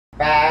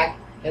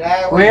We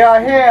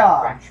are here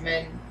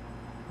Frenchman.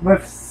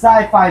 with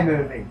sci-fi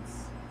movies.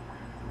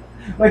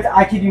 Which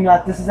I kid you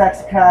not, this is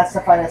actually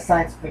classified as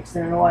science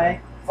fiction in a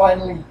way.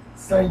 Finally,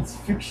 science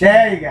fiction.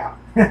 There you go.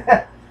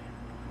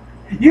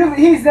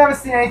 He's never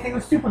seen anything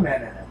with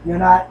Superman in it. You're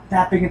not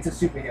that big into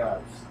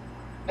superheroes.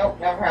 Nope,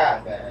 never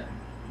have been.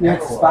 You're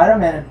Never into will.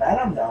 Spider-Man and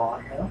Venom though,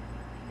 aren't you?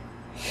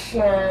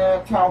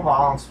 Tom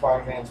Holland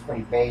Spider-Man's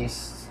pretty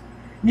based.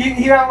 You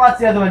haven't watched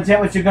the other ones yet,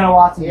 which you're going to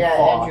watch them Yeah,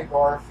 before. Andrew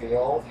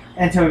Garfield.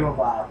 And Tobey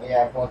Maguire.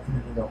 Yeah, both of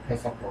them can go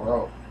piss up the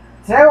road.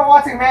 Today we're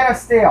watching Man of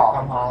Steel.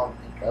 Tom Holland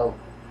can go.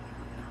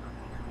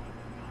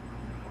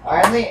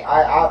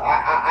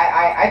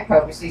 I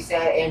purposely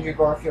said Andrew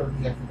Garfield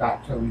because I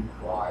forgot Tobey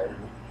Maguire.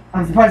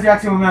 I'm surprised you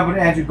actually remembered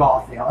Andrew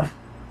Garfield.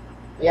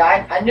 Yeah,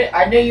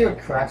 I knew you would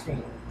correct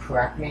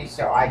me,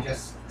 so I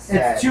just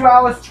said. It's 2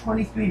 hours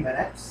 23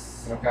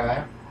 minutes.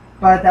 Okay.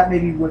 But that may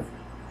be with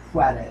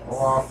credits.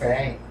 Well, if it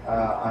ain't,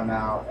 I'm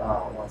out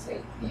once 8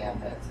 p.m.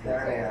 That's good.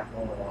 There I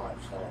want to watch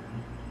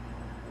something.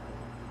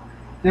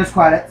 There's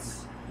credits.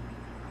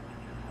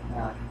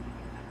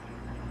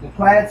 The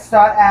credits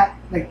start at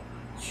like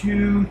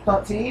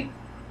 2:13.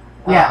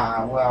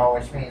 Yeah. Well,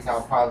 which means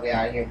I'll probably be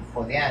out of here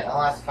before the end,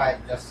 unless if I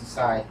just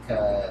decide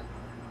to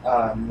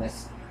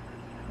miss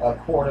a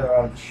quarter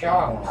of the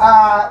show.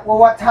 Well,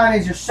 what time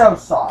is your show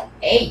start?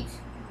 8.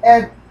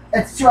 And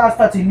it's 2 hours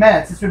 13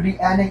 minutes. This would be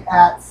ending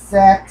at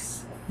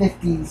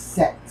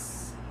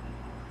 6:56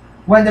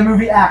 when the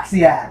movie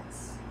actually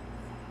ends.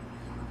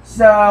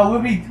 So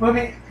we'll be.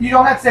 You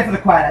don't have to stay for the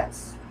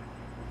credits.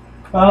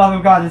 For the love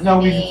of God, there's no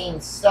You reason. mean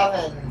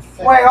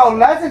 7:50. Wait, oh,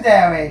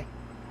 legendary.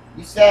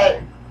 You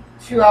said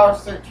 2 hours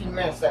 13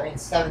 minutes. That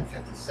means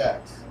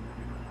 7:56.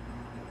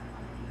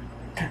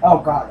 Oh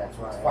God, that's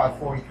It's right.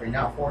 5:43,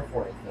 not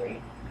 4:43.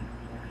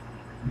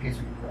 Because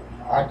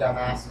our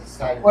dumbasses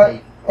decided What? to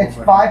take It's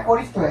over.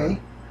 5:43.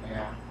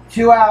 Yeah.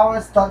 2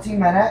 hours 13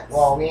 minutes.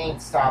 Well, we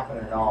ain't stopping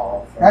at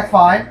all. That's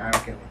fine. I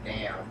don't give a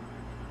damn.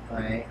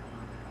 Right?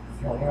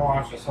 If you want me to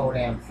watch this whole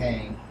damn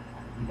thing,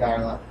 you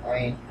gotta let. I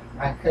mean,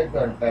 I could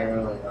go to bed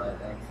early right now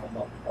because I'm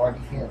already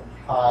feeling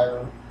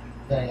tired.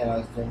 Then again, I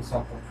was doing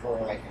something for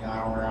like an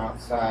hour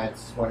outside,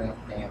 sweating up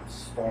the damn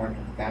storm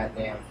in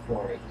goddamn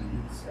Florida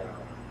heat, so.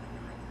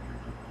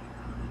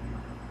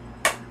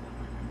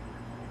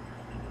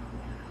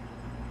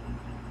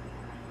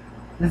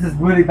 This is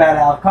really bad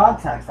out of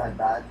context, I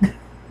bet.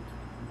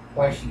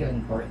 What, is she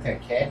giving birth to a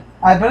kid?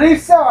 I believe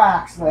so,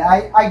 actually.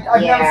 I've never.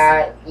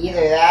 Yeah,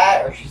 either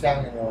that or she's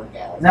having an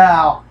orgasm.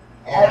 No.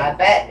 And I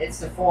bet it's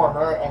the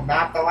former and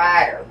not the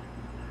latter.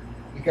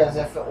 Because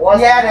if it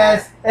wasn't. Yeah, it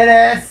is. It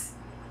is.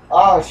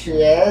 Oh, she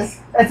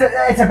is?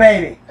 It's a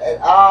baby.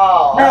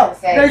 Oh. I No, was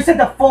gonna no, say, you said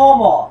the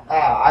former.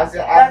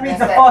 That means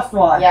the first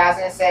one. Yeah, I was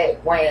gonna say,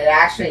 when it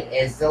actually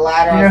is the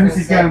latter. You know who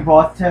she's giving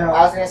birth to?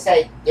 I was gonna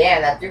say,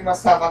 damn, that dude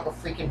must have like a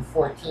freaking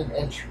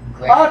 14-inch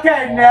granite.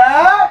 Okay, no.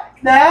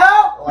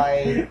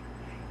 Like,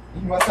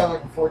 he must have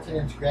like a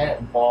 14-inch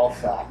granite ball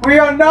sack. We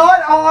are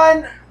not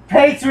on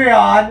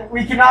Patreon.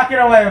 We cannot get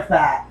away with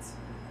that.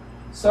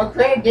 So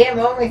create a damn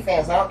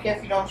OnlyFans. I don't care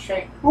if you don't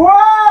shake.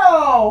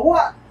 Whoa!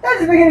 What? That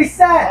doesn't make any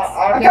sense.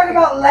 I I'm talking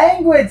about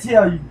language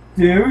here, you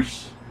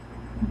douche.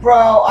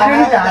 Bro, You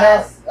know who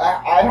that is?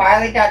 I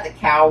highly doubt the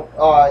cow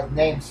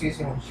named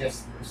Susan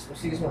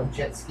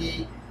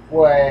Wojcicki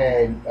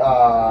would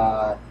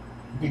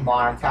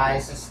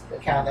demonetize this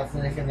account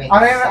definitely if you make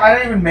I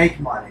don't even make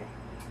money.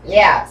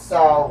 Yeah,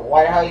 so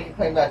why the hell you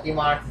complain about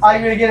demonetization?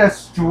 I'm gonna get a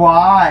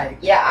strike.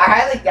 Yeah, I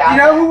highly doubt You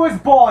know who was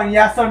born,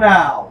 yes or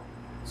no?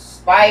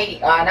 Spidey,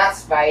 not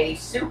Spidey,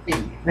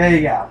 Soupy. There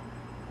you go.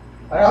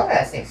 Why don't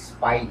I say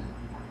Spidey?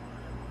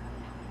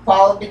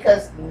 Probably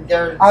because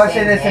they're the I would say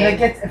same this, name.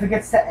 if it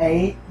gets to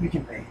 8, you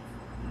can pay.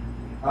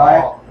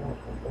 Alright? Oh,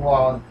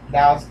 well,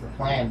 that was the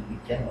plan to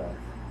begin with.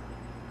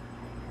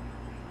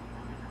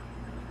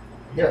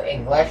 They're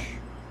English.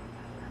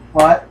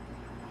 What?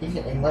 He's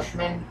an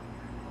Englishman.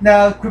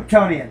 No,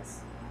 Kryptonians.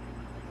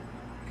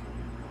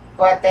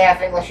 But they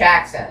have English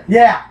accents.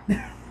 Yeah.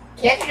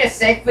 Can't you just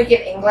say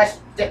freaking English,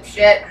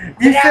 dipshit?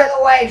 You Get out of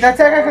the way, They're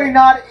technically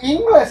not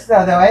English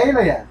though, they're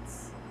aliens.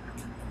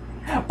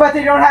 But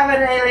they don't have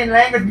an alien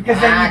language because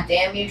Ah,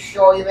 damn you,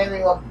 sure. You made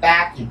me look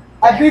back, you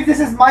I believe this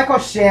is Michael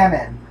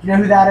Shannon. You know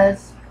who that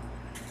is?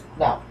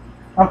 No.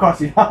 Of course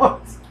you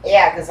don't.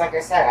 Yeah, because like I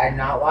said, I did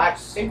not watch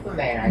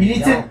Superman. You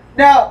need to.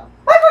 No!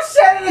 Michael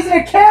Shannon isn't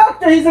a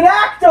character, he's an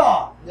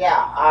actor!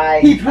 Yeah,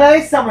 He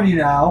plays someone you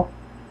know.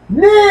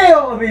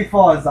 Neil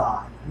before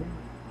Zod.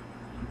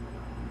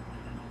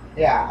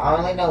 Yeah, I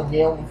only know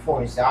Neil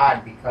before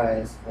Zod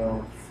because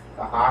of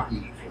a hockey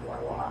YouTuber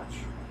I watch.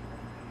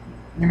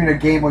 You mean a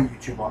gamer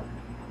YouTuber?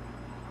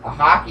 A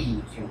hockey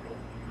YouTuber.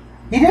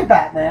 He did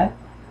Batman.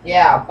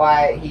 Yeah,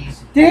 but he's.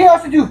 Did he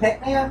also do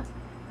Hitman?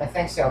 I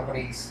think so, but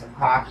he's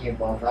hockey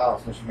above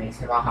else, which makes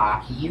him a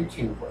hockey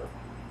YouTuber.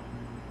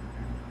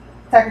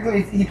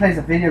 Technically, he plays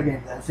a video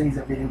game though, so he's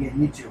a video game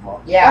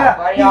YouTuber. Yeah,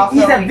 but he also.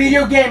 He's a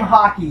video game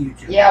hockey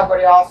YouTuber. Yeah, but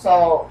he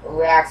also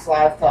reacts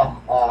live to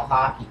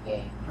hockey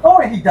games. Oh,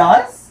 he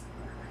does?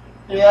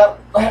 Yep,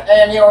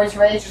 and he always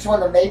rages when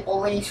the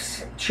Maple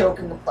Leafs choke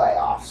in the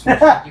playoffs, which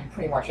they do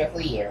pretty much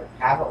every year.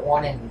 Haven't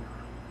won in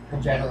a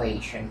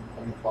generation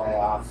in the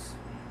playoffs.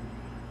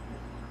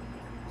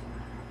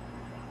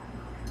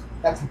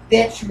 That's a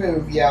bitch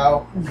move,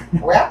 yo.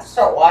 We have to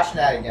start watching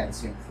that again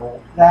soon,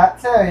 fool.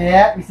 That's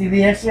it. You see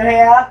the issue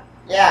here?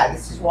 Yeah,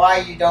 this is why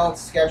you don't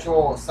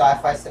schedule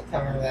Sci-Fi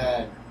September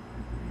then.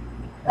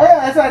 Yeah,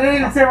 that's why I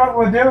didn't even say what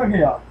we're doing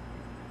here.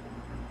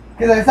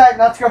 Because I decided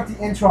not to go with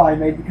the intro I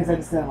made because I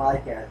just didn't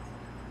like it.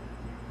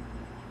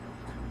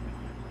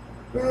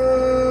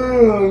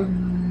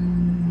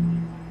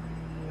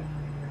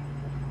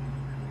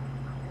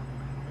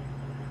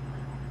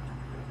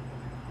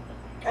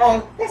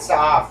 Oh, piss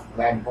off,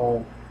 Red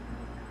Bull.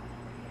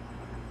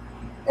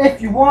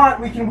 If you want,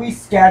 we can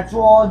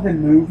reschedule the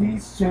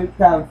movies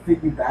that would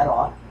fit you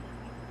better.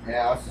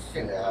 Yeah, let's just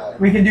do that.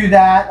 We can do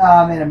that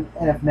in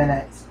a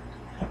minute.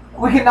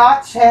 We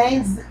cannot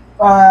change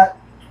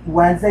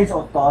Wednesdays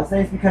or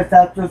Thursdays because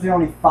those are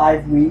only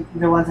 5 weeks.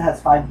 The ones that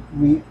has 5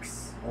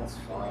 weeks. That's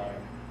fine.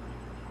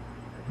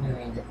 I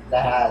mean,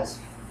 that has.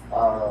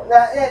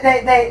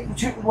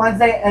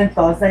 Wednesday and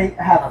Thursday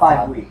have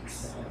 5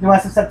 weeks. The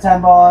rest of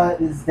September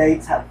is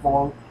dates have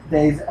 4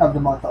 days of the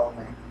month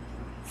only.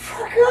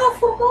 Fuck off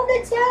for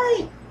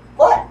momentarily!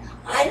 What?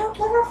 I don't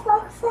give a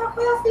fuck. Fuck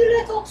off, you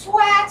little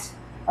twat!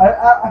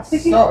 I'm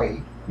thinking.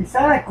 Sorry. You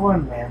sound like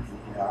Gordon Ramsay,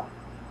 you know.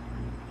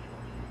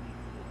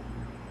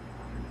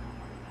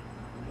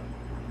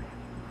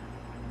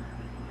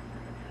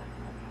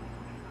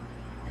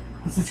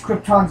 This is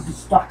Krypton's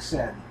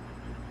destruction.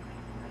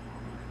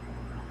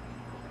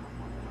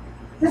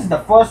 This is the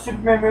first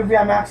Superman movie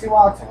I'm actually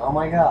watching. Oh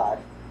my god.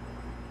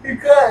 You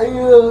got you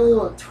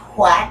little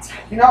twat.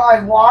 You know,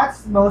 I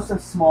watched most of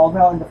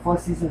Smallville and the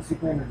first season of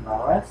Superman and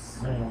Lois.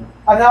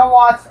 I've now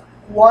watched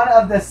one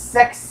of the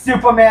 6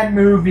 Superman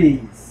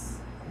movies.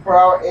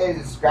 Bro,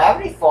 is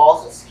Gravity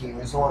Falls a ski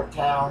resort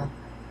town?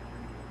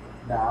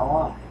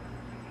 No.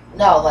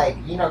 No, like,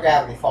 you know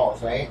Gravity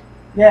Falls, right?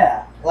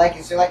 Yeah. Like,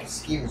 is there like a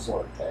ski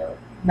resort there?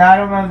 No, I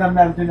don't remember them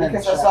ever doing that.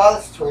 Because I saw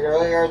this tweet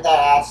earlier that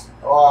asked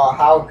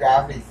how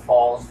Gravity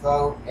Falls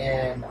vote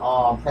in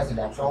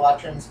presidential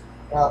elections.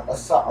 A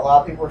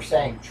lot of people were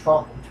saying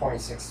Trump in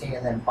 2016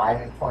 and then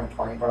Biden in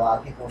 2020, but a lot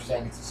of people were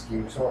saying it's a ski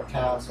resort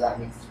town, so that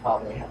means it's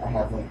probably a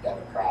heavily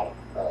Democratic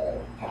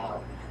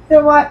town.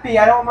 There might be.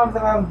 I don't remember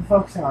them ever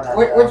focusing on that.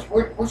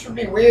 Which would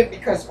be weird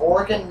because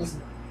Oregon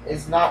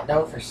is not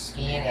known for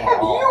skiing at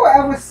Have all. you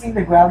ever seen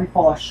the Gravity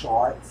Falls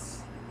shorts?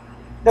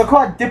 They're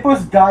called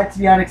Dipper's Guide to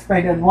the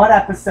Unexplained, and one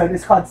episode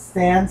is called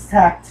Stan's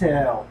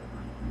Tattoo.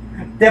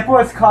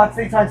 Dipper is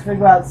constantly trying to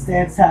figure out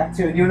Stan's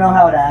tattoo. Do you know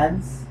how it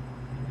ends?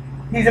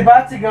 He's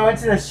about to go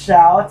into the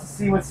shower to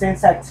see what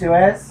Stan's tattoo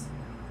is.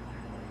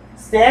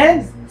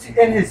 Stan's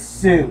in his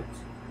suit.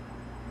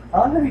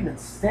 How long have you been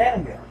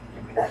standing there?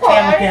 Give me that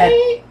camera,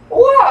 kid.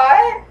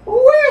 What?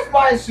 Where's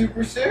my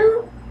super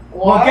suit?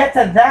 What? We'll get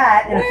to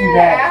that in a few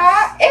days.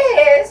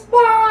 Where is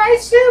my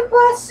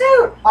super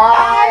suit?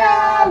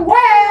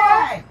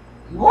 Where?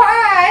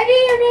 Why do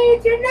you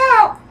need to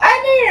know? I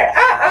need it.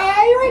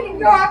 You need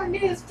to go out and do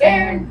this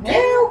damn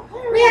deal.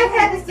 We have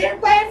had this damn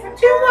plan for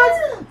 2 months.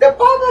 The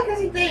public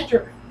is in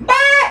danger.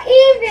 My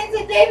evening's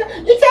in danger.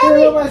 You tell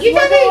me what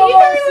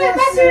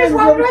messages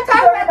want to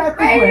talk about the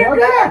greater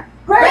good.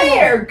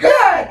 Greater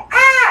good.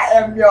 I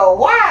am your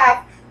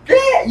wife.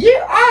 You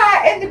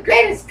are in the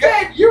greatest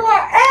good you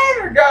are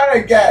ever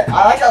gonna get.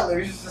 I like how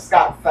Lucius just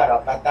got fed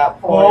up at that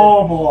point.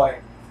 Oh boy.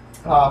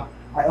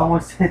 I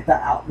almost hit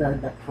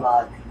the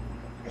plug.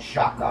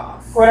 Shock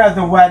off. What has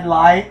the red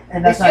light?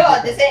 And that's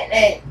not this ain't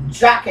a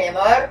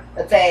jackhammer.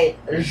 It's a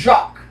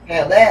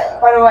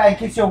jackhammer. By the way, in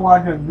case you're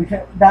wondering,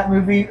 that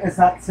movie is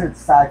not considered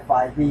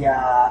sci-fi.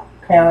 The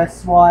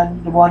Paris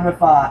one, the one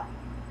with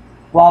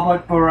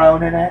Robert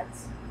Barone in it.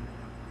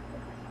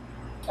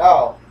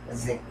 Oh,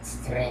 the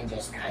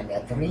strangest kind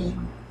of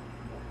dream.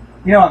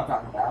 You know what I'm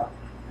talking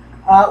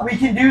about. We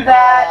can do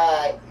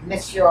that.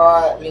 Monsieur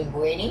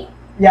Linguini.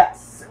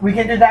 Yes, we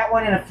can do that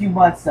one in a few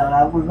months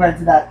though. We're going to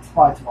do that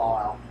part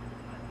tomorrow.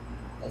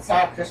 It's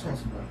not a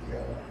Christmas movie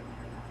though.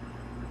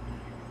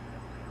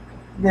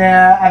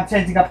 Yeah, I'm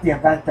changing up the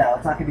event though.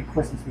 It's not going to be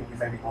Christmas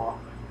movies anymore.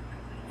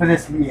 For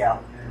this year.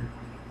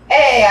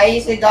 Hey, I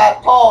usually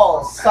got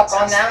polls. Suck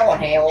on that one,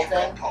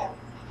 Hamilton.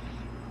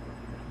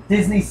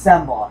 Disney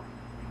Summer.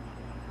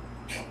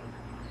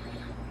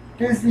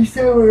 Disney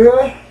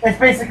Summer. It's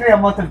basically a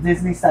month of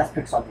Disney /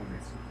 Pixar movies.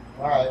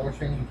 Alright, which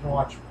means you can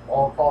watch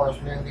all cars,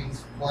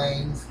 movies,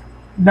 planes.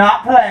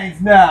 Not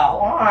planes, no.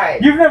 Why?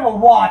 You've never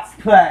watched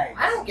planes.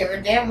 I don't give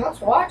a damn.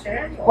 Let's watch it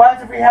anyway. Why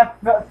don't we have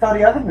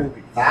 30 other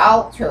movies?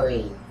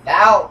 Valtteri.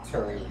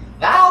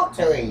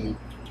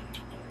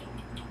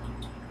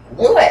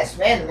 Lewis,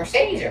 man, the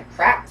Mercedes are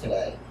crap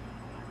today.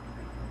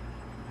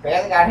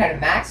 Barely got ahead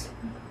of Max.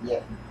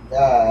 Yeah,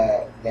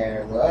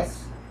 there,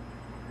 Lewis.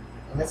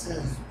 And this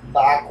is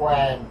back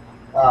when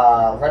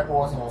Red Bull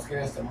wasn't as good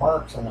as the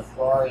Mercs and the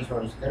Ferraris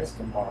were as good as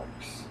the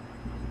Mercs.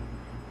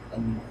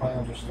 and the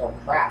finals are still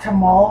crap.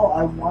 Tomorrow,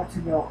 I want to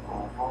go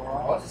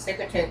over. What's the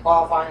secret to the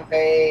qualifying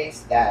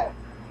phase? That,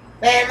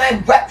 man,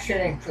 my rep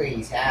should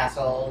increase,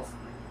 assholes.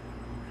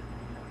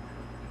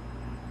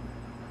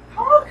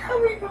 How long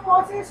have we been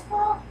watching this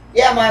for?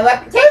 Yeah, my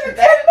reputation should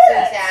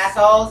increase,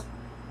 assholes.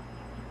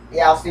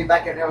 Yeah, I'll see you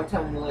back at another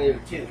time later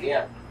too.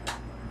 Yeah.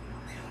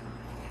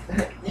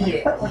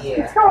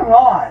 What's going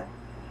on? I'm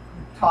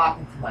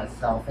talking to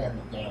myself in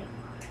the game.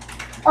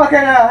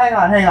 Okay, no,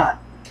 hang on.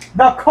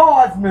 The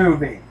Cars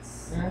movies.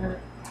 Mm-hmm.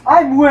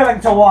 I'm willing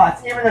to watch,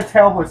 even the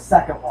terrible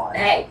second one.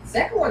 Hey, the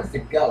second one's the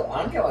GOAT.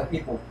 I don't care what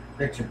people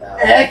bitch about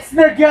it. It's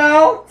the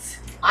GOAT!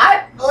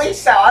 I believe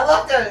so. I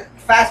love the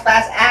fast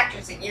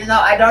actress, even though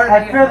I don't.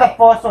 I feel the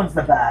first one's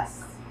the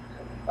best.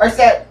 Or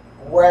said,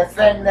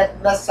 within the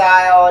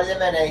missile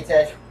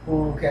eliminated,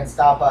 who can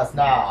stop us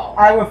now?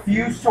 I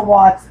refuse to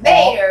watch.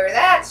 Vader,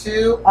 that's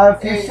who I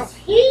refuse is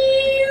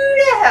here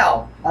to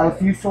help. I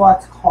refuse to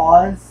watch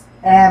Cars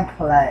and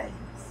Planes.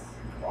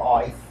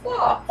 Oh,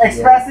 fuck.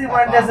 Especially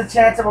when there's a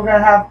chance that we're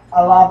gonna have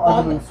a lot of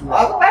other movies.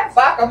 I'll go back,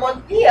 fuck. I'm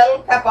on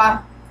deal,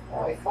 Peppa.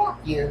 Oh, fuck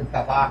you,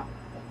 Peppa.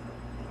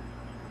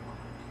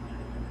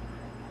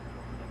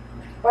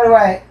 By the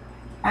way,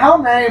 how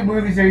many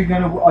movies are you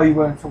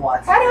willing to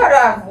watch? I heard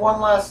I have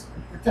one less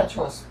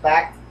potential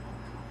respect.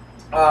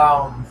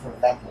 For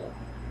Deadpool.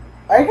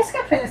 Are you just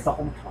gonna play this the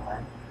whole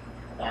time?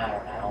 I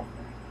don't know.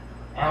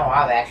 Oh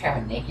wow, they actually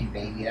have a naked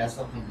baby. That's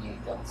something you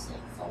don't see.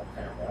 So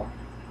kind of well.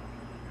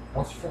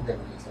 Most for good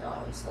reason,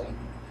 obviously.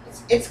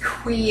 It's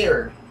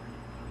queer.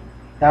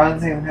 That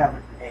doesn't even have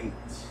an H.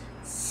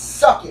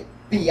 Suck it,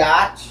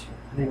 biatch.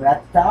 Leave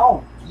that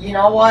down. You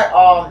know what?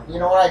 You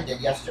know what I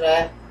did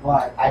yesterday?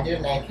 What? I did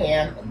an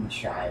ACAM in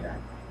China.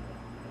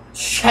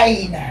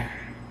 China.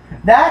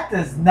 That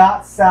does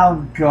not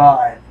sound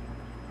good.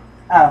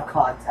 Out of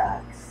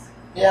context.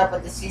 Yeah,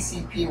 but the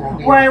CCP will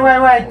be.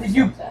 Wait.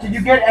 Did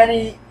you get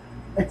any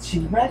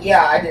achievement?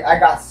 Yeah, I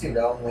got suit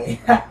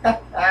only.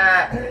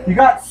 You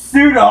got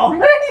suit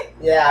only?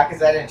 Yeah,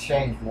 because I didn't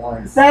change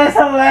once. That is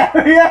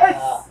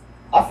hilarious.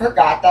 I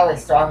forgot that we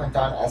still haven't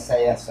done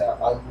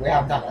SASO. We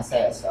haven't done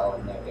SASO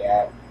in there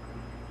yet.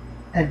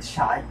 And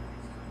China.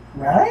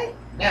 Really?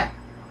 Yeah.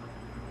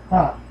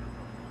 Huh.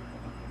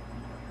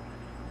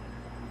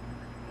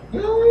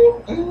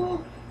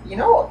 You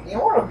know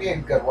what would be a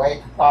good way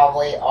to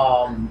probably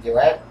do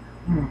it?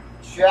 Hmm.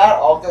 Shoot out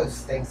all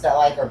those things that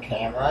like are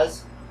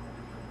cameras.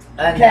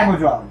 And Camera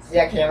drones.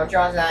 Yeah, camera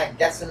drones, and that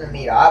gets them to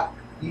meet up.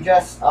 You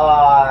just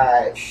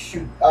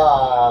shoot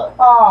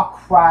Oh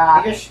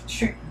crap. you just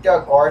shoot the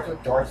guards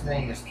with darts and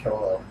then you just kill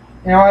them.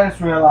 You know what I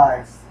just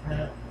realized?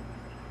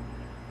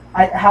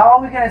 How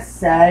are we gonna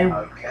say?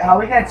 Okay. How are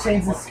we gonna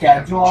change the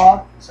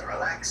schedule? So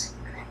relax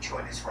and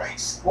enjoy this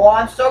race. Well,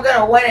 I'm still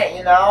gonna win it,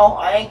 you know?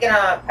 I ain't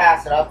gonna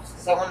pass it up just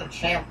because I want to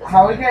champ this.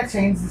 How are we gonna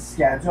change the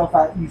schedule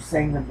if you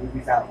sing the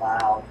movies out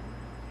loud?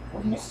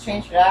 We can just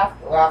change it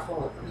after.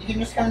 You can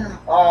just come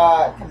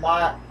to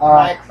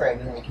my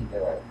crib and we can do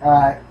it.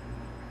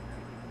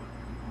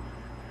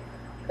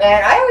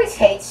 Man, I always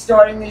hate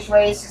starting these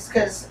races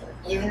because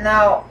even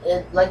though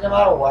no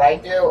matter what I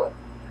do, it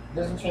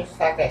doesn't change the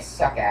fact that I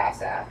suck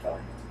ass at them.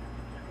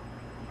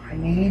 I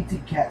need to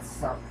get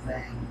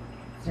something.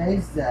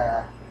 Today's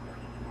the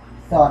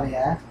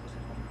 30th.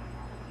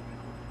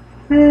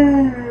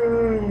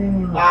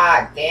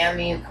 Ah, damn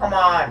you! Come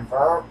on,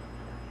 Verb.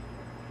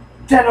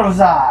 General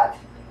Zod.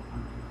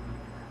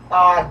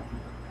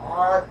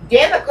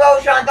 Damn it,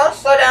 Grosjean! Don't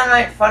slow down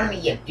right in front of me,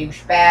 you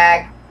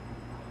douchebag.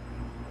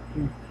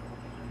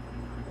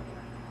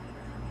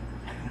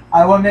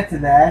 I will admit to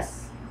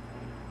this.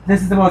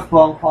 This is the most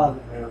blown part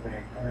of the movie.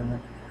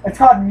 It's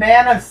called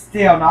Man of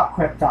Steel, not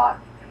Krypton.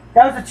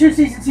 That was a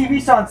 2-season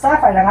TV show on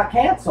Sci-Fi that got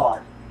canceled.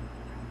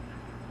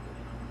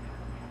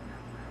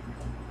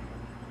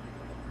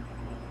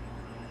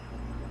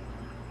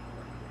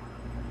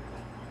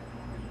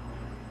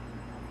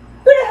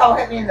 Who the hell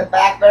hit me in the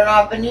back? Better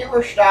not have been you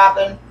were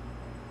stopping.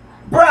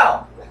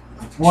 Bro!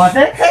 Was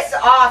it? Piss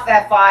off,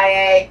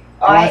 FIA.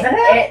 Wasn't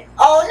it?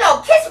 Oh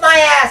no, kiss my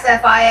ass,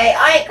 FIA.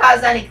 I ain't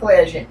caused any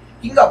collision.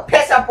 You can go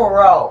piss up a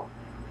road.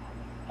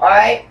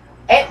 Alright?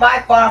 Ain't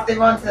my fault if they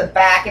run to the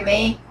back of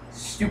me.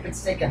 Stupid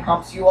stinking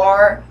humps you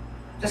are.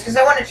 Just because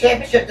I won a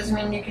championship doesn't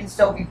mean you can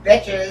still be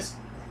bitches.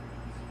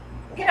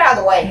 Get out of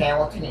the way,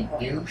 Hamilton, you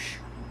douche.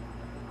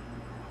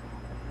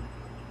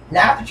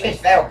 Now I have to chase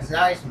Vettel because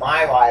now he's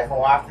my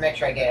rival. I have to make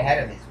sure I get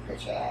ahead of his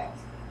bitch ass.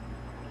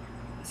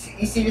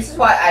 You see, this is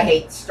why I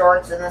hate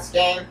starts in this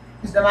game.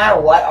 Because no matter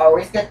what, I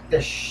always get the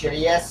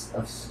shittiest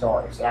of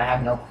starts. And I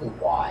have no clue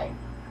why.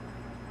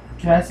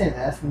 Can I say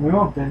this? When we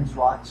were binge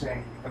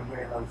watching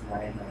Everybody Loves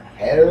Raymond.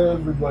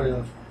 Everybody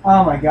loves.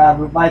 Oh my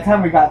god, by the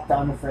time we got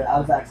done with it, I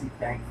was actually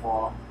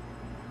thankful.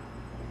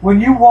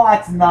 When you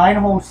watch 9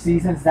 whole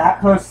seasons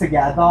that close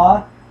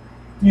together,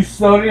 you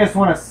slowly just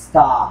want to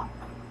stop.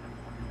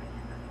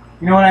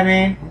 You know what I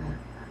mean?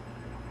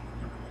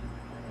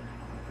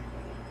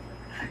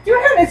 Do you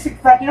hear this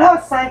fact? You know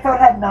how Seinfeld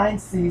had 9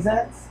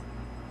 seasons?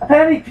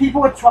 Apparently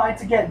people were trying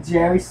to get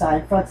Jerry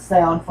Seinfeld to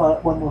stay on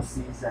for one more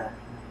season.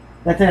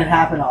 That didn't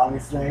happen,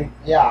 obviously.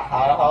 Yeah,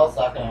 how the hell is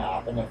that gonna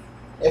happen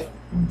if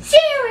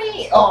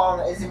Jerry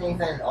isn't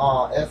even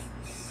if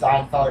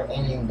Seinfeld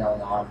ain't even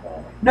going on for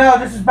it? No,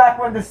 this is back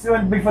when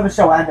before the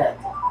show ended.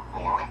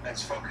 Alright,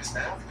 let's focus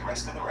now for the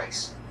rest of the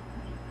race.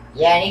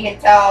 Yeah, and you can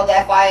tell the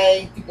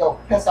FIA to go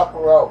piss up a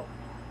rope.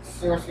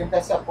 Stewards can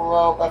piss up a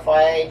rope,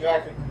 FIA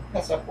director can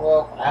piss up a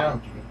rope. I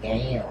don't give a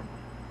damn.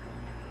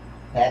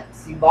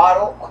 Pepsi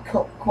bottle, a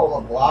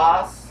Coca-Cola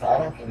glass, I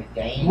don't give a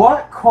damn.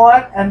 What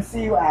current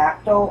MCU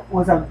actor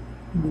was a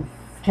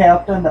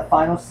character in the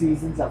final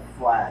seasons of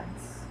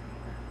Friends?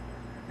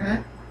 Hmm?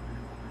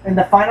 In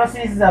the final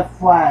seasons of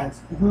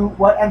Friends,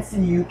 what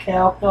MCU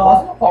character?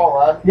 Wasn't it Paul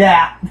Rudd?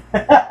 Yeah.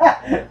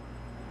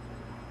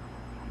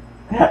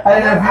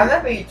 I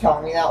remember you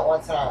telling me that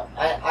once, and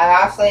I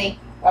actually,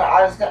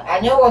 I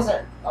knew it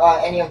wasn't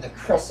any of the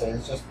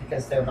Chris's, just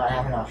because they're not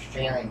having an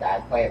Australian guy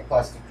play it.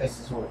 Plus,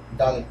 the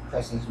other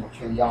Chris's were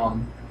too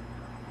young.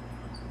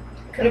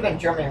 Could have been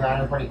Jeremy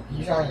Renner, but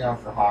he's only known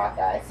for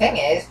Hawkeye. Thing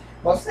is,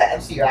 most of the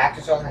MCU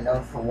actors are only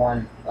known for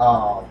one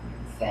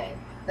thing.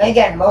 Then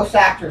again, most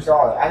actors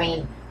are. I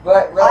mean,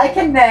 but really, I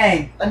can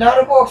name. a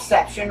notable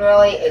exception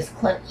really is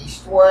Clint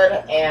Eastwood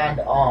and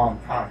Tom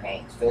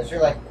Hanks. Those are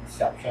like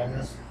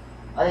exceptions.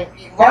 I mean,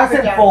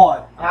 Harrison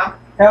Ford. Huh?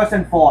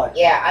 Harrison Ford.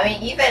 Yeah, I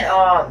mean, even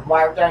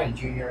Robert Downey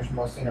Jr. is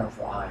mostly known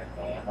for Iron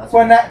Man. That's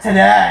Well, not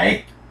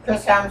today.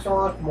 Chris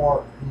Hemsworth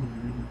more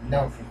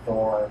known for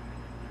Thor.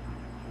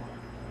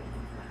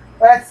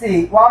 Let's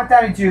see. Robert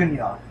Downey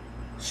Jr.,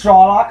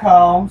 Sherlock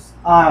Holmes,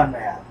 Iron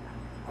Man,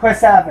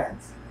 Chris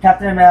Evans,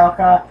 Captain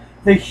America,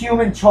 The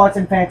Human Torch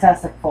and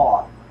Fantastic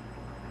Four,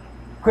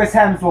 Chris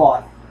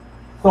Hemsworth,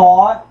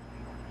 Thor,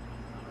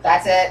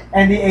 That's it.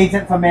 and the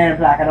agent from Man in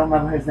Black. I don't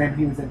remember his name.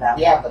 He was in that.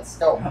 Yeah, but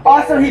still.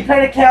 Also, he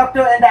played a character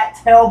in that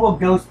terrible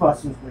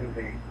Ghostbusters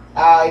movie.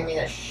 You mean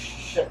a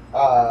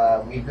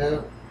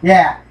reboot?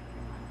 Yeah.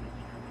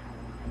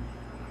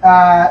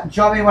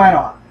 Jeremy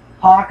Renner,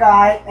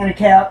 Hawkeye,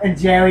 and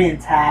Jerry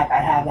and Tag. I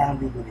have that on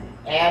DVD.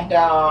 And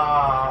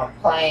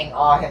playing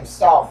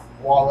himself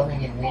while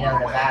living in Reno,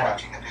 When Nevada.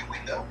 approaching the pit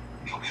window,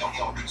 you'll be on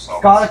the ultrasonic.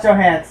 Scarlett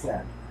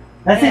Johansson.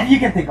 Let's see if you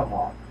can think of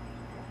one.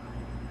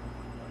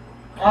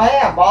 Oh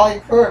yeah, Molly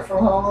Pruitt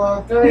from Home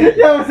Alone 3.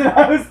 That was what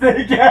I was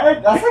thinking.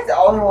 That's like the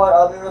only one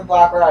other than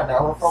Blackbird I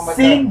know her from.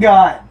 Scene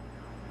Gun.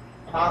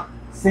 Huh?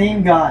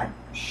 Scene Gun.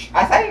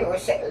 I thought you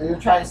were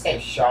trying to say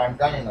Sean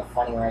Gunn in a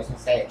funny way. I was gonna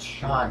say it's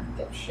Sean,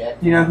 dipshit.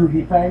 Do you know who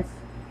he plays?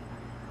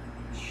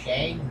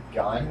 Shane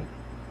Gunn?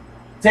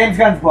 James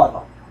Gunn's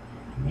brother.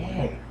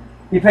 No.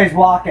 He plays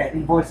Rocket.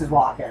 He voices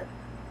Rocket.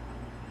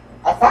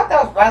 I thought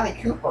that was Bradley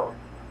Cooper.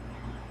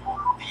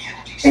 The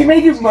energy He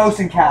may do source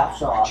motion is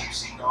capture.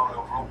 reducing our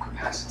overall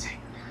capacity.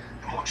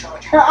 The more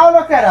charge you Now, I'll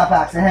look that up,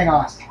 actually. Hang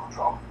on. capacity will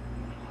drop.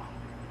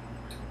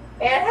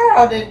 And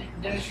how did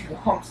you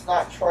humps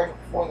not charge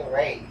before the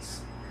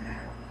race?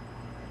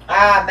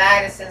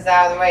 Madison's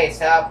out of the race,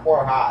 huh?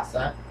 Poor Haas,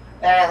 huh?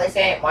 At least it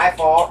ain't my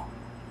fault.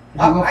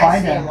 You will I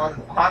find see him. him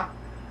on, huh?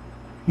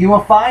 You will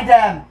find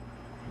him.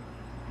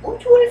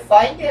 Who'd you want to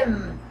find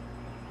him?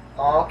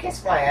 Oh,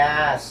 kiss my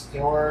ass,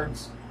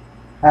 stewards.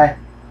 Hey.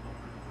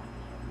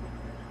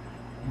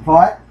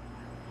 What?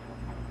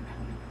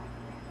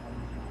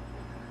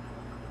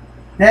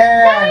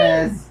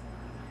 There it is.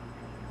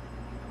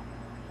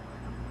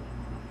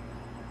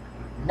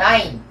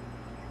 9.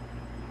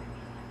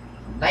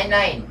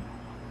 9.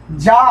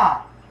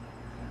 Ja.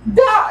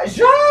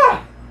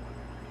 Ja!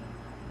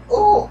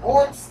 Oh,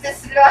 and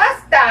this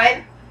last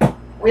time,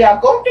 we are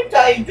going to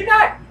tell you do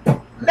not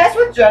mess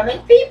with German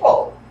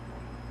people.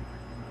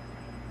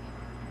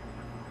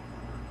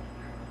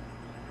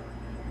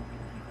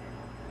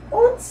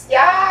 Und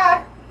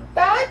ja,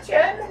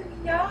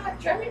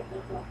 German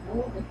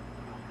people.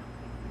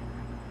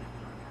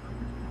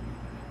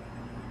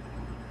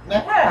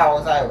 Man, how the hell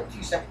was I with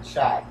 2 seconds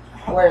shy?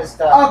 Where's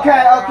the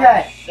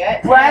Okay.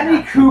 shit?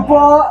 Bradley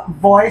Cooper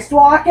voiced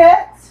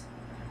Rocket.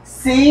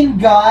 Scene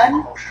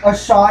Gunn, or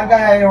Sean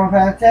Gunn, I don't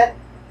pronounce it,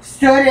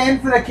 stood in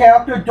for the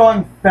character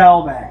during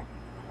filming.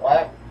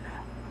 What?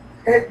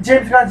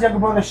 James Gunn's younger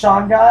brother,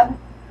 Sean Gunn,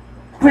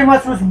 pretty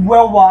much was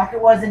where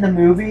Rocket was in the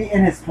movie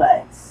in his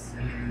place.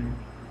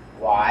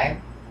 Why?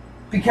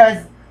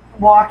 Because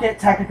Rocket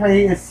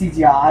technically is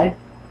CGI.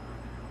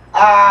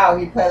 Oh,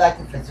 he played like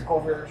the physical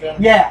version?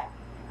 Yeah.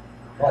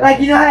 What? Like,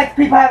 you know how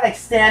people have like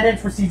stand-ins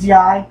for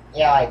CGI?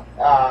 Yeah, like,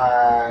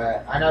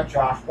 I know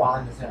Josh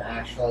Brolin doesn't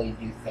actually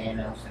do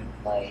Thanos and,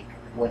 like,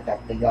 with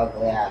that big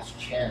ugly ass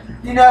chin.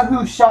 Do you know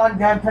who Sean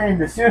Gunn played in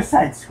the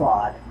Suicide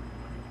Squad?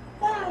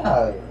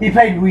 No. He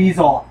played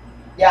Weasel.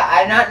 Yeah,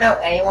 I do not know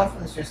anyone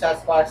from the Suicide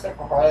Squad except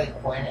for Harley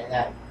Quinn in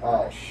that,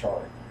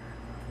 short.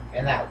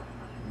 In that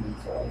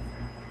weasel.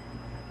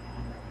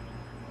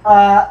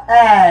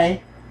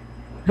 A,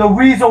 the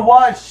Weasel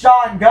was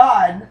Sean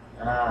Gunn.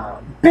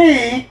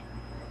 B,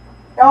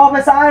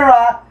 Elvis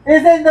Ira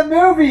is in the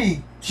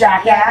movie,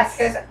 jackass.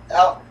 Yeah,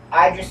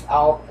 because,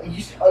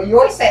 you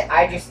always say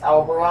Idris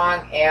Elba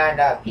wrong, and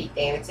Pete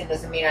Davidson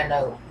doesn't mean I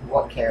know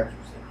what characters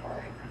they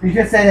play. You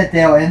could say that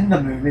they're in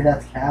the movie,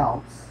 that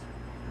counts.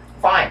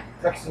 Fine.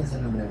 Frickson's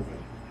in the movie.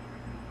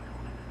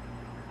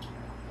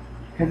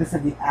 Because they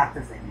said the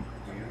actor's name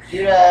is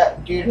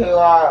douche. Dude who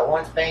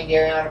once banged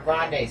Ariana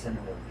Grande's in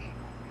the movie.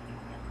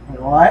 Wait,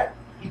 what?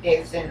 He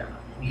Davidson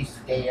used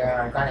to date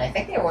Ariana Grande. I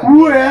think they were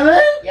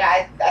Really?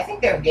 Yeah, I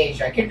think they're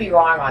engaged. I could be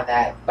wrong on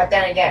that. But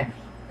then again,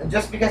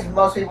 just because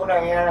most people know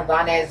Ariana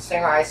Grande as a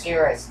singer, I see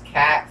her as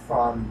Kat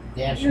from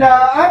Dance.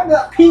 No, I'm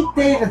the Pete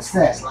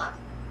Davidson. This lap,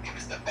 it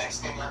was the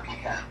best in lap you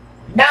can.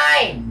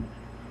 9!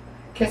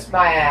 Kiss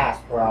my ass,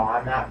 bro.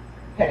 I'm not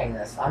pitting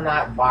this. I'm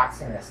not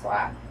boxing this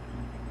lap.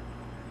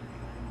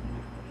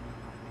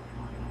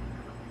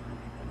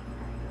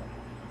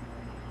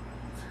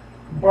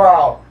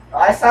 Bro,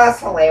 I saw this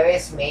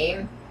hilarious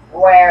meme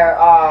where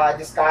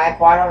this guy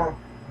bought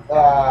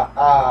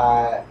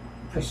him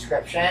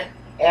prescription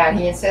and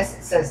he insists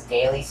it says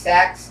daily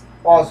sex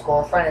while his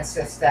girlfriend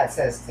insists that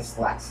says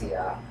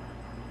dyslexia.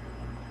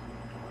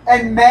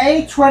 In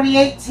May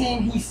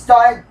 2018, he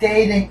started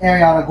dating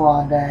Ariana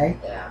Grande.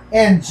 Yeah.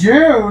 In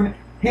June,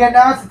 he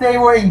announced that they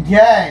were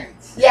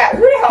engaged. Yeah, who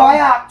the hell? By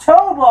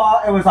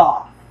October, it was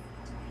off.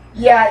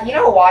 Yeah, you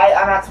know why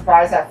I'm not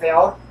surprised that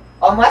failed?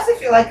 Unless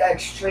if you're like an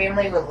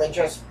extremely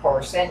religious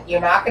person, you're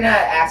not gonna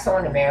ask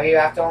someone to marry you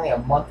after only a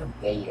month of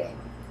dating.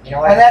 You know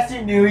what I mean? Unless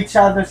you knew each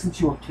other since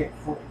you were kids.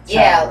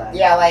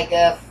 Yeah,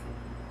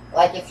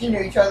 like if you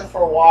knew each other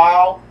for a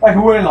while. Like a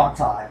really long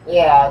time.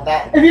 Yeah,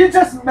 that. If you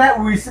just met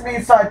recently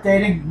and started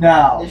dating,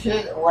 no. This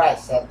is what I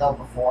said though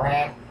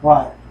beforehand.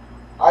 What?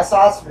 I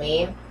saw this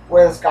meme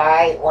where this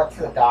guy went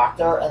to the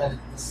doctor and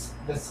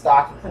this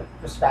doctor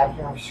prescribed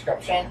him a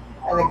prescription,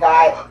 and the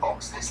guy.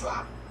 Box this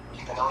lap.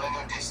 Keep an eye on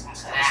your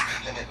distance and the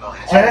speed limit line.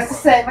 Yeah, that's the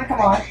statement,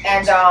 come on.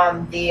 And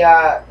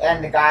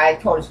the guy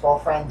told his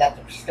girlfriend that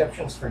the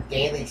prescription's for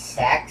daily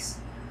sex,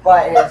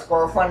 but his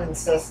girlfriend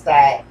insists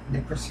that the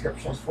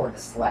prescription's for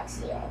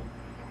dyslexia.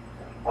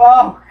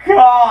 Oh,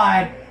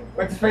 God.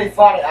 Which is pretty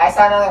funny. I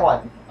saw another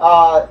one.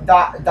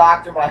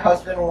 Doctor, my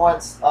husband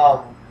wants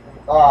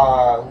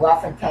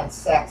rough intense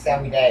sex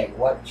every day.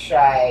 What should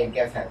I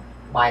give him?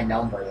 My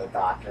number, the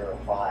doctor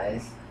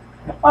replies.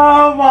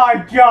 Oh,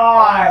 my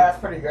God. That's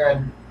pretty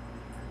good.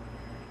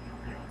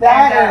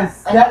 That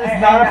is not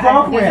Here's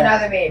appropriate.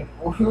 another meme.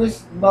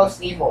 Who's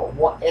most evil?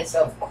 It's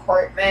of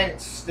Cartman,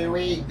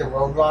 Stewie, the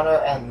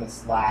Roadrunner, and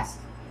this last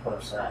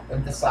person.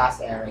 This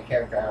last anime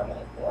character. I don't know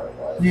what it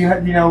was. Do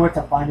you know where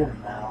to find it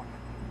now?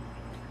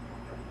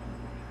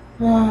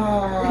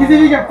 Because if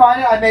you can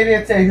find it, I maybe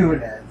I'd say who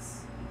it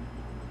is.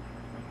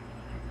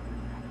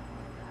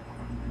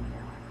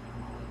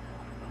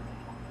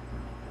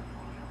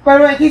 By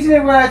the way, in case you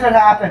didn't realize what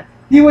happened,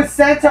 he was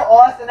sent to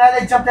Earth, and now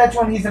they jumped out to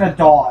when he's an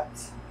adult.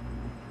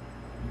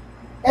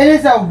 It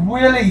is a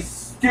really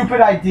stupid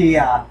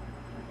idea.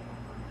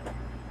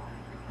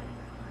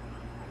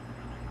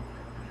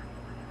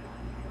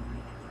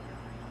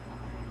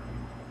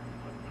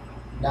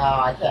 No,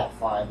 I can't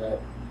find it.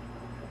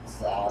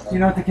 Sad. Do you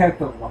know what the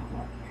character looked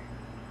like?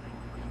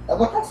 It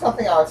looked like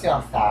something I would see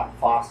on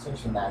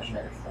Foster's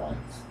Imaginary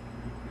Friends.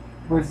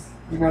 Was,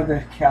 you know,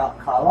 the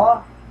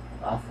color?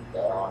 I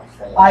forget,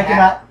 honestly. I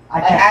can't.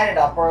 had it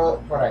up,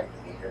 but I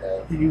deleted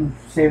it. Did you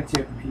save it to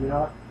your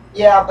computer?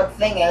 Yeah, but the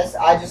thing is,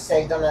 I just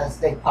saved them as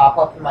they pop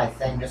up in my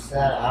thing just so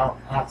that I don't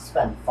have to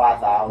spend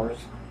 5 hours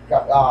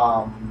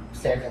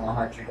saving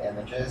 100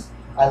 images.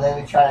 I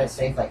literally try to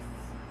save like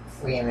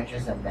 3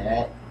 images a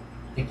minute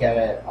to get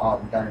it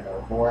done and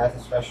over with,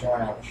 especially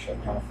when I have a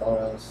shit ton of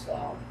photos,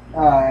 so.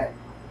 Alright.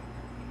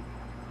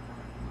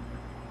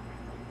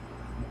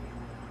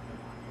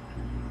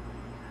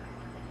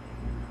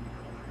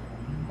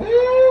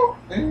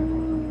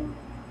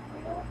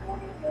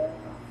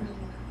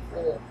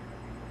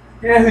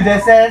 You know who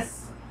this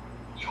is?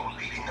 You're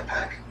leading the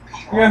pack.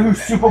 You know who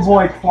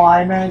Superboy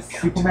Prime is?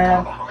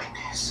 Superman?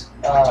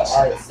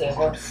 Alright,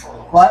 Sable.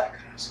 What?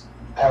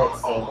 Alright,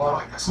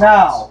 Sable.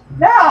 No.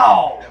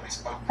 No!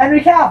 Henry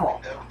Cavill.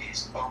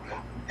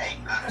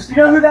 You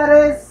know who that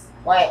is?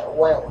 Wait,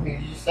 who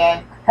did you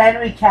say?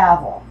 Henry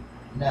Cavill.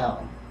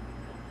 No.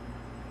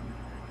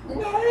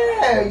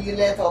 No, you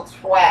little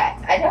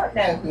twat. I don't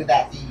know who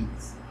that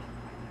is.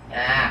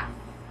 Ah.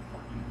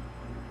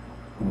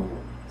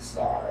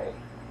 Sorry.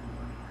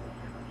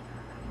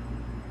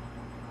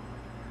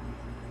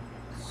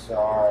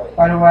 Sorry.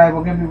 By the way,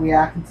 we're going to be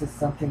reacting to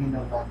something in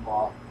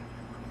November.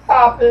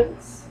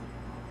 Poppins.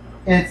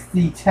 It's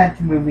the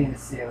 10th movie in the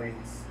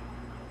series.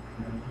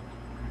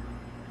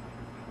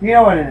 You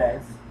know what it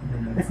is.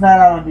 It's not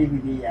out on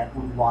DVD yet.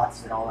 We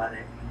watched it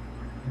already.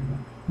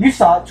 You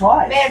saw it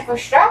twice. Man, for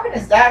Verstappen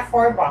is that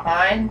far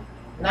behind?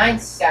 9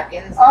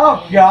 seconds.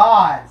 Oh, Man,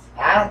 God.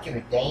 I don't give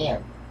a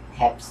damn.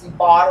 Pepsi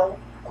bottle,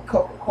 a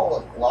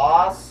Coca-Cola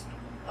glass.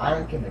 I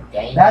don't give a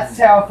damn. That's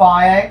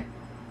terrifying.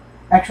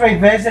 X-ray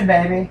vision,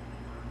 baby.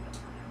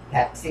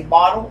 Pepsi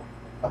bottle,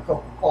 a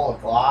Coca-Cola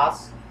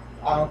glass.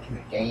 I don't give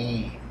a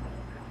damn.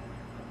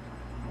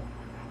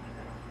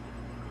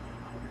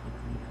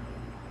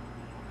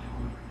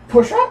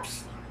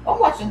 Push-ups? I'm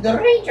watching the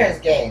Rangers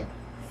game.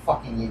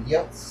 Fucking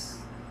idiots.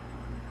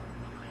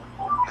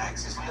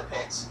 Max is in the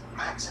pits.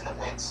 Max in the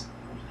pits.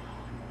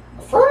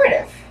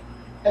 affirmative.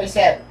 And he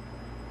said,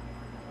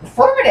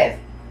 affirmative.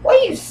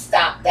 Will you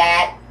stop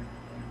that?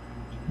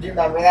 Do you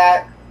remember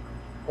that?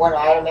 When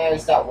Ida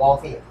marries that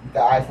wealthy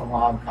guy from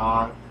Hong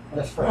Kong.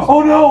 Just for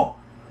Oh no!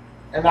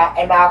 and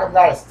Malcolm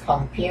got his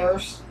tongue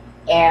pierced,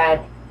 and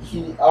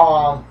he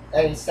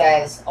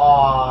says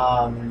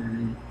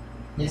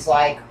he's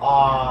like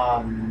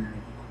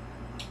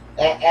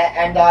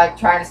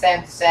trying to say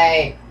him to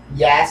say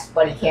yes,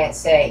 but he can't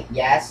say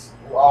yes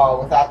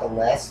without the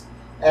list,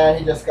 and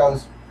he just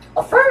goes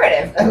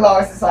affirmative, and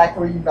Lois is like,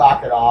 "Will you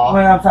knock it off?"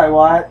 Wait, I'm sorry,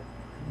 what?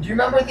 Do you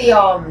remember the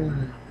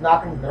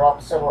Malcolm in the Middle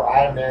episode where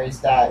Ida marries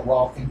that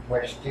wealthy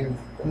British dude?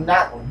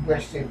 Not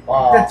British dude.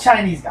 The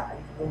Chinese guy.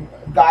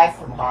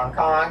 From Hong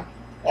Kong,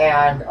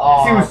 and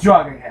She was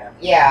drugging him.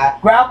 yeah,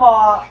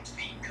 Grandma Right to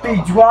be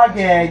car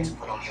drugging to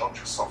put on the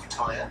ultra soft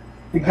tyre.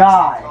 the That's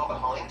guy. car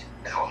behind,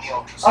 now on the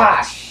ultra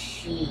ah soft.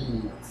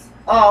 shit.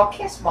 Oh,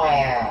 kiss my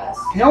ass.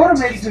 You know what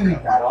makes me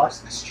better? The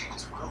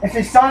students will If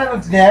they started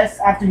with this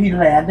after he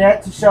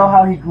landed to show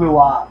how he grew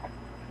up.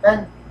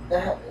 And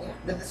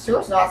did the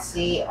stewards not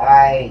see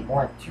I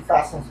went too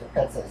fast into the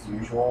pits as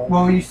usual?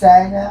 What were you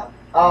saying now?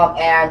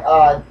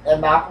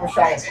 And Malcolm was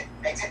trying to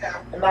exit now.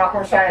 And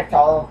Malcolm was trying to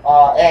tell him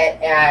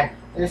it, and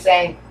he was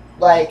saying,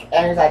 like,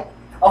 and he's like,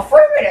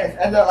 affirmative!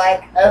 And they're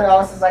like, and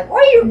Lois is like,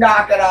 why do you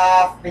knock it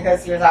off?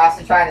 Because he was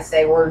obviously trying to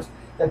say words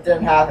that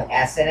didn't have an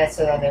S in it,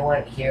 so then they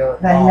wouldn't hear.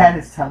 Then he had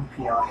his tongue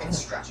peeled. Pit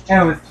strategy.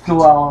 And it was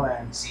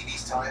glowing. See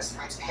these tyres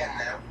through to the end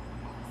now.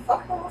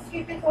 Fuck off,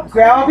 you big old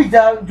Grandma be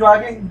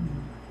drugging.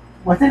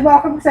 What did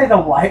Malcolm say? The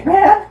white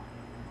man?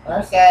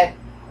 I said,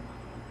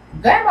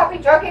 Grandma be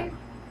drugging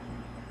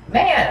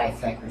man, I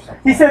think, or something.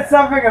 He said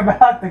something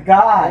about the And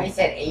he guy.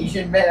 said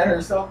Asian man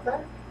or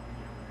something.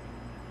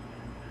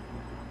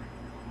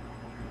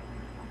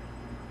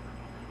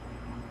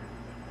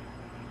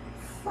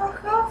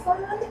 Fuck off,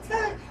 I'm on the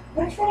telly.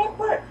 What should I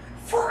put?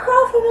 Fuck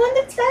off, I'm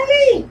on the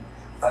telly.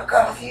 Fuck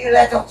off, you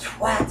little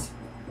twat.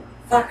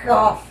 Fuck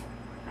off.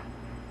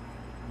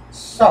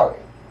 Sorry,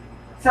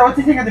 So what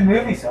do you think of the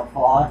movie so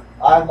far?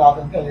 I've not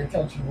been paying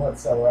attention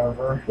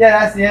whatsoever. Yeah,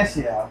 that's the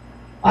issue.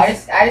 I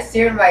just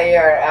hear in my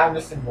ear and I'm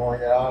just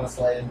ignoring it,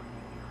 honestly.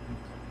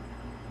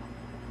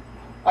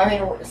 I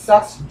mean, it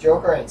sucks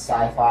Joker ain't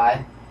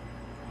sci-fi.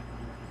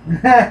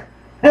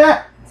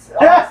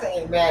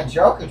 Honestly, man,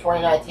 Joker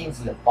 2019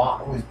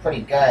 was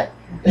pretty good.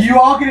 You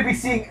all gonna be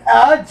seeing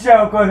a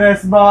Joker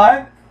this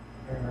month.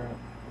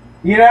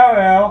 You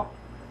know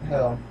Who?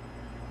 who?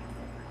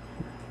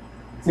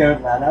 Jared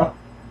Leto.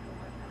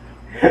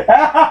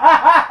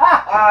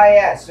 Oh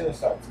yeah,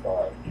 Suicide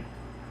Squad.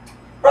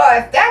 Bro,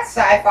 if that's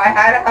sci-fi,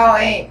 how the hell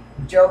ain't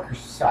Joker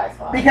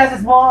sci-fi? Because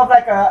it's more of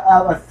like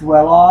a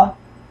thriller.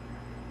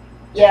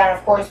 Yeah, and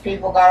of course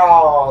people got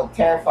all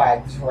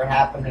terrified because of what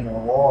happened in the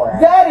war.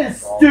 That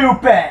is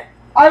stupid.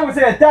 I would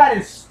say that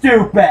is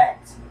stupid.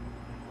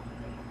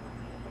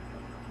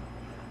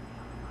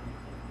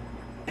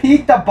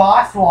 Pete the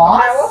Boss I will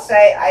lost.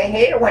 say, I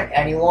hate it when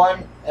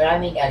anyone, and I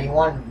mean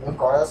anyone,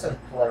 regardless of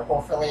political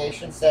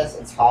affiliation, says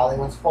it's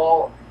Hollywood's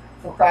fault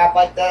for crap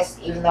like this,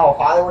 even though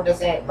Hollywood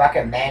doesn't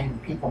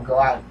recommend people go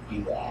out and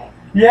do that.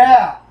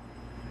 Yeah.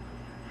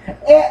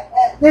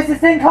 There's this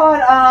thing called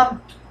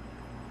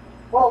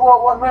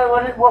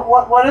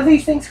what are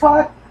these things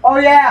called? Oh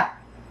yeah,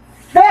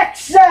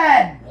 fiction.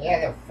 Yeah,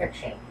 they're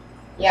fiction.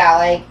 Yeah,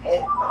 like,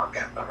 Our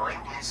gap behind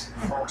is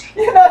 40.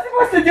 You're not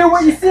supposed to do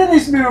what you see in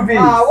these movies.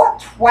 what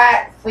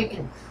twat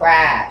freaking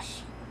crash.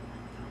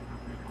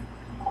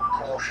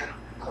 Caution,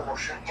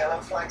 caution, yellow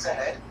flags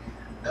ahead.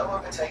 No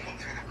overtaking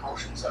through the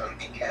caution zone.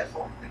 Be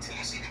careful until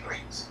you see the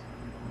greens.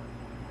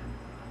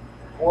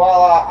 Well,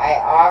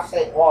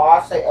 obviously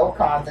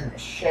Ocon's in the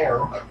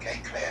shitter. Okay,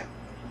 clear.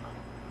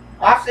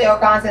 Obviously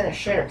Ocon's in the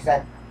shitter,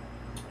 because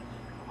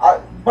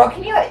bro,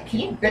 can you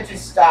bitches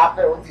stop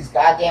it with these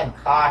goddamn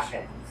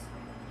cautions?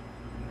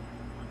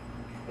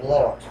 You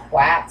little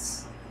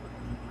twats.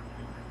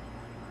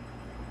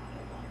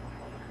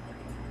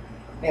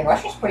 Man,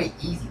 Russia's pretty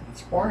easy.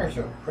 These corners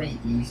are pretty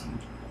easy.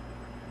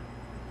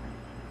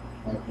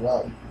 Like,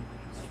 really.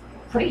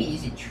 Pretty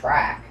easy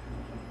track.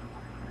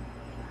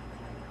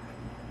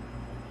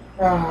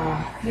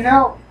 You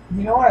know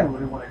what I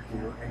really want to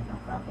do in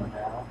November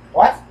now?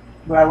 What?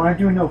 What I want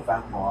to do in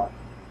November.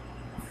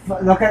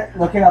 Look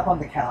it up on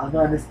the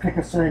calendar and just pick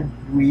a certain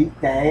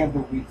day of the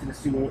week to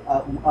just do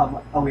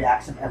a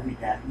reaction every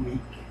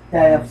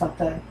day of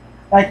something.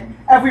 Like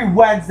every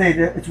Wednesday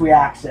it's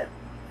reaction.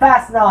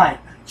 Fast 9,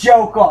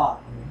 Joker,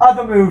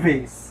 other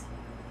movies.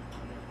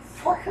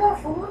 Fuck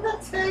off, I'm on the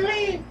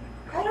TV.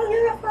 I don't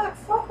give a fuck.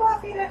 Fuck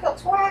off, you little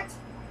twat.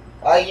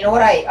 You know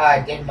what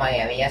I did in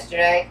Miami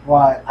yesterday?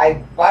 What? I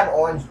bought an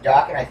orange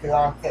duck and I threw it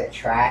onto the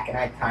track and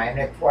I timed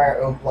it to where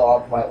it would blow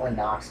up right when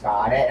Knox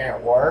got it and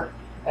it worked.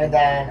 And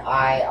then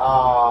I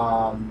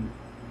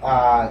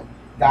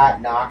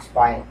got Knox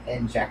by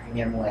injecting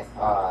him with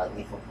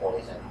lethal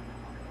poison.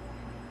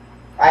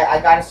 I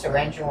got a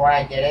syringe and what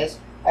I did is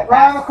I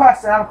have a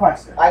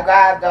question. I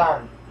grabbed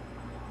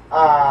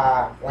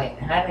wait,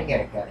 how did I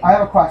get a gun? I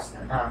have a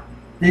question.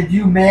 Did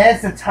you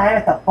manage the time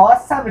at the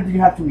first time, or did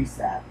you have to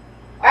reset?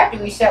 I had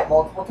to reset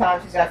multiple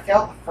times because I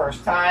failed the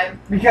first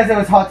time. Because it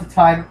was hard to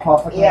time it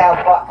perfectly.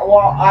 Yeah, but well,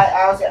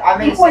 I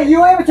made. Wait,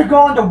 you were able to go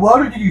on the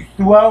road, or did you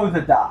throw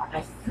the duck?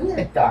 I threw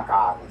the duck,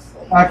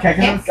 obviously. Okay, You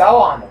can't 'cause go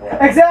on the road.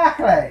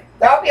 exactly.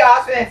 That would be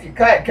awesome if you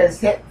could,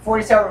 because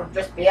 47 would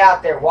just be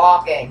out there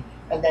walking,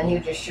 and then he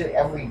would just shoot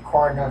every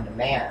car known to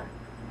man.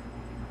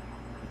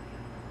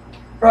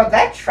 Bro,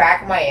 that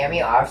track in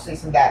Miami obviously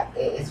isn't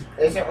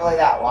really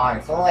that long.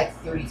 It's only like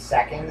 30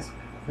 seconds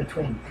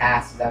between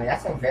passes. I mean,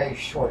 that's a very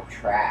short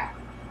track.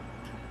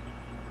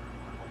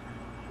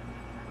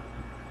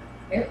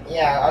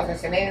 Yeah, I was gonna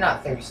say maybe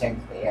not 30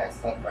 seconds, but yeah,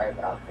 it's like right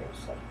about 30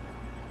 seconds.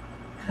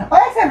 I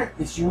actually have an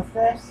issue with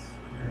this.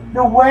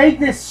 The way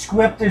this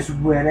script is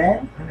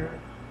written,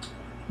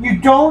 you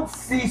don't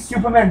see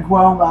Superman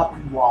growing up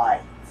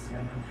right.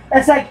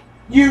 It's like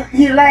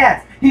he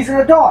lands. He's an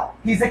adult.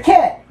 He's a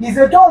kid. He's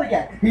an adult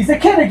again. He's a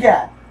kid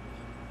again.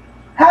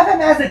 Have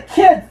him as a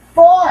kid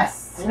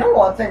first. You know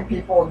one thing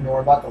people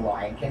ignore about The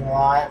Lion King a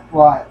lot?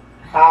 What?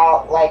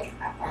 How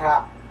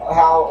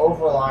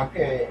over a long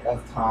period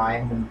of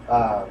time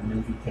the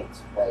movie takes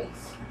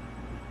place.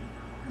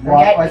 You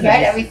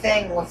had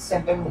everything with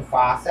Simba and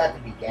Mufasa at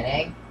the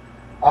beginning,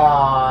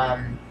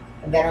 and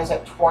then it was a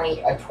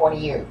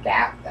 20-year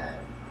gap then.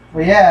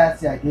 Well, yeah,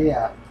 that's the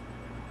idea.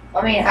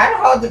 I mean, how the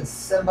hell did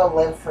Simba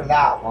live for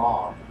that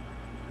long?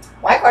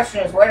 My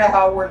question is, where the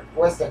hell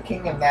was the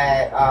kingdom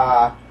that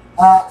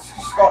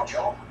Scott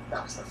Job,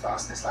 that was the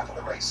fastest lap of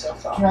the race so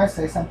far. Can I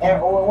say something?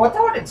 And what the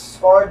hell did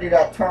Scar do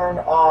that turned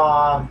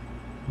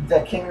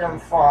the kingdom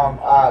from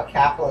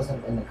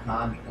capitalism into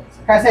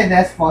communism? Can I say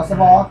this, first of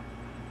all?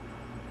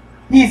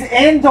 He's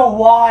in the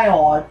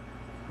wild.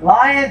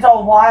 Lions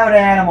are wild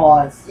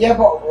animals. Yeah,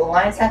 but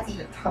lions have to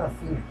eat a ton of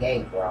food a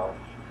day, bro.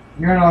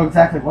 You don't know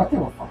exactly what they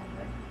were finding.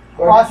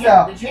 Bro,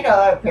 did you know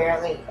that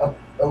apparently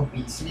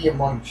obesity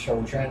among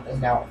children is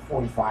now at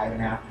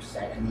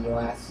 45.5% in the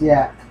U.S.?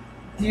 Yeah.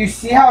 Do you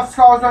see how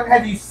Scar's on?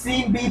 Have you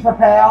seen Be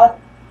Prepared?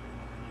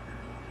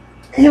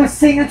 He was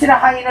singing to the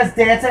hyenas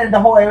dancing and the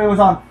whole area was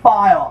on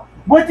fire.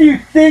 What do you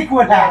think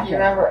would happen? Do you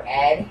remember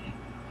Ed?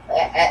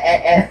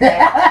 Ed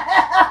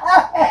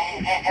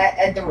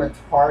the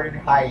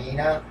retarded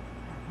hyena?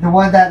 The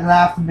one that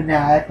laughed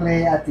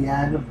maniacally at the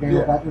end of Baby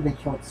Back when they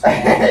killed Scar.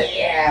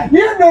 Yeah.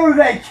 You knew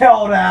they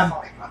killed him!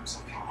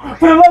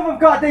 For the love of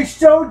God, they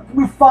showed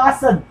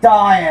Mufasa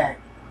dying.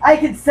 I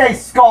can say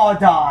Scar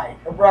died.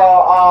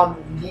 Bro,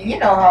 do you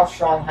know how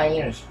strong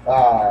hyenas'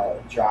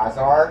 jaws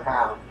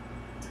are?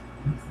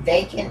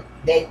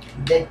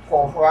 They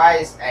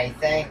pulverize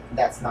anything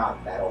that's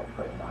not metal,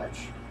 pretty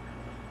much.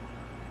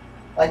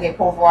 Like they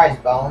pulverize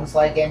bones,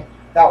 like in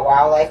that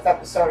wildlife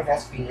episode of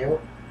SVU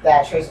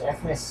that shows an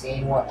infamous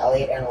scene where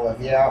Elliot and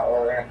Olivia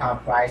are in a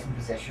compromising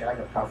position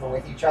undercover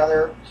with each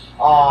other.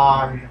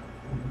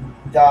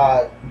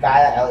 The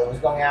guy that Elliot was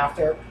going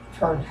after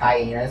turned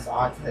hyenas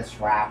onto this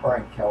rapper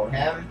and killed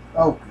him.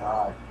 Oh,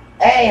 God.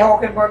 Hey,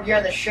 Hulkenberg, you're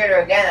in the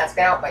shitter again. That's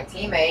gonna help my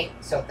teammate,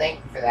 so thank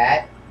you for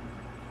that.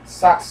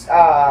 Sucks,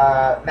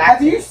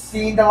 Have you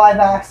seen the live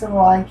action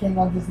Lion King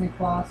on Disney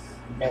Plus?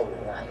 No,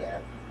 not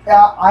yet.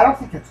 Yeah, I don't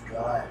think it's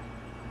good.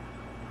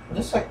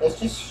 It's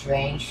just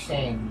strange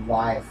seeing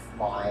live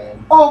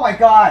lions. Oh my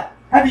God!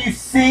 Have you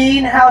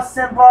seen how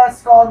Simba,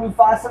 Scar, and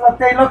Mufasa look?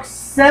 They look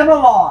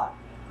similar!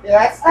 Yeah,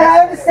 that's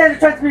I understand they're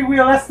trying to be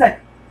realistic.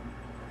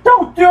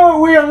 Don't do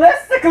it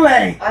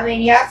realistically! I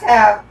mean, you have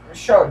to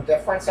show a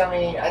difference. I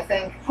mean, I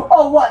think...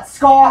 Oh, what?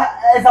 Scar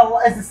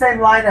is the same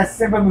line as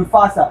Simba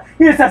Mufasa.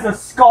 He just has a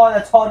scar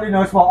that's hardly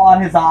noticeable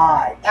on his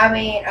eye. I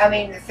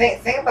mean, the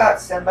thing about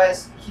Simba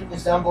is he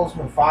resembles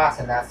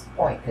Mufasa, and that's the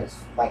point, because,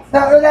 like...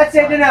 No, that's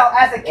it. No.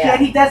 As a kid, Yeah.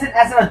 he doesn't.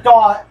 As an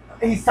adult,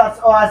 he starts,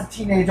 or as a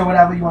teenager,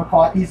 whatever you want to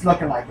call it, he's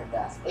looking like him.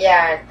 That.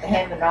 Yeah, and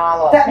him and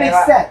Nala... That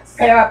makes sense.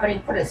 Pair up and he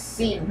put a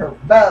seed in her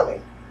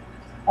belly.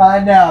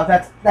 No,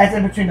 that's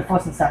in between the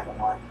first and second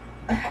one.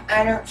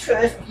 I don't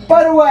trust you.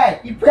 By the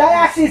way, You put that the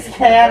actually is seed in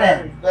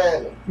canon. her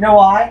belly. You know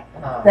why?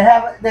 Uh-huh. They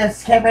have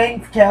this main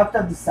character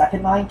of the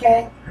second Lion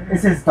King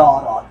is his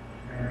daughter.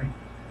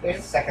 There's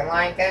a second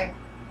Lion King.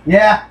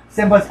 Yeah,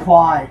 Simba's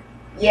Pride.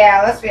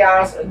 Yeah, let's be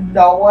honest,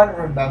 no one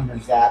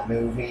remembers that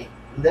movie.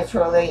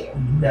 Literally,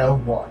 no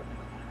one.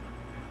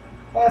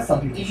 Well,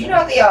 some people Did you do.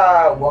 know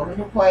the woman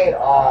who played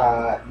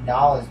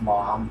Nala's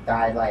mom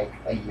died like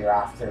a year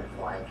after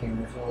The Lion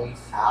King was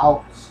released?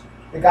 Ouch.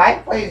 The guy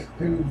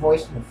who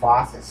voiced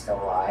Mufasa is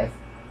still alive.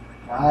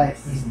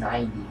 Nice. He's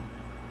 90.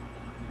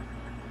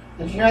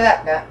 Did you know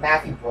that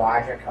Matthew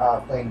Broderick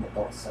played an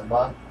adult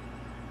Simba?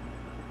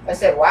 I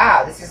said,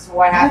 wow, this is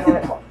what happened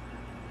with...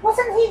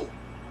 Wasn't he?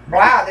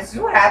 Wow, this is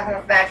what happened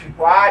with Matthew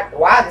Broderick.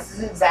 Wow, this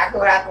is exactly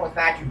what happened with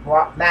Matthew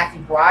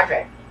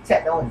Broderick,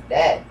 except no one's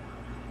dead.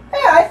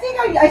 Yeah, I think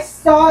I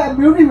saw a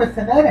movie with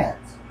him in it.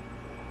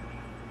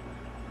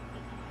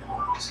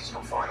 This is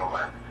your final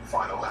lap.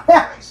 Final lap of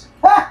the race.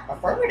 Ha!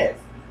 Affirmative.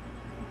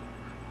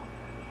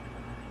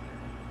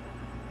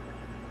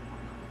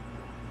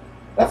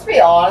 Let's be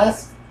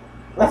honest.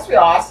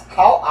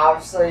 How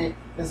obviously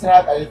doesn't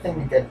have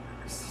anything to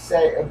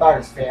say about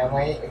his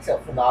family,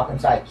 except for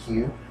Malcolm's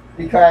IQ,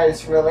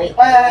 because really.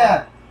 Oh,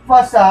 yeah.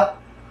 What's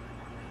up?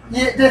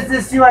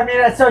 This you I mean?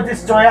 It's so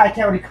disjointed. I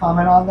can't really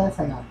comment on this.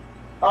 Hang on.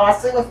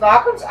 Honestly, with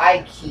Malcolm's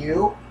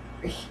IQ,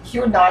 he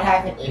would not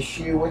have an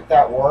issue with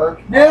that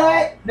work. Knew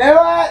it.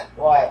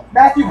 What?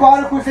 Matthew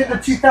Broderick was in the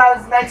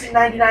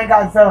 1999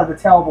 Godzilla, the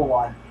terrible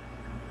one.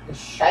 The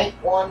shite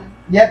one?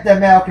 Yep, the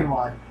American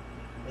one.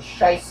 The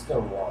shyster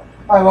one.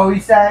 Alright, what were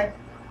you saying?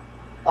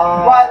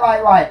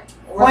 Right.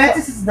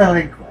 Francis is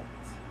delinquent.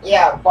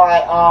 Yeah,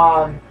 but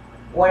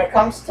when it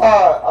comes to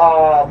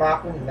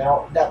Malcolm in the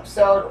Middle, the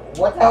episode,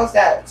 what the hell is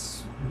that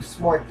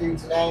smart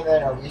dude's name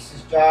in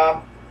Elise's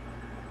job?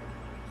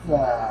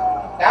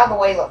 Out of the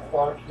way, look,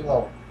 you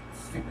little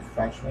stupid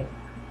Frenchman.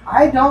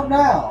 I don't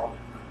know.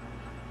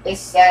 They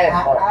said it.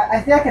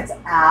 I think it's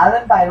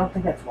Alan, but I don't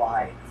think it's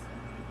right.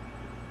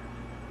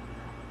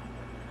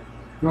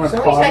 For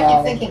some reason I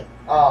keep thinking,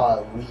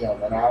 Leo,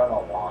 but I don't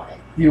know why.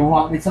 Do you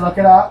want me to look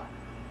it up?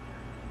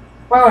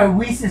 Wait,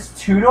 Reese's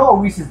tutor or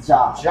Reese's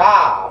job?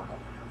 Job.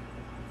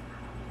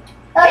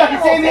 Hey, look,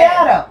 it's Amy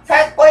Adams.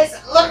 10th place,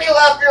 let me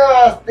lap your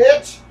ass,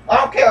 bitch. I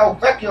don't care, I'll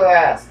wreck your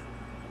ass.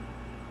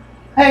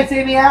 Hey, it's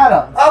Amy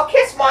Adams. Oh,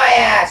 kiss my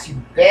ass, you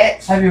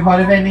bitch. Have you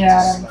heard of Amy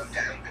Adams? Slow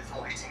down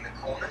before hitting the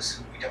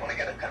corners. We don't want to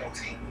get a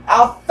penalty.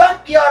 I'll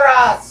thump your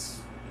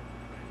ass.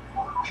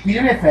 Can you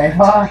do me a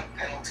favor?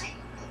 Penalty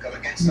will go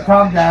against Can you our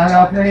calm down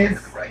now, finish please?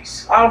 of the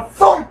race. I'll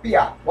thump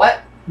ya.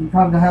 What? Can you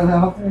calm down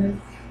now, please?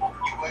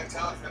 You worked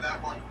hard for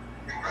that one.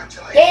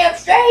 Congratulations. Damn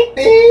straight,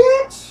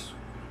 bitch.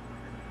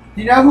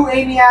 Do you know who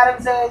Amy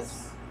Adams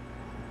is?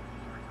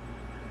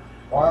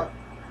 What?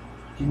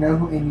 Do you know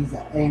who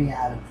Amy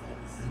Adams is?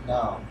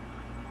 No.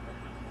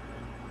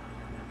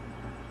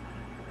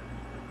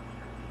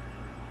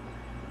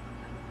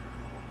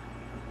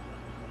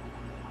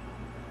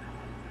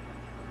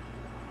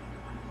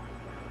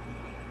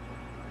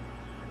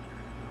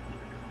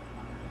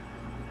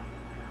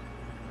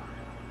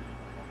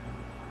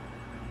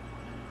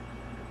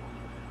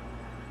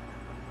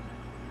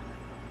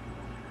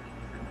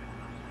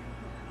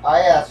 Oh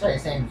yeah, that's right.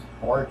 His name's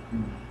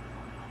Morton.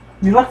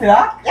 You looked it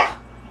up? Yeah.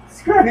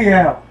 Screw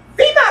you.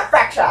 Female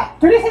fracture.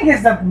 Who do you think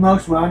is the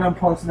most well-known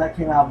person that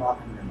came out of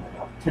Malcolm in the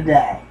Middle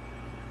today?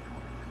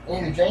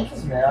 Either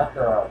Jenkins Merrick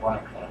or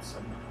Bryan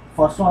Cranston.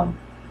 First one?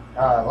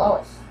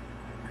 Lois.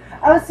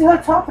 I don't see her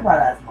talked about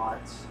it as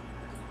much.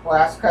 Well,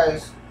 that's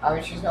because, I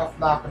mean, she's known for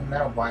Malcolm in the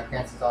Middle. Bryan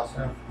Cranston's also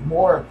known for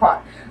more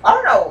I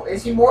don't know,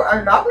 is he more, I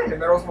mean, Malcolm in the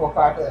Middle is more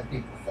popular than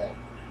people think.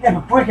 Yeah,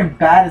 but Breaking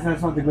Bad is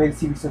one of the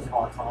greatest TV shows of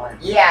all time.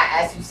 Yeah,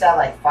 as you said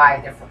like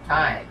 5 different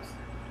times.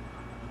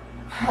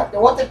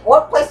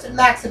 What place did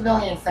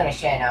Maximilian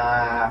finish in?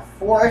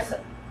 4th?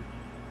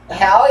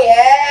 Hell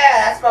yeah,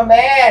 that's my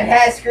man.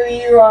 Hey, screw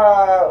you,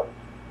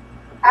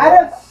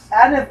 At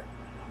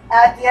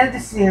the end of the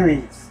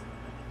series,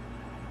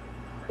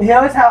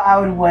 here's how I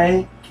would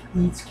rank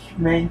each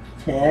main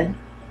kid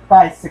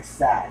by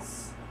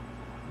success.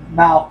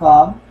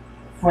 Malcolm,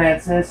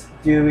 Francis,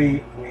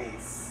 Dewey,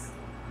 Reese.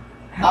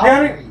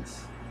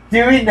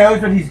 Dewey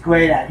knows what he's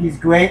great at. He's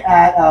great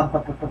at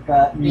being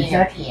a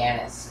music.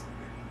 pianist.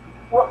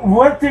 What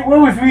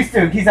was Reese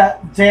doing? He's a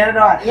janitor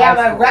at Yeah,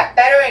 high my school. rep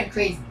better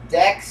increase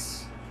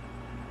Dex.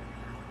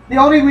 The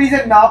only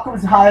reason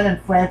Malcolm's higher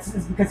than Francis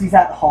is because he's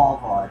at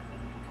Harvard.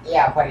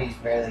 Yeah, but he's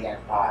barely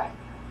getting by.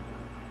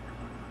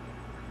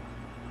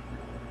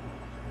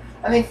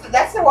 I mean,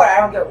 that's what I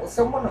don't get. With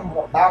someone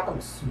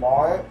Malcolm's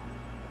smart,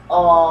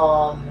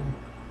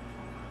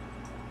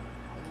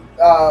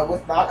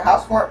 with Malcolm, how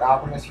smart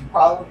Malcolm is, he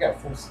probably would get a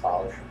full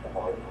scholarship to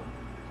Harvard.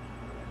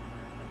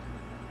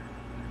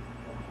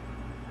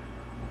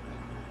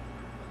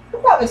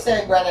 You're probably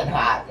saying Brendan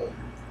Hartley.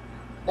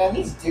 Man,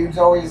 these dudes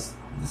always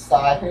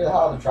decide who the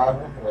hell to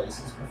drive in the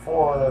races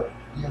before,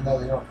 even though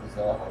they don't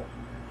deserve it.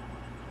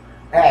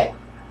 Hey,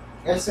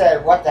 they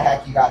said, what the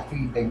heck, you got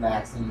 3 Big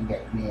Macs and you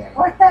get me in.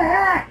 What the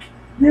heck?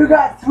 You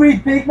got 3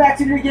 Big Macs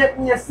and you didn't get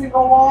me a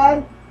single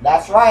one?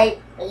 That's right,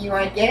 and you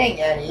ain't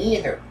getting any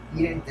either.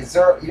 You don't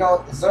deserve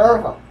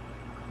them.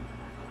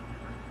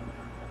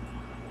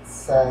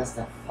 Says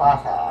the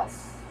fat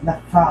ass. The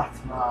fat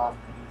man.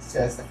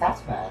 Says the fat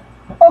man.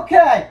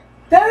 Okay,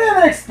 they didn't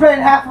even explain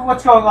half of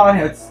what's going on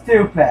here. It's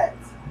stupid.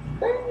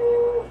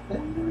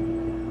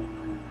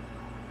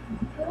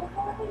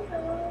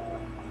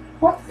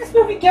 What did this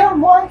movie get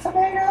on Rotten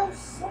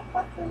Tomatoes?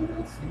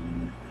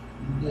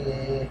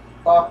 Yeah,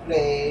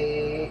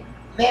 probably.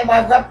 Man,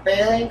 my rep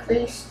barely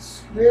increased.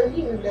 Screw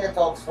you,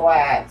 little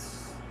twats.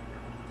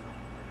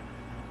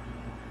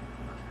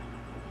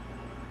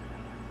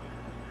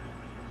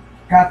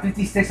 Got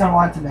 56 on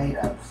Rotten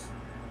Tomatoes.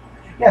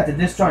 Yeah, the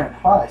disjointed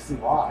plot, I see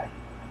why.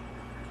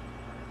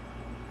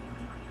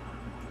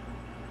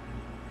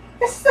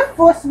 This is the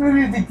first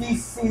movie of the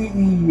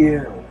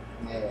DCEU.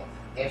 Yeah,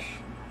 ish.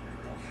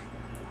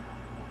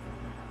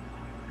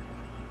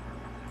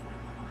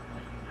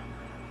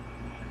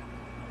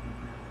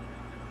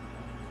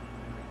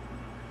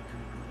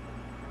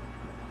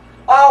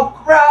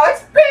 Oh, bro,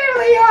 it's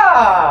barely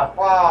up!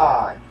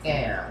 Oh,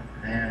 damn,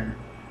 man.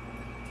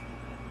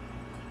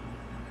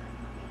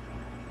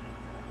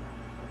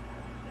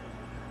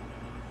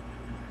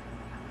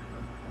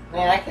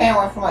 Man, I can't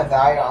wait for my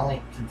value to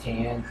only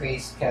continue to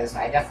increase because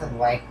I definitely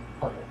like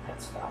putting pit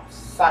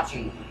stops.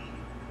 Sachi.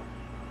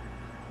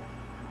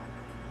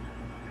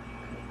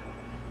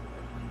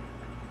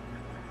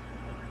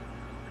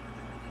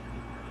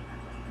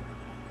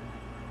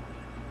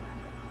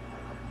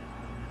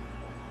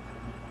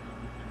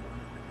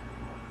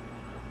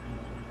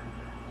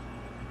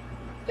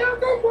 Don't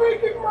go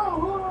breaking my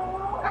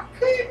heart. I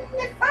couldn't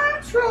if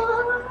I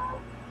tried.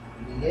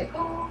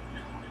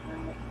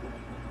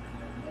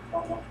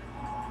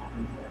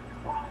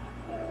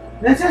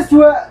 This is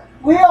what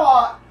we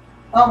are.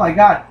 Oh my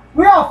god,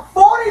 we are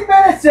 40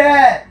 minutes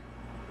in,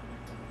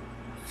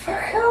 and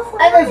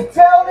there's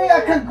barely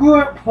a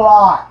congruent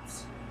plot.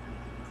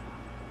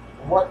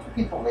 What do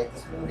people rate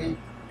this movie?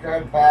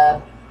 Good,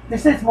 bad? They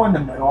say it's more in the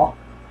middle.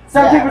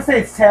 Some Yeah. people say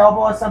it's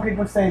terrible. Some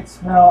people say it's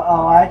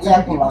alright. Some Yeah,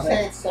 people people love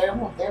say it. it's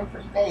terrible. They're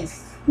pretty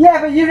based.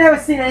 Yeah, but you've never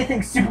seen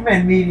anything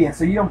Superman media,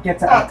 so you don't get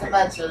to. Not to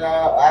mention,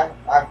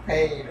 I've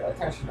paid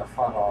attention to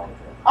fuck all of it.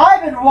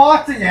 I've been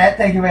watching it.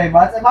 Thank you very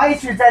much. And my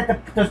issue is that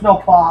there's no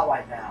plot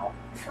right now.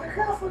 Fuck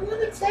off, what did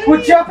it say?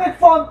 We're jumping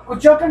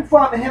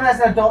from him as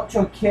an adult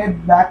to a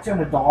kid, back to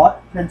an adult,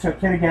 then to a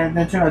kid again,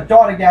 then to an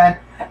adult again,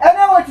 and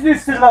then we're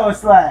introduced to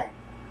Lois Lane,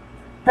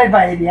 played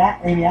by Amy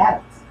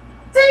Adams.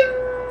 Ding!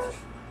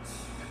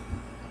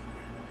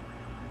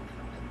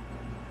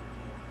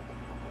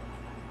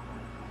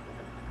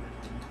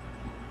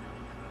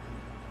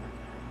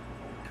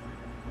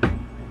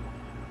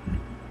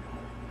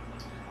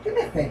 Do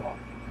me a favor.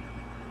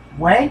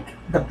 Rank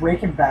the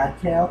Breaking Bad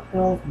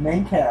characters,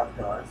 main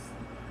characters,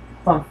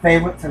 from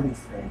favorite to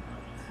least favorite.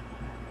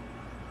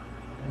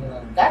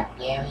 God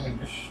damn it, you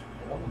just...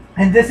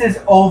 And this is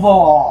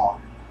overall.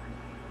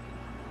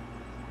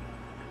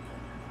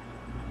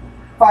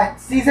 Fine,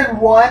 season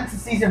 1 to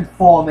season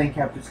 4 main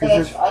characters.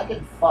 Because Bitch, I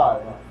did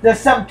 5. there's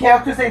some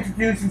characters they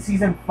introduced in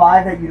season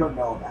 5 that you don't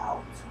know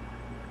about.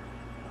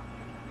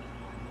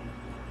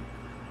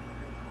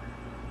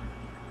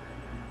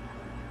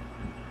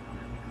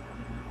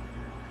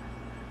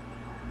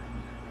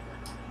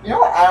 You know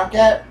what I don't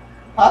get?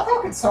 How the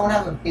hell could someone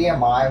have a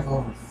BMI of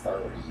over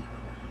 30?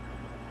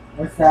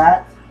 What's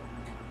that?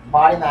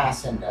 Body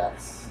mass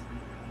index.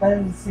 That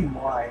doesn't seem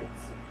right.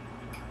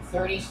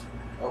 30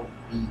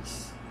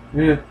 obese.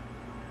 Yeah.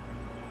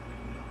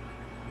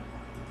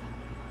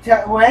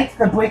 Rank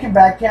the Breaking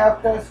Bad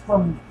characters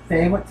from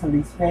favorite to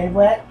least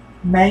favorite.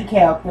 Main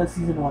characters,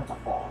 season 1 to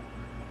 4.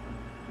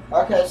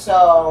 Okay,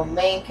 so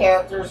main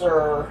characters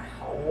are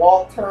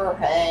Walter,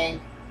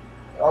 Hank,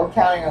 are we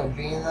counting OG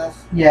in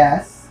this?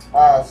 Yes.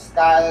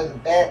 Skylar the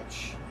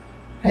bitch.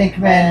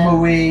 Pinkman,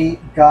 Marie,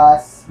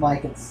 Gus,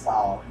 Mike, and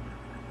Sal.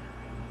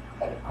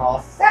 Better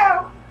call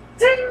Sal.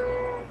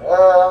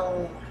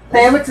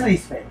 Favorite to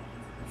least favorite.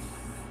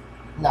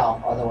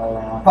 No, other way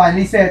around. Fine,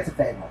 least favorite to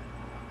favorite.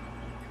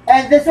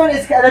 And this one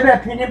is a little bit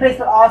opinion based,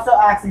 but also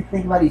actually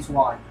think about each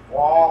one.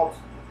 Walt.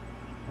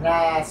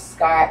 Nah,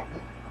 Skylar,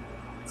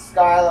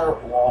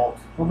 Walt.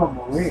 What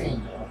about Marie?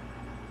 Senior.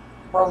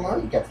 Bro,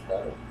 Marie gets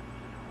better.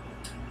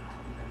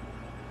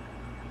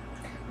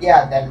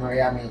 Yeah, then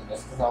Marie, I mean,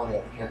 just because all the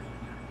other characters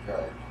are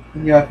good.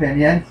 In your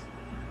opinion?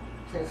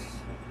 Kiss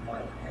my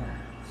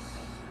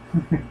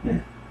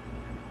ass.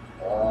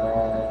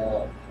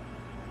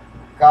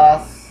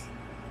 Gus.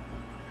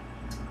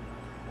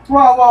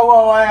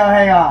 Whoa,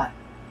 hang on.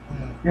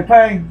 You're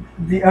putting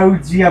the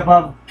OG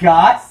above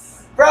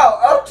Gus? Bro,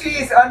 OG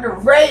is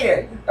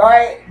underrated.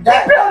 Alright? He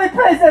barely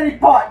plays any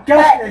part.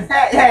 Gus is.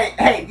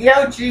 Hey, the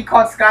OG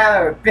called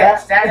Skylar a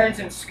bitch. That earns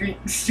him street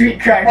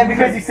cred. And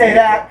because you say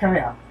that, come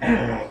here.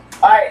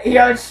 Alright, he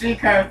owns street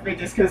cred with me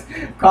just because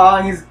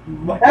calling his.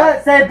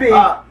 Say a B.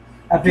 A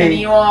Can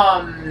B. you,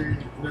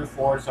 move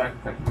forward so I can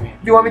click me?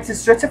 Do you want me to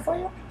stretch it for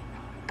you?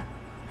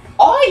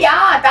 Oh,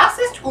 yeah, that's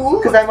his tool.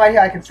 Because I'm right here,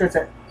 I can stretch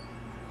it.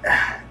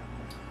 I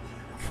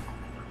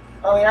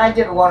mean, I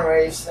did one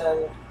race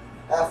and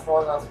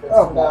F1, that's good.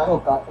 Oh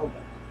god.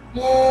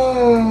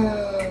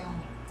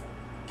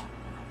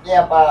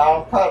 Yeah, but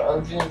I'll put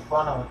OG in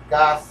front of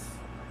Gus.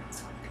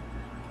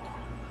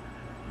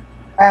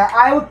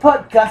 I would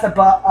put Gus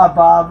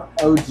above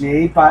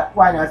OG, but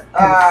why not?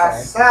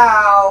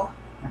 Sal.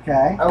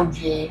 Okay.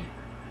 OG.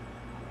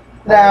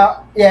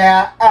 Now,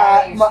 yeah,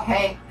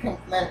 Hank,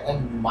 Pinkman,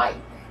 and Mike.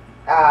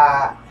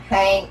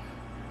 Hank,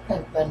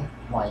 Pinkman,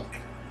 Mike.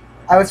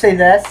 I would say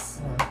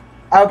this.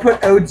 I would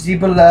put OG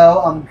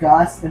below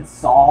Gus and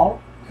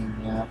Saul.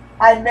 Yeah.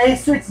 I may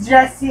switch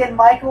Jesse and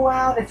Mike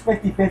around. It's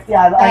 50-50.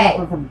 I Hey.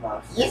 love them the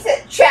most. Is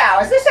it Chow?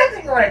 Is there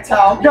something you want to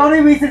tell me? The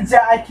only reason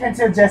I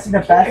consider Jesse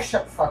the Can you best.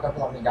 shut the fuck up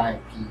and let me die in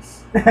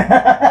peace?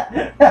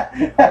 That's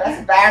That's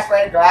the best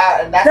way to go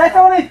out, and that's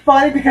only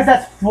funny because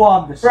that's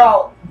from the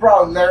show.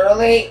 Bro,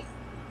 literally,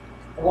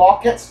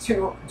 Walt gets three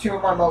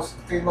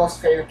most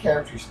favorite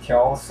characters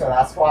killed, so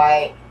that's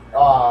why,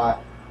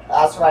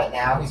 that's right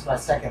now, he's my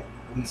second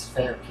least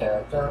favorite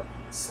character.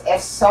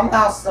 If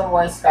somehow, some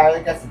way,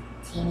 Skylar gets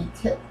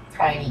a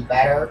tiny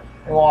better,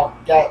 and Walt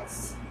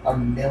gets a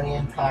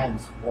million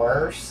times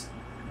worse,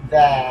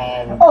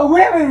 then... Oh,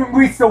 we haven't even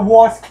reached the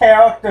worst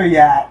character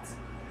yet.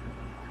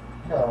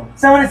 Who?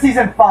 Someone in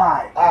season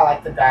 5. Oh,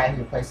 like the guy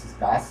who places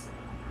Gus.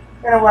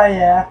 In a way,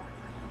 yeah.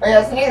 Oh,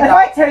 yeah, isn't he the If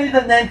guy? I tell you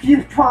the name, can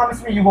you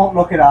promise me you won't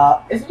look it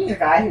up? Isn't he the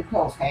guy who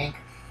kills Hank?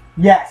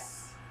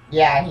 Yes.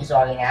 Yeah, and he's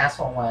already an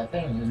asshole when I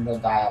think he can go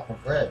die off a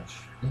bridge.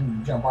 He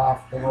can jump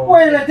off the road.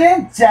 Wait a minute,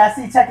 didn't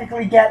Jesse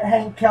technically get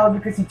Hank killed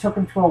because he took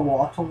him to a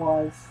water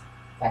was?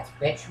 That's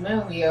bitch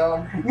move,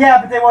 yo.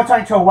 Yeah, but they were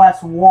trying to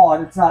arrest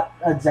Ward. It's not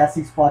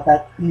Jesse's fault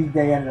that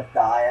they ended up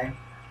dying.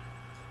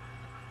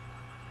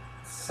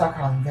 Suck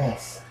on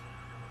this,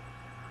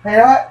 You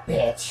know what?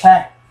 bitch.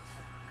 Hey,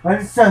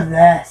 register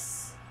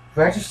this.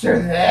 Register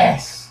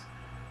this.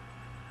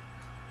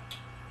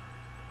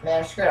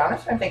 Man, screw it. I'm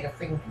just gonna take a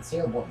freaking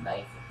concealable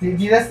knife.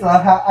 Did you just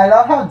love how I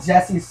love how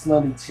Jesse's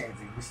slowly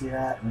changing? You see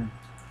that?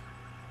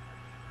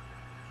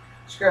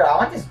 Screw it. I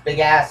want this big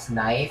ass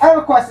knife. I have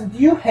a question. Do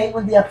you hate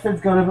when the episodes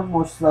go a little bit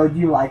more slow? Do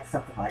you like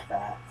something like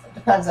that? It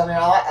depends. I mean,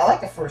 I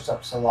like the first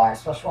episode a lot,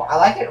 especially I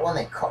like it when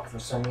they cook for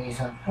some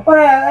reason.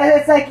 Well,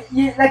 it's like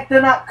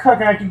they're not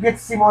cooking. Like you get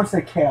to see more of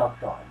the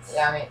characters.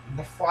 Yeah, I mean,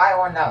 the fly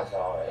one that was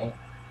alright.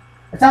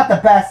 It's not the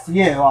best to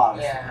you,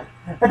 obviously. Yeah.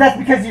 But that's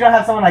because you don't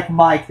have someone like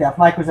Mike there. If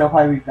Mike was there, it'll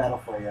probably be better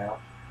for you.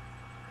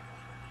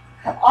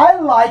 I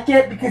like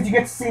it because you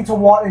get to see into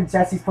Walt and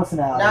Jesse's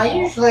personality. Now, more.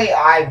 usually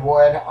I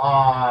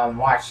would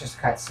watch this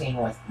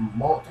cutscene with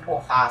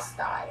multiple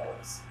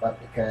hostiles, but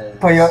because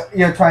But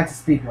you're trying to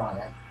speedrun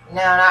it.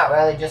 no, not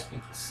really. Just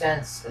because,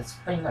 since it's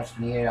pretty much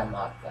needed, I'm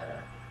not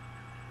gonna.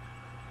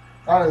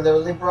 Oh,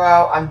 literally,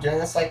 bro, I'm doing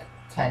this like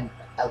 10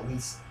 at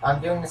least.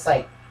 I'm doing this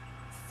like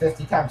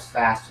 50 times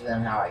faster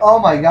than how I. Oh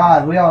my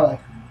God, we are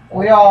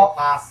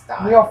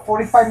hostiles.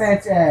 45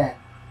 minutes in,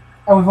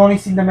 and we've only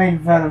seen the main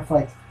villain for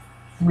like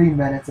 3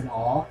 minutes in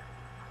all.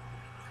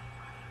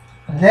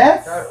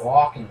 This? Start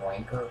walking,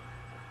 wanker.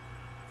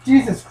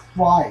 Jesus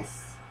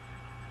Christ.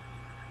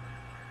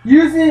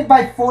 Usually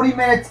by 40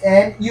 minutes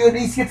in, you at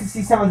least get to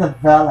see some of the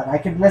villain. I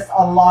can list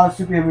a lot of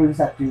superhero movies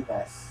that do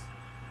this.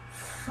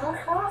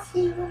 Fuck off,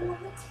 you little.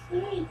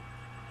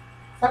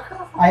 Fuck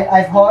off.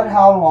 I've heard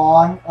how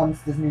long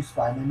this new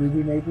Spider-Man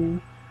movie may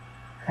be.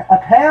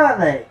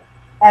 Apparently,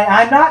 and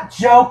I'm not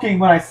joking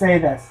when I say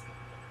this,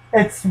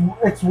 its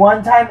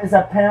one time is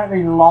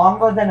apparently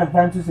longer than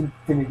Avengers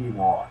Infinity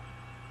War.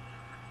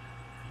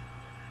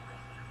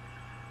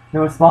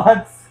 No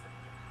response?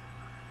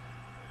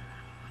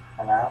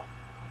 Hello?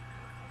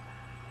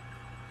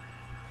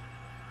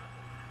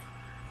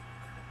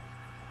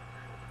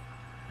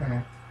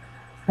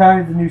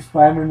 Apparently the new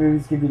Spider-Man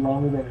movies can be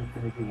longer than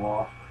Infinity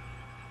War.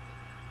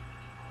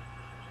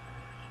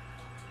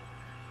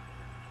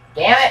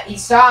 Damn it, he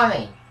saw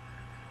me!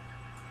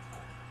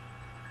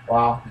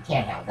 Well, you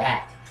can't have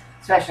that.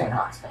 Especially in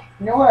Hawk's Bay.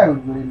 You know what I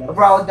would really love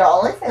Bro, the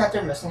only thing that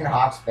they're missing in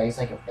Hawk's Bay is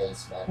like a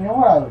basement. You know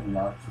what I would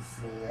love to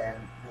see in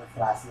the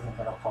last season of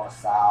Better Call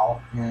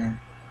Saul? Mm.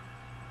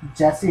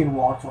 Jesse and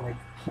Walter make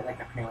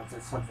like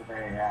appearances towards the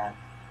very end.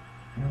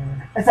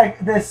 Mm. It's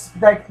like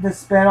the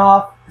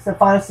spin-off. It's the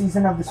final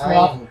season of the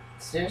spin-off. I mean,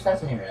 series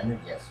hasn't even ended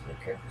yet, so they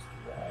could just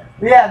do that.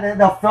 Yeah,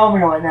 they're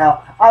filming it right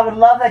now. I would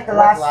love like the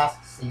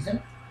last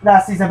season?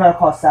 last season of Better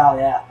Call Saul.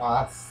 Yeah, Oh,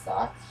 that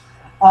sucks.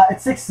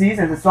 it's 6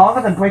 seasons. It's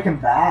longer than Breaking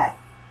Bad.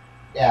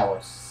 Yeah,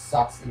 which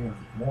sucks even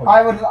more.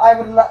 I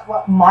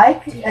would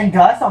Mike and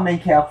Gus are main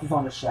characters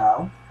on the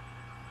show.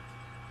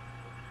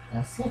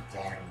 Now sit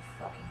down, you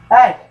fucking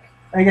Hey. dick.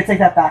 Are you gonna take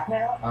that back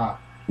now? Uh,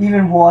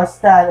 Even worse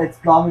that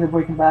it's longer than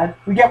Breaking Bad.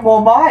 We get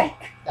more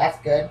Mike. that's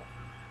good.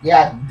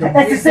 Yeah,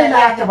 It's the same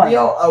actor, the but-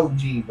 real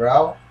OG,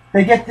 bro.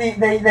 They get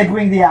they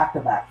bring the actor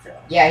back too.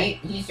 Yeah,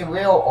 he's the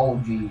real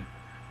OG.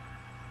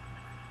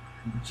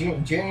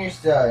 Junior's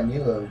the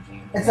new OG.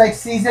 Man. It's like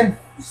season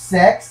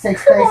 6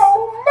 takes Come place.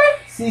 on,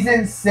 man.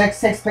 Season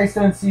 6 takes place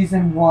during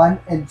season 1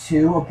 and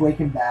 2 of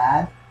Breaking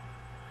Bad,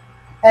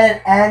 and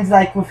it ends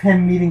like with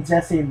him meeting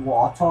Jesse and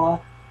Walter.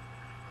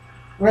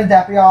 Wouldn't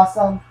that be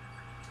awesome?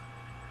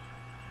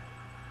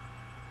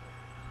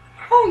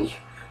 Hey,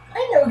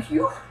 I know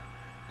you.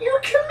 You're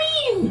a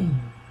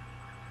comedian.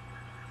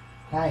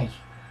 Hey,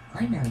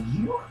 I know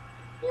you.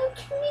 You're a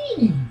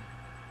comedian.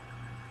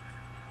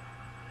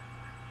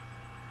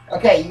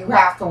 Okay, you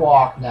have to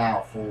walk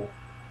now, fool.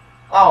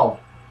 Oh,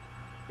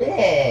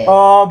 bitch.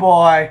 Oh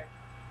boy.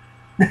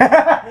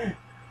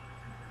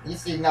 You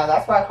see, no,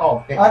 that's what I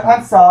call bitch.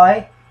 I'm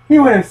sorry. He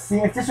would have seen.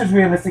 If this was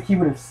realistic, he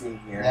would have seen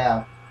you.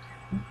 Yeah.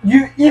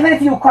 You even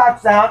if you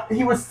crouched down,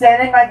 he was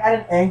standing like at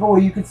an angle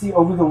where you could see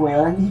over the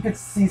railing. He could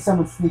see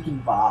someone sneaking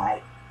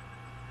by.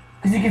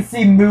 Because you can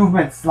see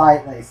movement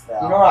slightly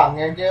still. You know what I'm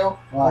gonna do?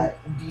 What?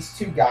 These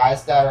two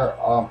guys that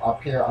are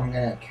up here, I'm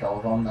gonna kill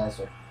them as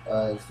they're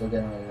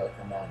getting ready to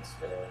come down the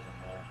stairs.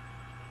 And,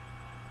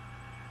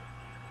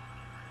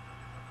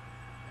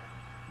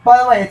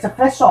 By the way, it's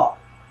official.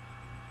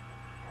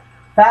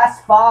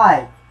 Fast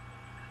 5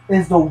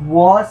 is the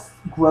worst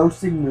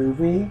grossing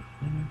movie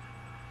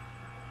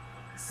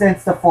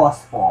since the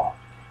first 4.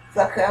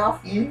 Fuck off,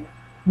 you.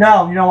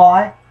 No, you know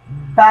why?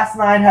 Fast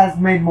 9 has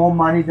made more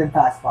money than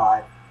Fast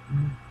 5.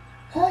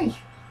 Hey,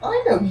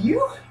 I know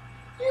you.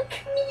 You're a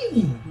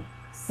comedian.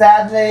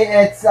 Sadly,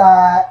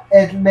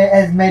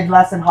 has made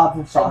less than Hobbs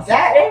and Shaw. So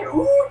that and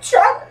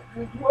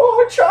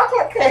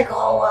chocolate cake.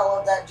 Oh, I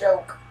love that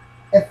joke.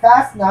 If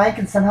Fast 9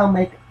 can somehow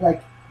make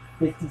like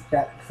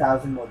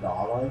 $50,000 more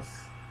dollars.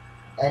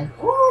 And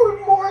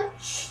more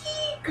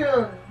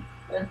chicken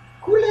and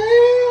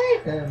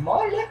Kool-Aid and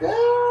more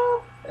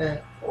liquor and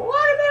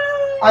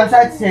watermelon. I'm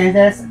sorry to say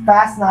this.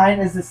 Fast 9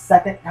 is the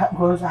second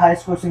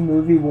highest grossing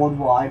movie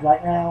worldwide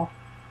right now.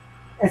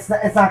 It's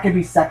not going to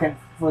be second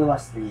for the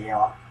rest of the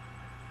year.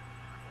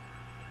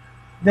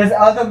 There's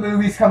other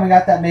movies coming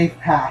out that may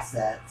pass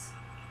it.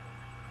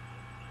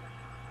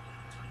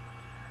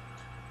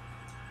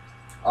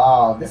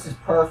 Oh, this is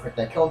perfect.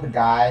 I killed the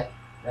guy.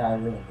 Yeah, I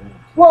really did.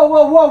 Whoa,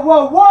 whoa, whoa,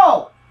 whoa,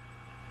 whoa!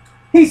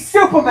 He's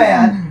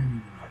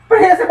Superman! But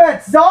he hasn't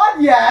met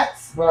Zod yet!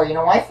 Bro, you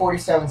know why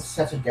 47 is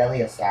such a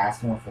deadly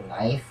assassin with a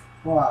knife?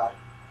 What?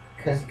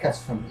 Because he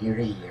cuts from ear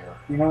to ear.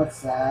 You know what's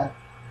sad?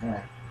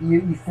 Yeah.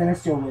 You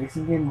finished your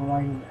racing game, we're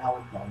not even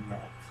out done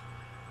yet.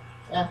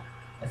 Yeah.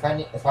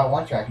 If I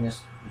want to, I can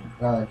just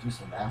do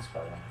some NASCAR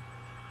running.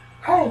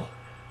 Hey,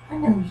 I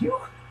know you.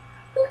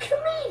 You're a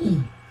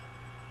comedian.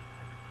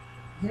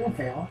 You didn't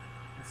fail.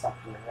 Stop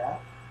doing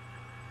that.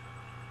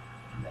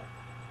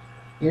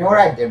 You know what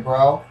I did,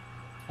 bro?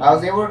 I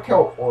was able to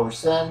kill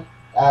Orson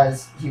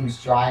as he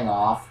was drying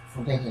off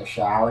from taking a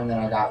shower, and then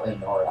I got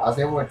ignored. I was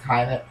able to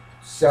time it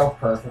so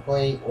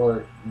perfectly,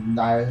 or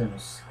neither of them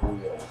was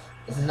squealed.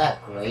 Isn't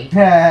that great?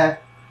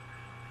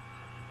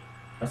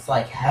 It's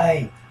like,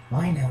 hey,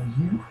 I know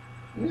you.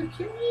 You're a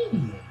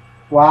comedian.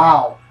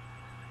 Wow.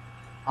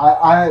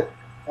 Oh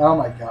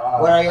my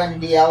god. What are you on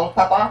the DL,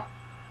 Papa?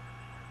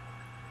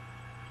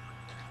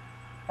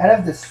 Out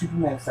of the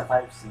Superman stuff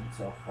I've seen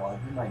so far,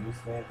 this is my least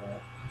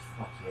favorite.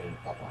 Fuck you,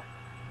 Papa.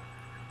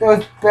 There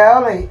was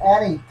barely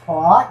any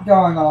plot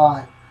going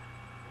on.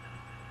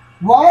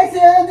 Why is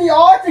it in the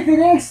Arctic? They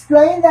didn't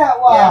explain that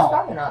well. Yeah, it's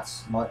probably not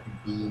smart to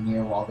be in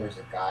here while there's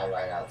a guy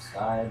right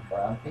outside,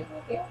 but I'm taking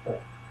a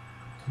gamble.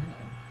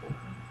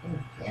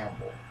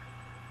 Gamble.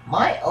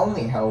 My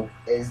only hope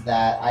is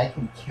that I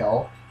can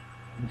kill.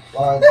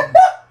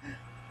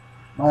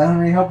 My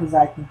only hope is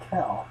I can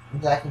kill.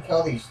 That I can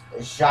kill these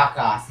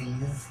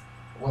jackasses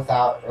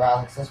without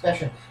arousing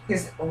suspicion.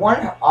 Because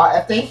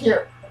if they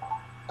hear,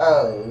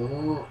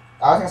 oh,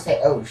 I was gonna say,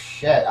 oh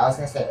shit. I was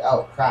gonna say,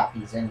 oh crap,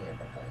 he's in here.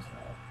 But there's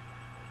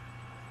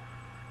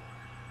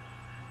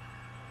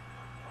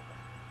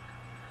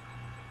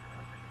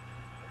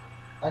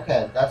no.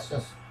 Okay, that's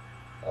just.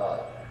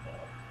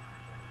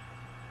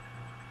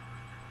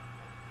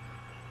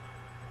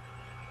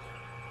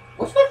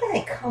 Which way did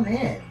they come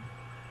in?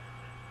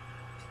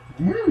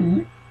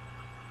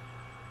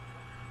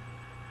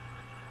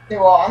 Okay,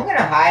 well, I'm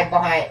gonna hide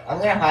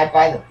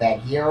by the bed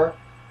here,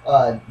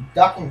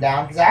 ducking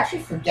down, because I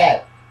actually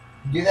forget.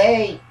 Do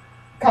they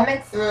come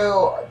in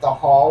through the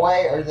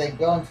hallway, or do they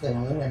go into the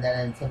room and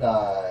then into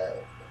the,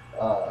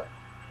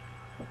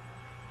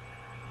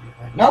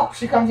 Nope,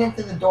 she comes in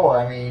through the door,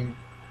 I mean...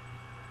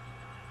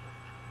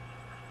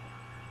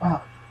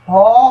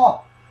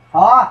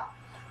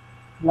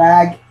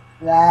 Lag.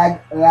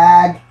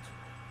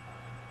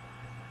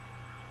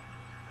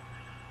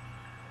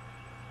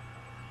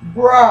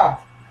 Bruh!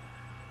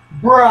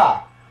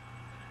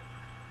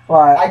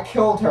 What? I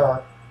killed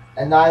her,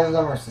 and neither of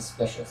them are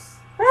suspicious.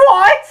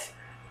 What?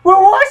 Where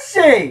was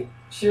she?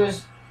 She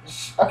was...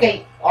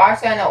 okay,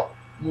 actually I know.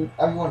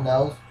 Everyone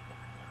knows.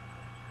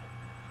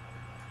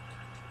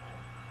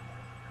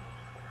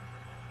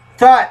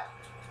 Cut!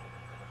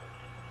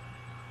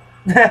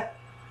 Damn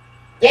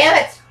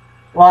it!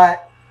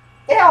 What?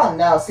 They all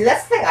know. See,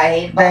 that's the thing I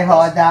hate about They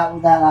heard that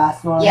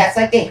last one? Yeah, it's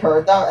like they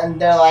heard them,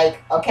 and they're like,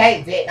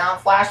 okay, Vietnam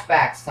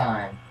flashbacks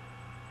time.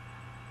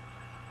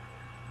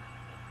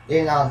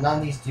 You know, none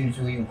of these dudes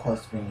were even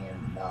close to being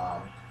in,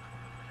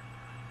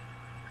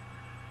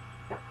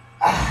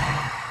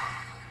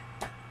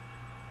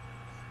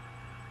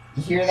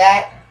 You hear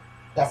that?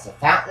 That's the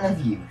fountain of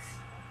youth.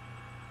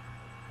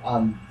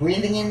 I'm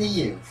breathing in the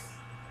youth.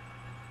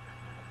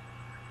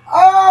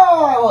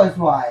 Oh, I was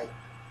right.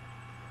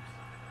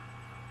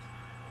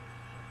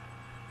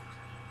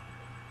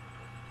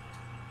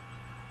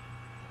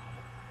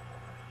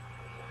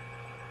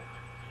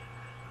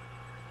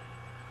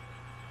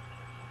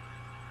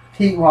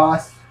 Pete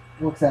Ross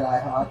looks at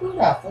IHOP. Who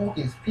the fuck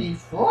is Pete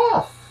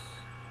Ross?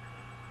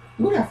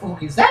 Who the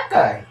fuck is that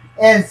guy?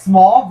 In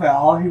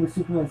Smallville, he was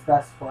Superman's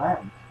best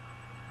friend.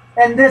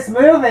 In this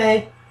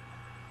movie,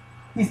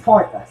 he's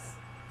pointless.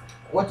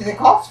 What do they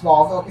call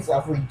Smallville? Because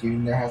every dude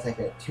in there has like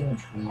a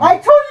 2-inch wheel. I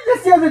told you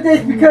this the other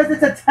day because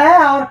it's a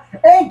town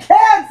in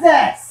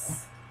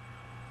Kansas!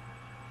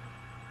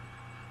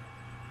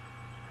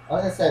 I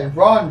was gonna say,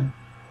 run!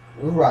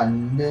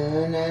 Run. You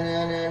did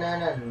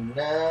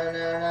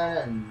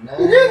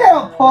that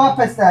on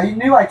purpose now. You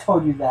knew I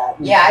told you that.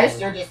 Yeah, I just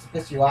do it just to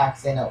piss you off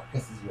because I know it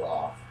pisses you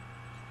off.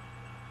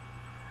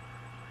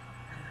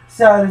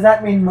 So, does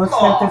that mean most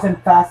characters in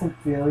Fast and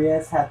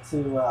Furious had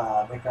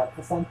to make up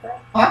for something?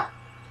 Huh?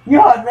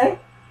 You heard me.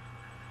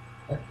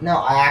 No,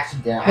 I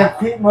actually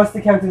didn't. Most of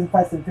the characters in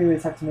Fast and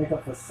Furious have to make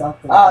up for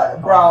something.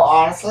 Bro,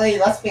 honestly,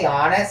 let's be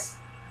honest.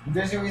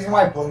 There's a reason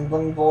why Bling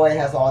Bling Boy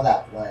has all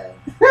that bling.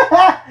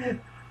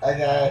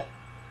 Okay.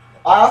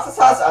 I also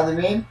saw this other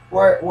meme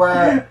where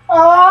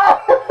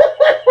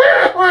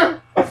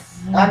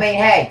I mean,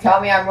 hey,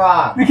 tell me I'm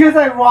wrong. Because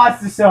I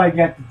watched the show, I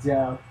get the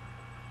joke.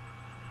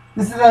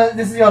 This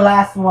is your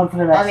last one for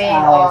the next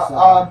hour.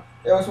 So.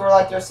 It was where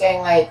like they're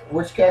saying like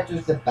which character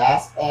is the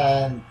best,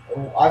 and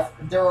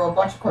there were a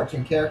bunch of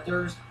cartoon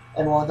characters,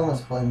 and one of them was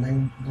Bling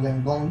Bling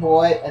Bling Bling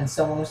Boy, and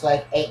someone was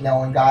like, "Ain't no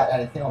one got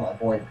anything on my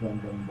boy Bling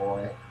Bling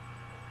Boy."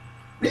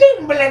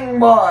 Bling Bling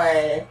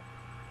Boy.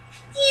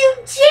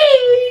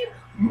 Eugene,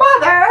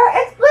 mother,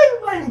 it's Bling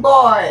Bling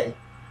Boy.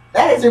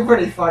 That is a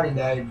pretty funny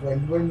name,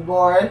 Bling Bling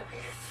Boy.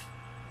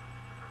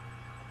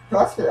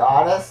 Let's be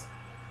honest.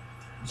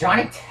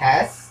 Johnny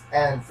Test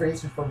and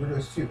Phineas and Ferb are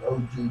those two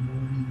OG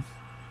movies.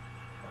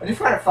 I just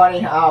find it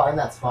funny how in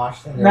that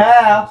Smosh thing.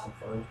 Now,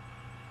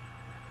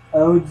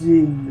 OG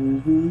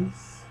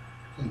movies,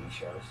 TV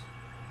shows,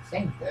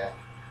 same thing.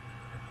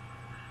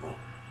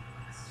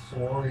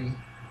 Sorry.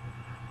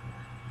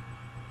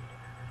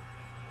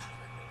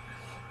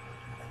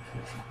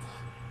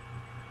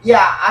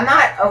 Yeah, I'm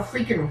not a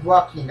freaking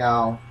rook, you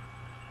know.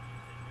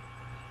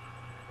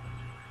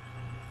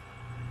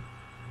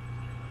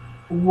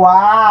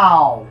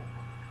 Wow.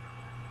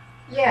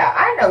 Yeah,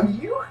 I know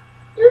you.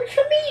 You're a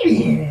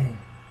comedian.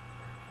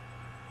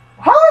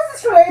 How is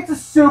this related to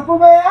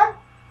Superman?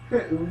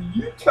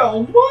 You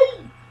tell me.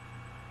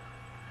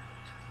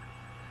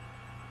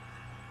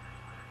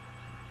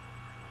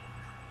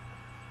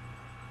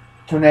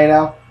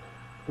 Tornado.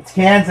 It's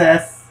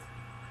Kansas.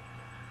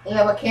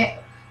 Yeah, but can't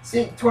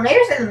see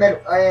tornadoes in the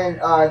middle in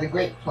the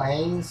Great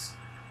Plains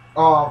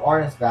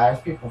aren't as bad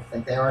as people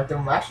think they are. They're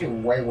actually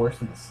way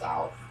worse in the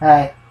South.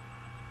 Hey.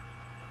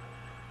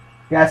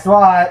 Guess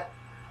what?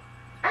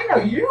 I know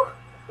you.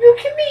 You're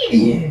a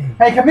comedian.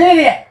 Hey,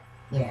 comedian!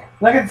 Yeah.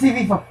 Look at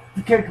the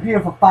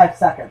computer for 5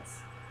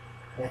 seconds.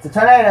 It's a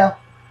tornado.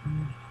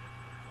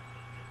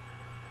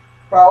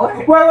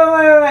 Bro,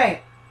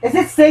 Wait. Is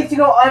it safe to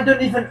go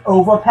underneath an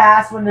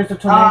overpass when there's a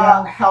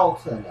tornado? Hell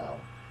to no.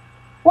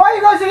 Why are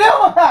you going to the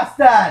overpass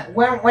then?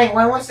 When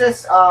was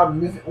this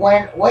movie?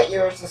 What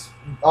year is this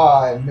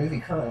movie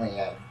currently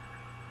in?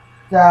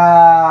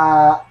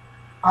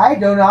 I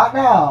do not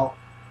know.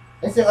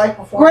 Is it like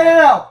before? Wait,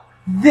 no.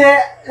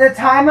 The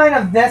timeline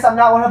of this, I'm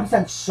not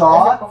 100%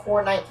 sure. Is it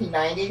before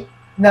 1990?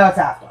 No, it's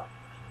after.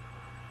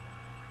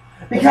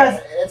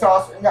 Because it's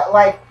also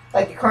like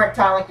the current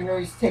time like the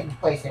movie's taking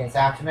place in. It's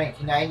after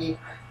 1990.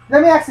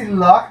 let me actually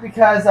look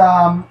because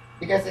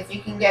Because if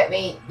you can get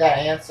me that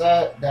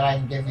answer, then I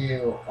can give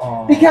you.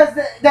 Because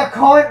the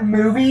current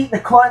movie, the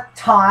current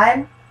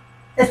time,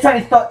 is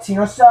 2013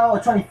 or so, or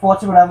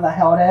 2014, whatever the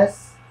hell it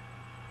is.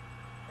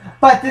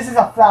 But this is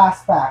a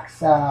flashback,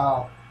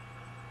 so.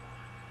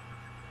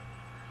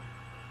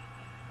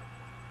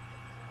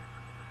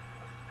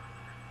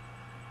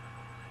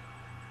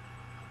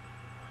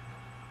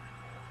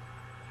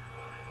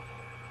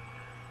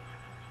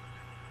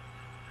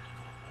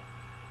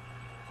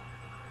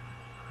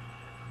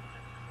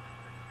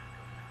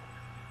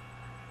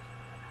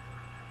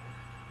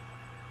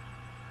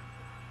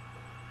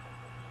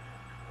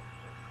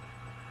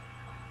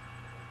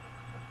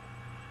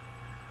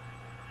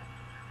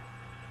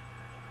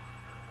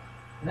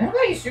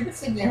 Remember you stupid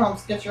Sydney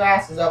Holmes, get your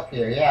asses up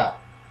here, yeah.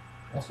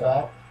 That's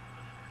right.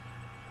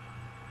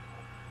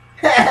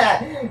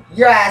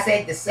 Your ass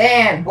ate the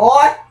sand,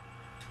 boy!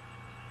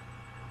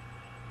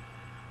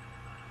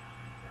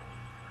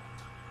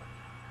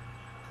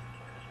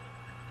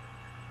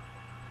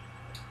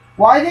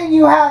 Why didn't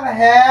you have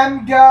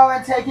him go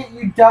and take it,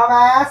 you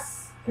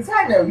dumbass? Because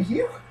I know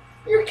you.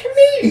 You're a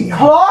comedian.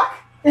 Clark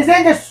is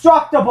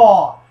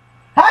indestructible.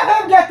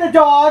 Have him get the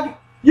dog,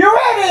 you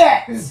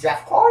idiot! This is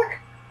Jeff Clark?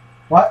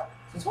 What?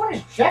 Since when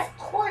is Jeff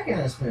Clark in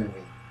this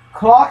movie?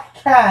 Clark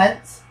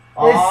Kent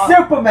is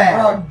Superman.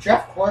 Well,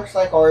 Jeff Clark's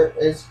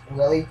is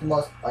really the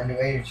most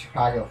underrated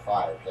Chicago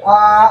Fire.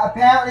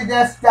 Apparently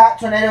that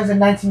tornado's in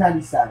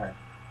 1997.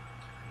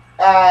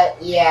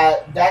 Yeah,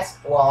 that's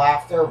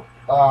after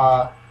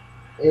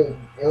it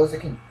was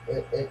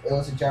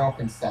a general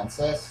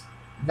consensus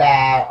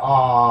that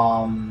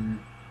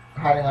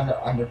hiding under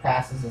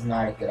underpasses is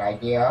not a good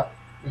idea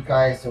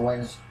because the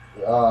winds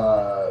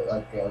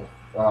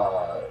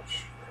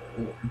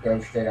go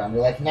straight under.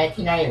 Like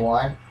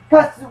 1991.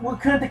 Plus,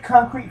 couldn't the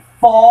concrete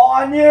fall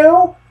on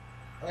you?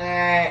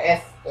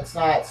 If it's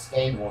not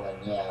stable, then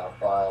yeah,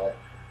 but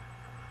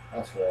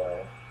that's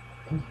rare.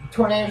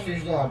 Tornadoes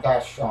usually aren't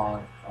that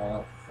strong, I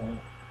don't think.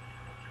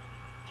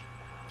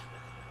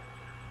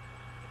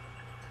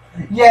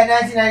 Yeah,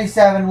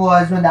 1997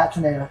 was when that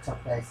tornado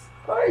took place.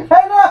 Hey,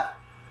 Hey, look!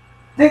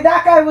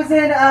 That guy was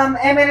in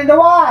Ant-Man and the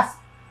Wasp.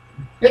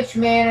 Bitch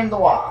Man and the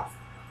Wasp.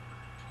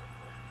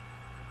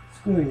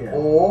 Screw you.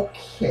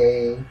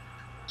 Okay.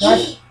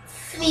 Eat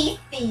feces.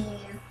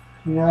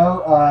 You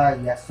know,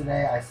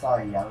 yesterday I saw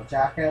a Yellow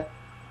Jacket.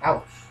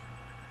 Ouch.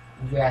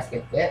 Did your ass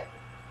get bit?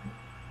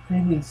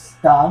 You mean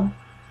stung?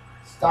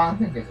 Stung,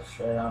 who gives a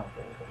shit? I don't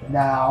give a shit.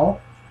 No.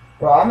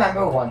 Bro, I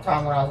remember one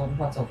time when I was in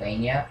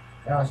Pennsylvania,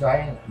 and I was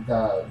riding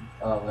the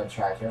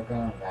tractor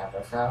going to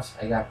Nava's house.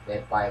 I got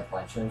bit by a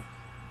bunch of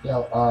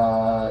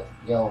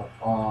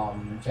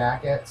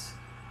jackets,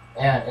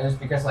 and it was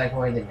because like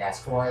where the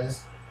nest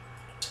was,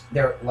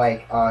 there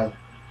like the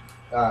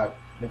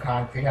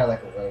concrete had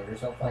like a road or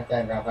something like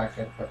that, and I've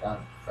actually had to put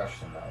down fresh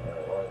cement where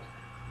it was.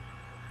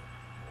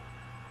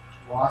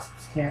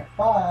 Wasps can't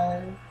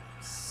fly.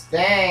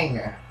 Sting!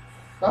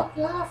 Fuck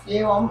off,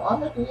 you! I'm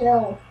on the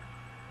deal.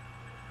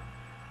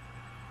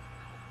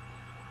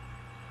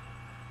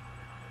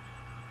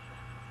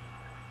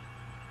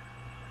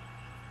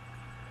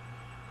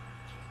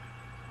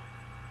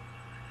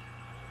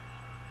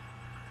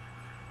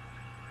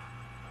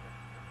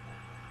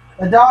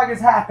 The dog is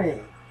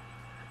happy.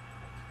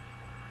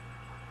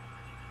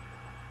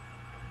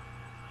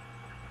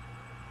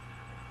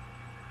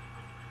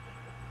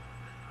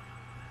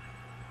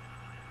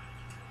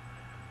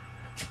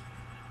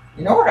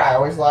 You know what I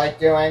always like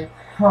doing?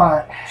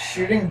 What?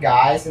 Shooting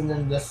guys and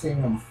then just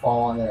seeing them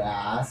fall on their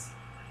ass.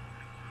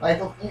 Like,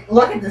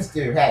 look at this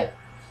dude. Hey,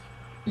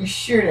 he's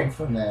shooting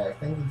from there. I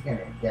think he's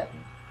gonna get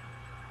me.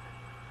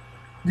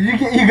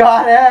 You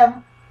got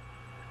him.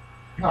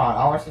 No,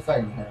 I want to see if I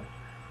can hit him.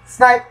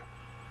 Snipe.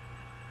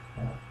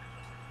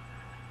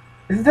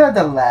 Isn't there a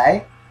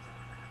delay?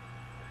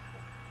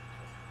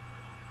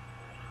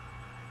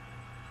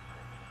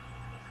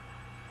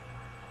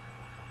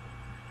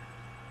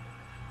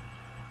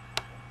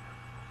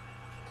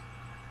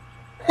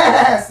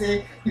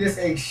 See, you just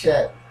ate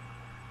shit.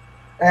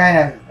 I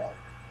know you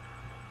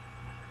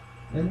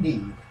don't.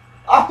 Indeed.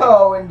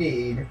 Oh,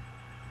 indeed.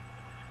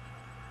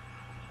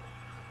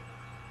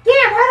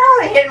 Damn,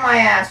 how did I hit my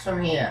ass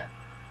from here?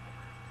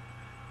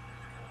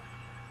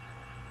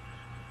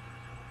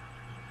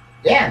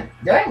 Damn,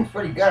 their aim's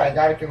pretty good. I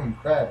gotta give them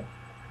credit.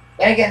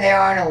 Then again, they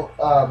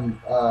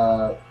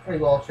are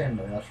pretty well trained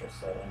militias,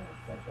 so I don't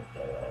think that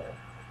they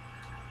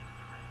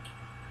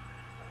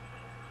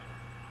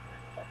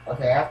are.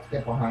 Okay, I have to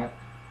get behind.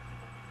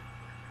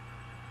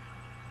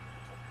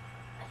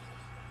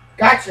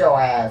 Got your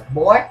ass,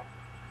 boy.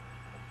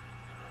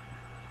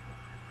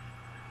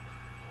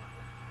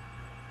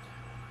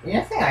 You know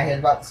the thing I hate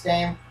about this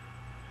game?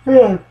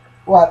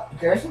 What?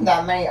 There isn't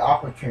that many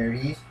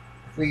opportunities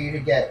for you to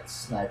get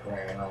sniper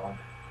ammo.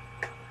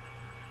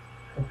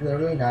 Like,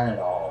 literally none at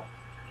all.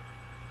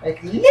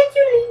 Like,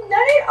 literally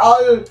none at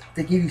all.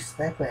 They give you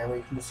sniper ammo,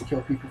 you can just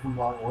kill people from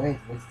long ways.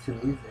 It makes it too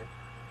easy.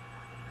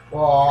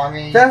 Well, I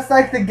mean... Just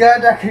like the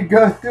gun that could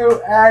go through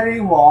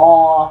any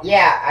wall.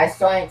 Yeah, I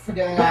still ain't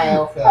forgiving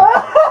IO for that.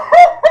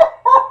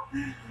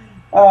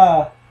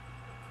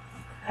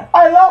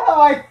 I love how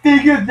I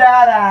figured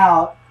that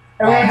out.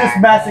 And we were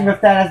just messing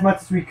with that as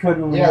much as we could.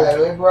 When yeah,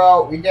 literally,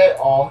 bro. We did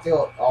all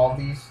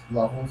these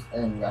levels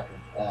in record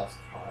fast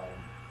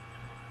time.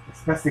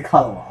 Especially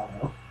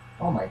Colorado.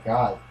 Oh my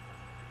god.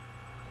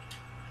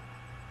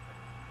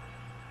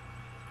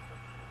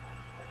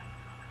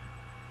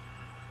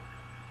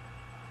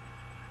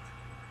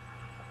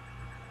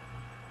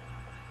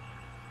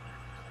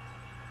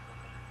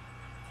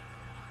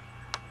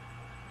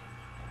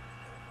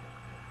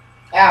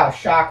 Ow,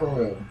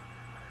 Shockaroo.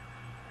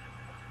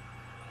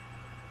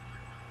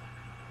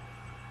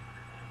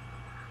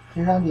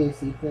 Can you have the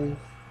AC, please?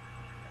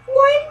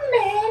 1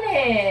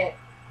 minute.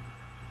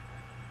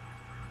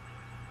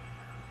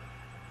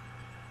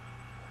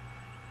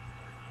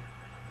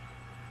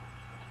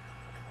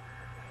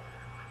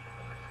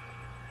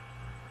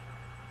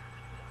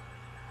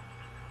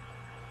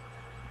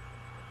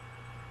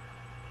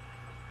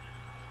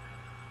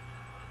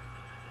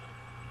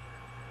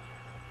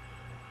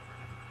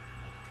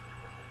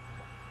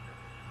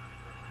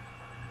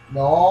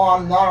 No,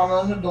 I'm not. I'm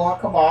on the door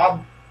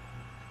kebab.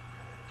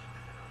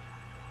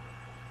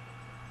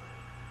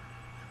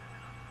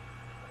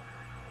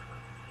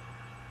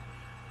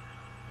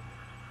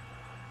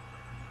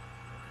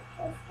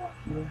 Oh, fuck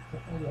you.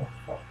 Oh,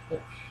 fuck bitch.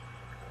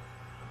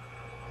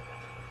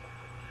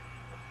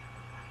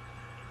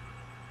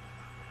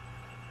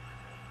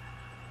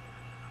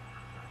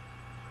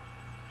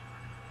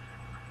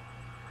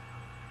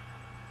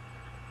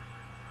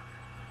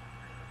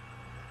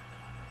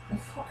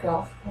 Fuck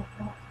off,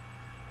 Papa.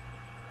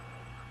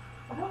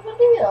 I don't want to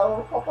be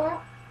over,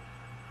 Papa.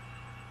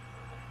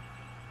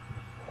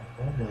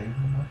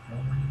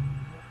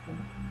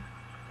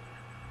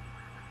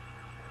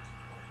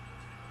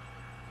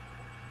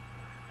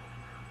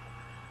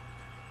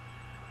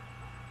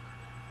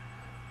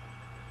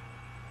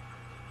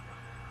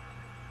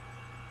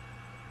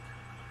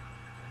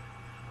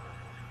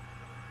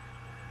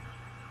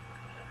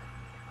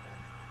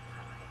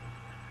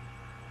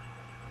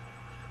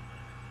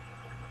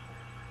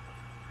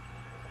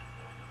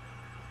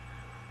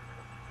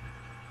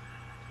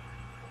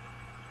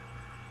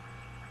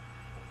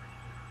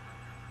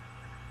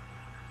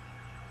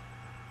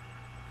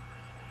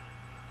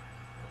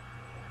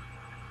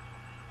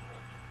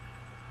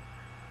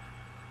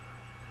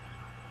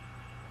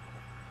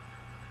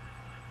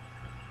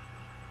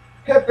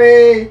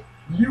 Hippie!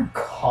 You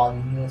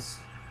communist!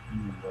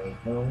 You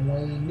ain't no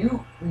way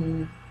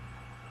Newton.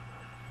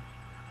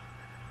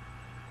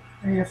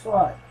 And guess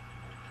what?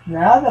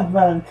 Now the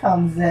villain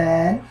comes in.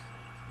 And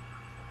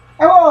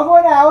we're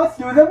over now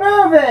through the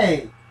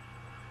movie!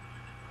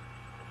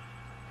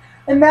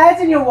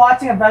 Imagine you're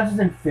watching Avengers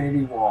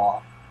Infinity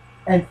War,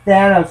 and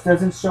Thanos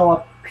doesn't show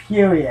up,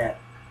 period,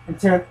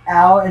 until an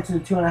hour into the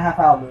 2.5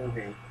 hour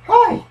movie.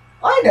 Hi,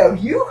 I know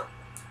you.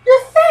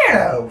 You're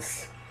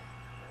Thanos.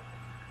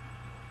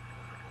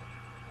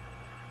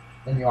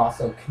 And you're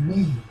also a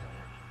comedian.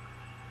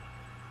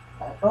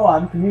 Oh,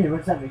 I'm a comedian. What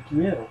does that make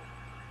you?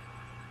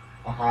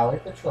 A highway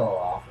patrol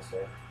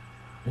officer.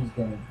 He's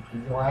gonna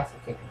give your ass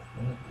a ticket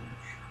in the beach.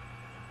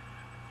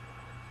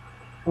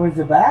 Where's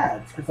the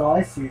badge? Because all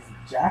I see is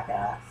a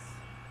jackass.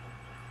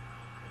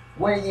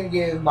 When are you gonna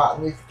give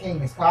Martin Luther King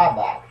his car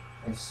back?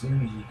 As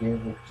soon as you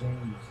give Rick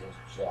James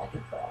his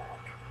jacket back.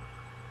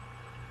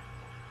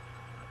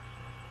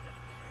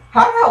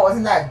 How the hell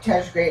wasn't that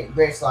Ten's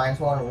Greatest Lines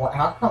one?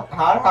 How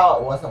the hell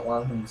it wasn't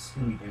one from the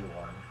Scooby-Doo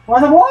one?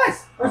 Well, it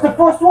was! It was the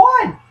first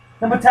one!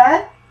 Number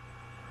 10?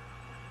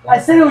 I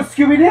said it was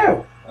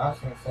Scooby-Doo! I was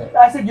gonna say.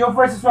 I said your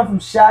voices went from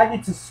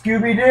Shaggy to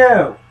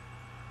Scooby-Doo!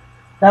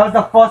 That was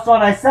the first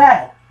one I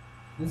said!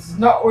 This is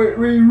not what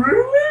we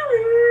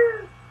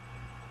really.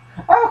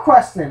 I have a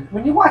question.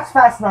 When you watch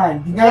Fast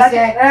 9, did you No, like see,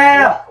 it?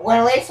 No. when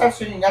a lady starts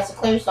shooting, that's a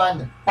clear sign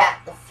to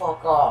back the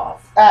fuck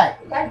off. Hey,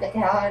 You gotta get the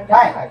hell out of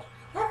dodge.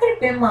 How could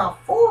it be my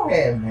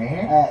forehead,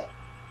 man? hey,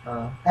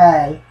 Uh,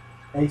 hey,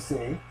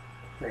 AC,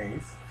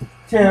 please.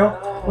 2,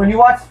 when you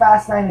watch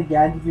Fast 9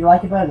 again, did you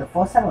like it better the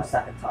first time or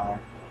second time?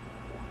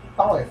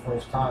 probably the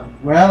first time.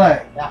 Really?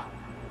 Yeah.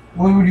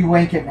 When would you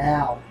rank it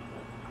now?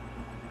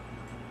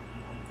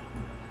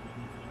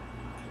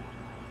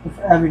 With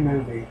every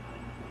movie.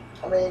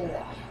 I mean,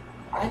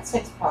 I'd say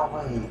it's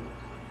probably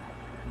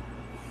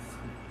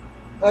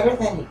better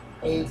than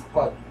 8,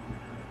 but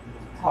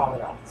probably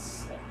not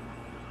 6.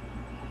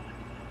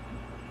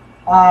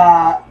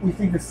 You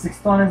think the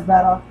 6th one is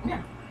better?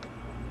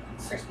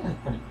 6 is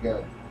pretty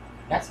good.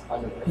 That's The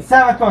underrated.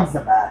 7th one's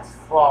the best.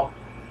 Well,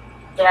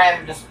 did I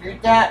ever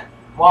dispute that?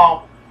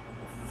 Well,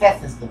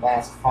 5th is the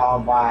best,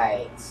 followed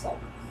by 7th.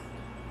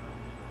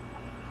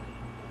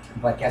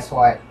 But guess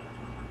what?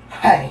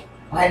 Hey,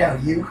 I know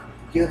you.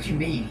 You're a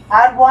comedian.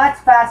 I'd watch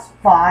Fast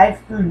 5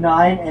 through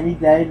 9 any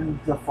day than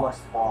the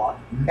first 4.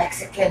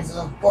 Mexicans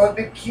love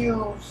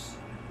barbecues.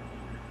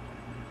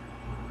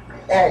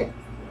 Hey,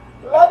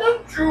 lot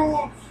of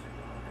Jews.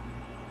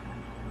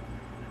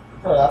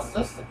 Bro, that's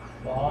just a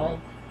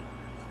crime.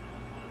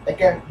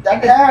 Again,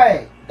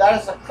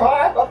 that is a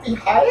crime of the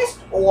highest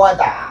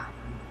order.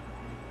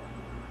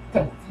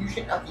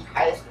 Confusion of the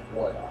highest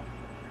order.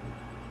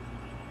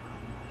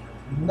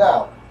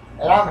 No,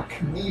 and I'm a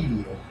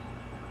comedian.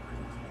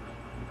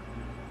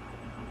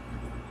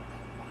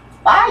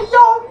 By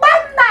your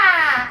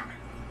mama!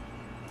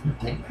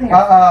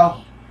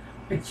 Uh-oh.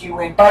 But you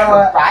went By the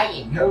way-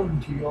 crying home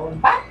to your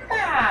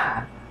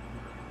mama.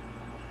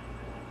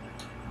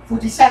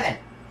 47.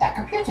 That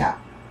computer.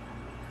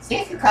 See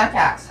if you can't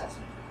access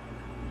it.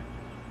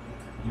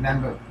 You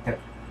remember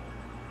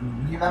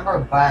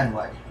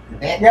Burnwood? The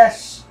bit?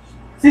 Yes.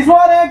 She's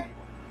running!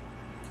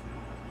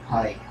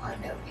 Hi, I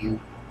know you.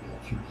 You're a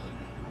comedian.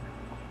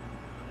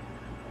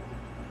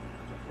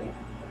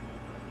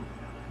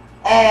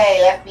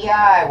 Hey,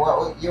 FBI,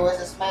 what year was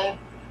this made?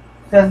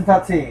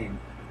 2013.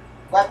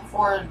 Right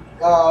before,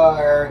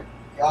 their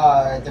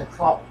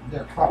crop.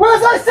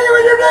 Where's I see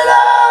when you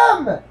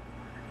did him?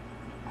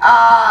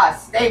 Ah,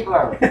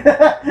 Stabler.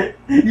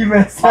 You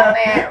missed My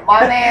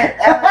man,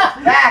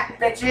 Elliot's back,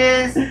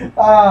 bitches.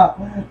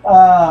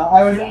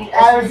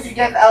 I You should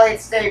give Elliot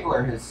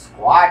Stabler his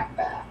squad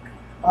back.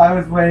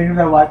 was waiting for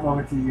the right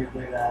moment to you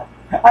do that.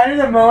 I knew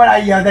the moment I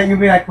yelled at you,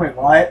 be like, wait,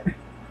 what?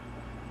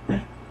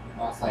 I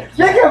was like,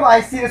 Speaking of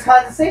I see this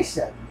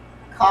condensation.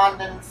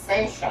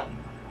 condensation.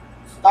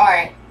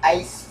 Starring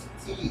iced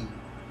tea.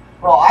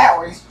 Bro, I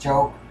always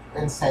joke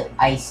and say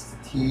iced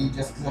tea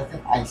just because I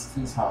think iced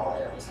tea's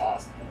hilarious.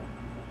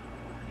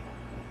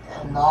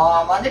 No,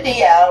 I'm on the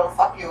DL.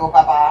 Fuck you,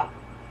 Papa.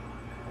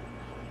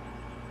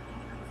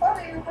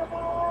 Fuck you,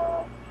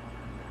 Papa.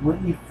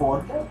 Whitney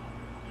Ford?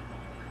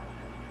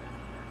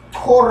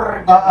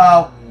 Torgen.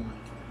 Uh-oh.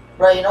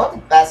 Bro, you know what the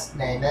best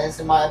name is,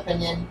 in my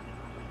opinion?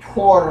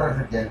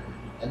 Torgen.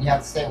 And you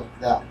have to say it with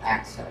the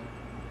accent.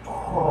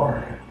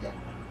 Torgen.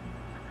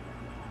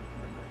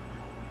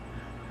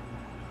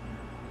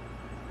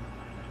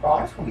 Bro,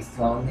 I'm just gonna be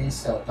throwing these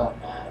so it don't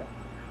matter.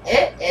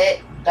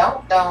 It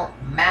don't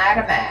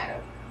matter.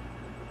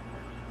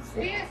 See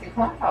if you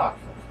can't talk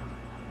to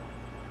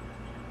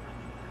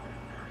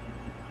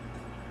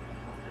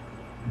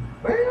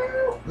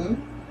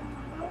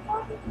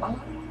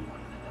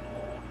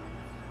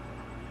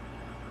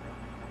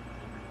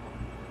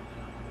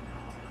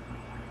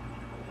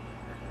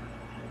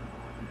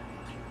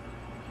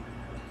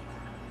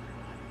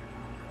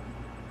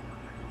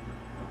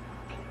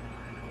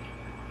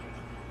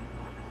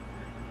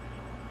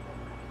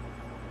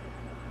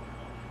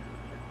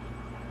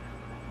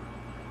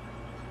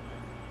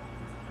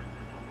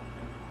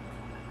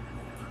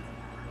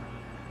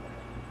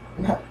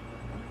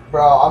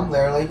Bro, I'm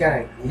literally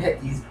gonna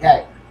hit these.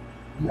 Hey,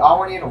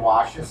 all we need to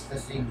watch this to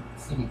see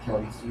me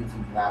kill these dudes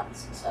in rapid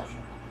succession.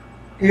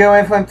 You're gonna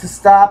wait for him to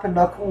stop and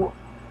look.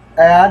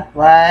 And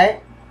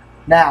right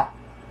now.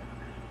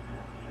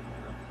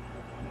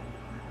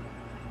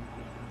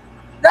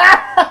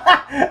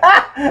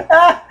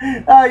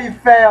 Oh, you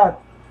failed.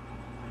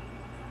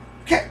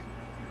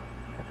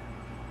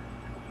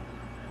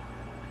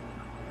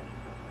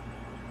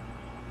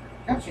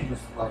 Don't you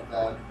just like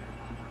that?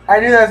 I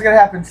knew that was gonna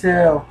happen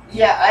too.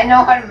 Yeah, I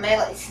know how to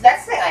melee. See,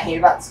 that's the thing I hate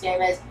about this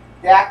game is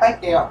they act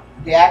like they don't.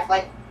 They act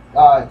like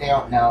they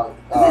don't know.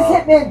 This is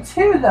Hitman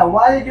 2 though.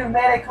 Why did they do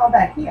melee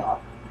combat here?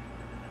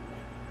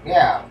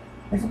 Yeah.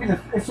 It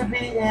should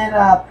be in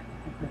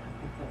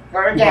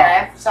But again,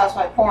 I emphasize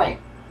my point.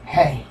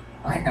 Hey,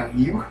 I know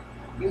you.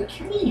 You're a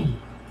comedian.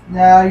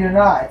 No, you're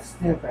not. It's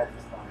stupid at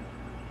this point.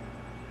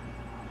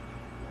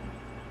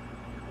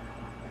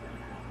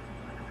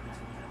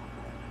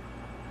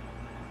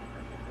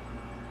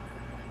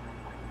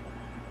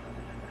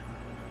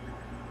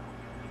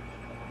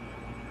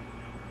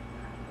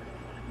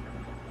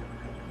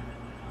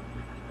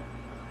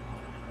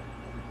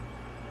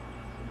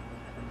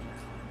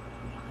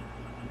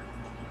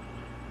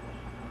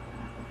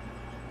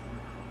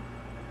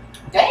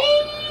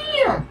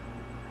 Damn!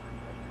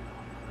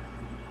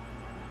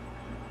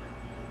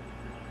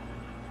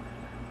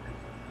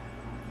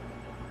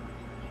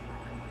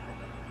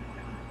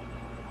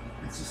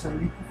 It's just a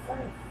leap of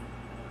faith.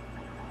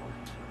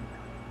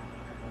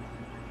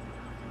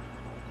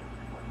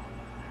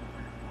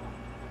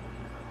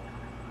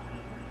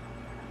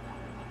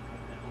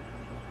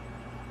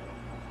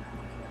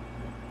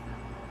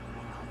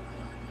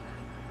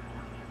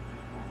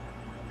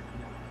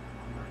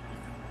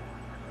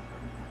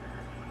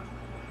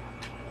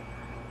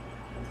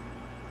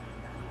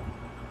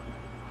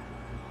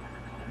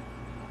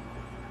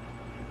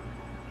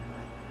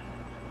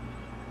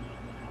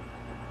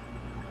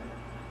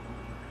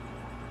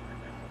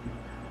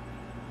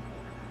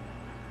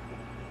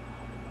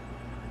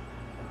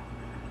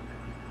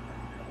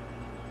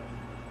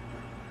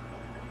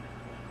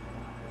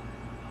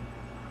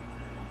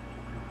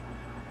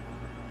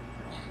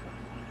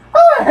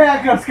 How the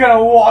heck is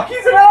gonna walk?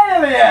 He's an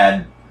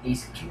alien!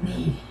 He's a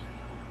comedian.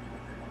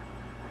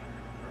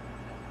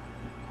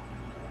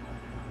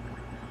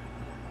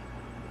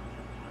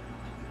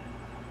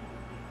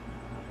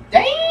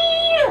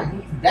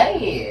 Damn! He's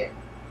dead.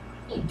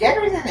 He's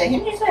deader than the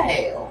hinges of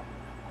hell.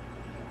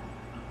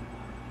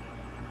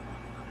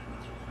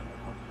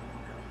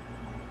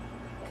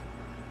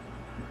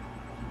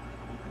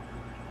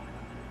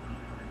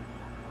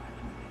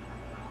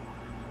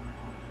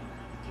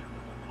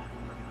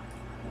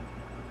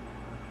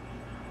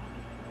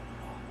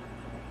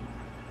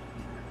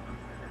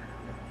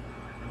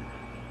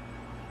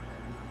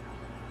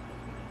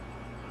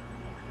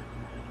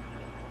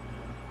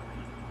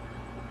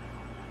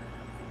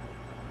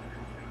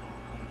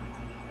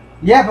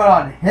 Yeah, but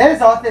on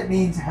his oath it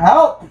means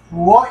help.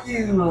 Want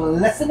you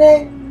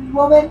listening,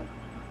 woman?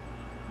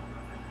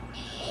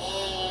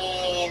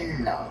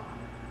 No.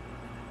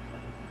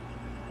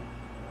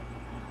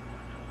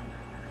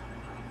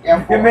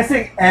 Yeah, You're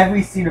missing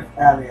every scene of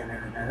Alien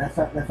in there.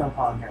 That's what I'm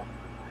calling him.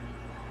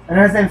 I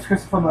know his name's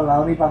Christopher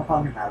Maloney, but I'm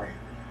calling him Alien.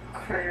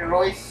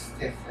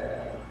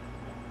 Christopher.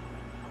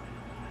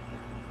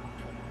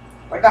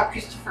 What about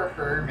Christopher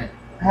Herman?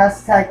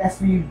 Hashtag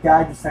SVU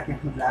died the second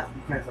he left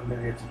because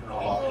Olivia took it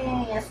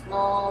all. Yes,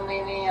 no,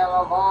 maybe I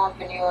don't know.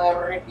 Can you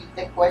ever repeat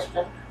the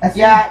question? SVU,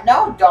 Yeah,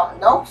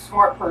 no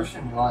smart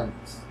person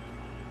runs.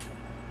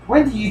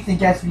 when do you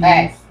think SVU...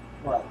 Hey.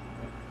 What?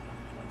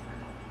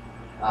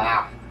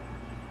 Ah,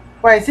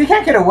 Wait, so you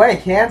can't get away,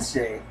 can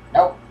she?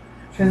 nope.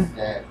 She's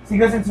Dead. She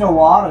goes into the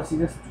water, she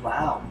just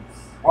drowns.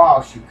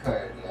 Wow, she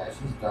could. Yeah,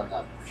 she's done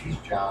that. She's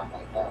drowned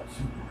like that.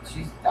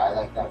 She's died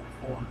like that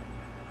before.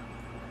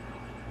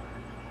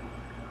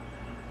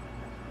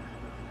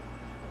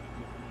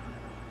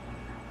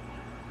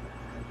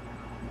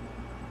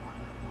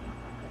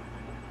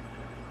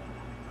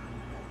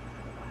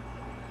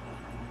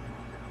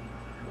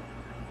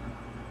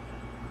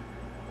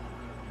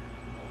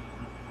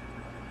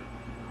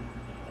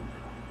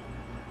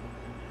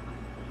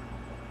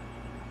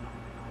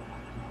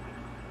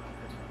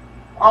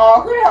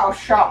 Oh, who the hell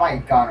shot my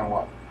gun or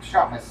what?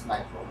 Shot my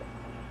sniper.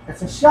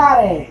 It's a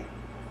shotty!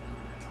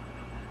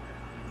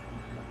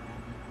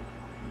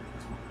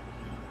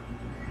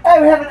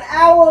 Hey, we have an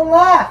hour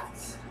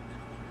left!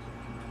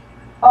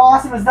 How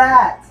awesome is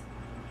that?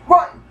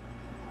 Run!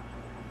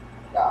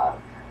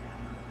 God,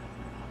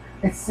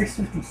 It's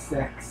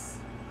 6:56.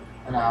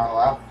 an hour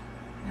left.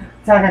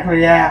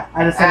 Technically, yeah.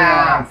 I just said it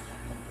Ah, wrong.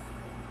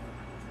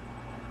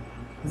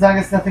 As long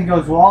as nothing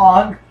goes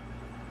wrong.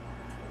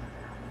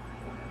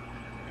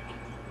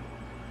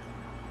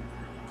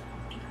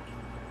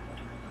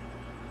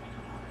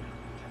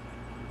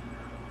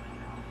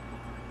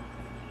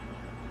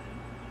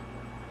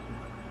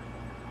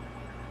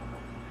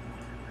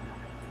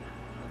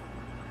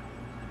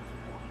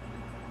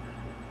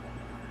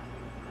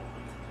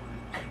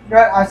 You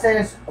know what? I'll say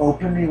this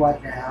openly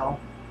right now.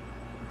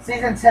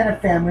 Season 10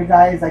 of Family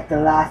Guy is like the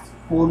last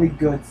fully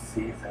good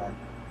season.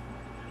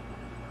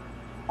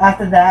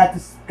 After that, it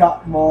just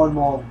got more and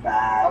more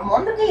bad. I'm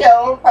under the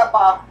yellow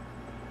pepper.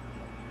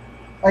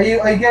 Are you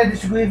gonna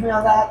disagree with me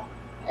on that?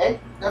 Hey,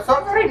 that's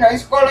not very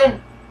nice,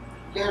 Colin.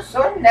 You're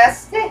so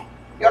nasty.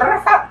 You're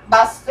a fat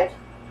bastard.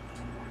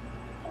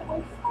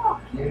 Oh,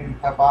 fuck you,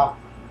 Peppa.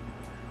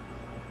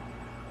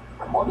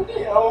 I'm under the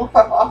yellow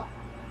pepper.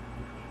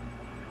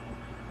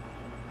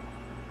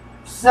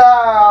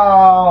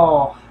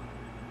 So,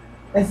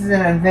 this is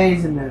an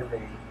invasion movie.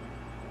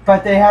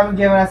 But they haven't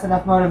given us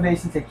enough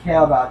motivation to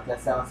care about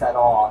this else at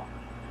all.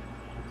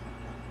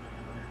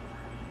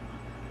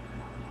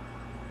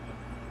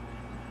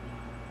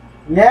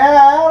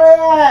 Yeah, look at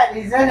that!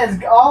 He's in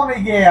his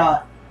army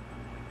gear.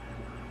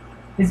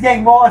 He's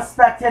getting more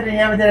respected than he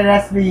ever did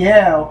at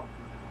SVU.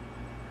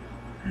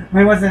 I mean,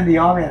 he wasn't in the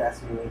army at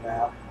SVU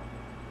now.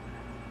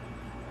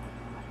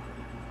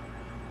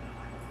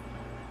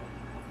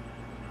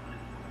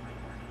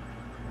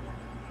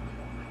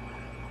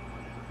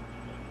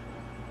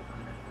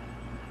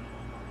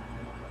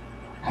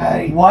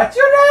 Hey, What's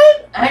your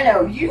name? I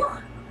know you.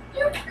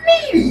 You're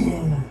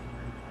Canadian.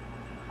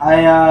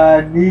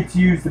 I need to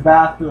use the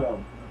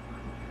bathroom.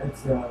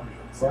 It's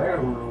fire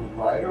room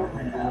right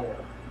over there.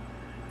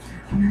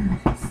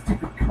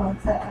 Stupid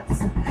contacts.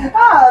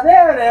 Oh,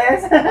 there it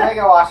is. Let me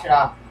go wash it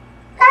off.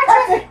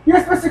 Patrick, you're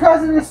supposed to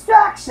cause a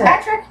distraction.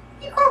 Patrick,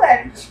 you call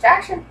that a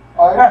distraction?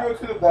 I go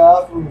to the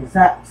bathroom.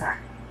 Zach,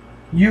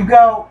 you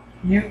go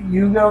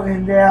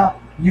in there.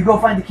 You go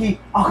find the key.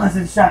 I'll cause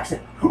a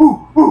distraction.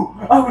 Ooh,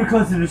 I'm gonna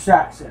cause a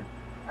distraction.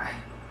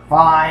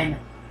 Fine.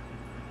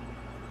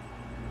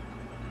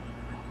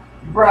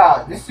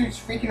 Bro, this dude's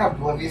freaking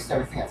oblivious to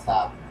everything that's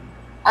happening.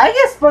 I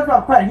guess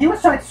SpongeBob credit. He was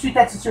trying to treat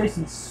that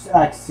situation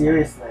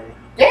seriously.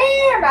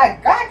 Damn, I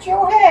got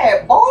your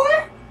head, boy.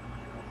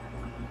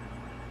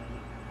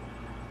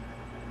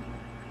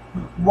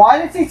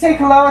 Why did he take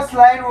Lois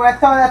Lane with her?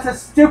 That's a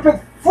stupid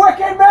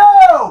freaking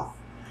move!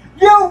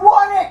 You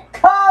want it,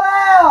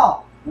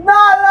 Carlisle!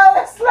 Not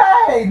Lois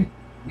Lane!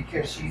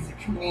 Because she's a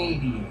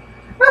comedian.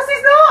 No,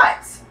 she's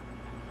not!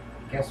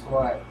 Guess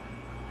what?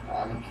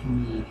 I'm a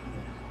comedian.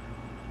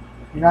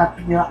 You're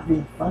not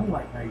being funny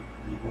right now, you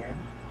comedian.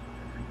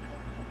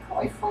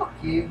 Oh, fuck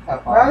you,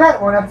 Peppa. Remember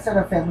that one episode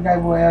of Family Guy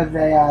where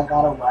they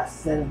got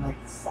arrested in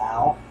like the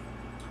South?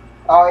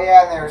 Oh,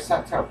 yeah, and they were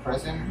sent to a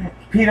prison.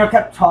 Peter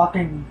kept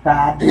talking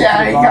bad.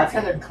 Yeah, he got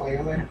got to the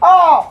Cleveland.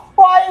 Oh,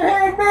 why are you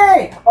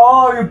hitting me?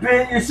 Oh,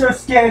 you're so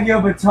scared of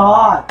your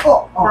baton.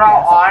 Oh, Bro,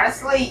 yes.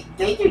 honestly,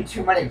 they do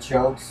too many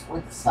jokes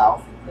with the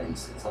South and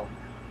racism.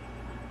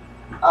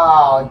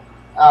 Oh,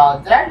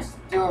 did I just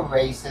do a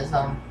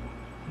racism?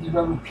 You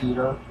remember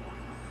Peter?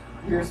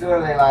 Here's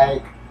where they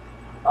like,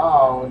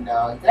 oh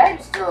no, did I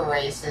just do a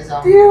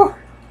racism? Do you?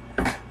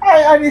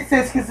 I need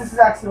this because this is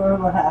actually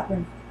what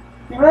happened.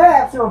 You remember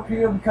that episode where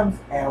Peter becomes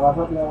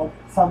Arab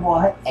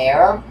somewhat?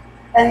 Arab?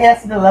 And he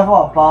has to deliver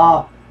a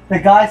bomb. The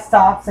guy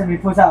stops him, he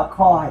puts out a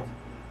card.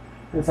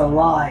 There's a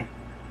line.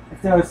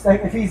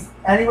 If he's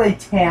anyway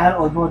tan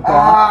or more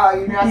dark, Oh,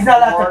 you know he's not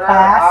allowed to border?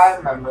 pass. I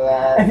remember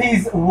that. if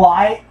he's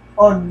white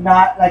or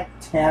not like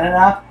tan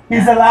enough,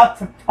 he's allowed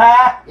to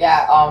pass.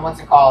 Yeah, what's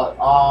it called?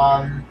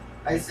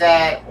 I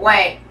said,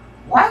 wait,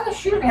 why are they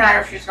shooting at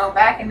her if she's going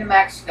back into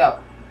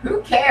Mexico?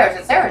 Who cares?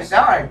 It's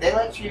Arizona. They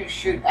let you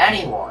shoot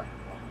anyone.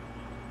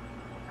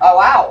 Oh,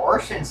 wow,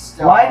 Orson's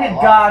still Why did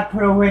alive. God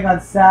put a ring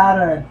on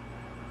Saturn?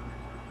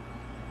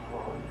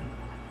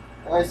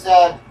 I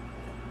said,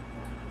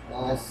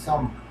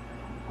 some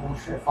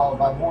bullshit followed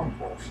by more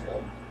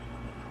bullshit.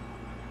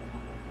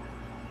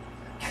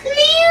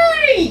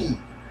 Clearly!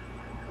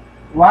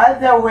 Why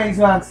did there wings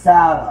on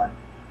Saturn?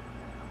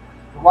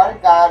 Why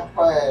did God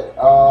put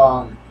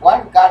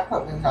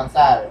wings on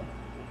Saturn?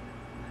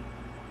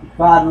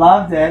 God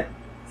loved it,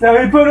 so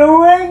he put a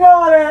ring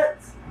on it.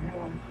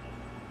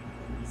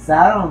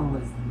 Saturn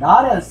was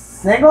not a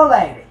single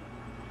lady.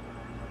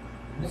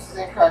 This is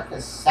incorrect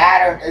because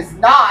Saturn is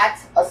not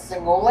a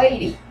single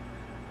lady.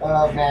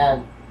 Oh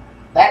man,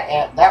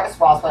 that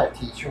response by a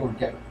teacher would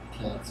get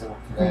canceled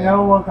today. You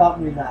know what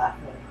got me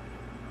laughing?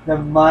 The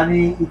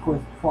money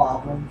equals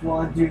problems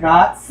one. Do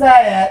not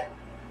say it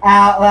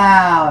out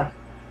loud.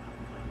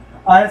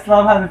 I just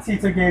love how the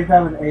teacher gave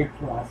them an A+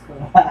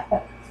 for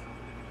that.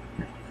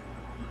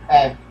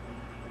 Hey,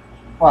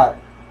 What?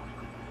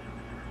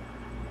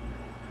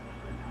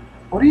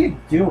 What are you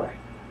doing?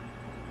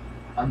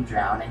 I'm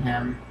drowning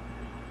him.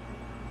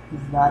 He's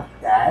not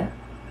dead?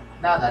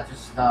 No, that's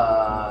just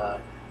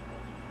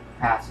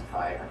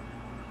pacifier.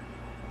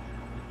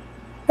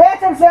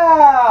 Phantom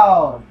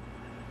Sound!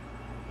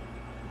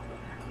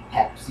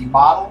 Pepsi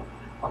bottle?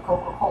 A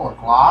Coca-Cola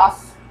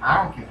glass?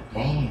 I don't give a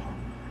damn.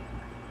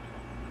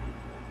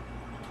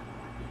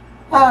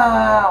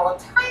 What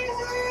time is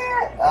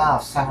it? Oh,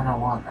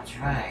 7:01, that's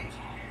right.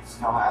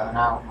 Still have an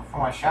hour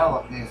before my show.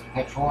 Look, there's a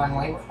picture one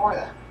way before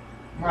that.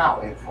 Well,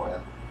 not way before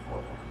that.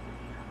 Before that.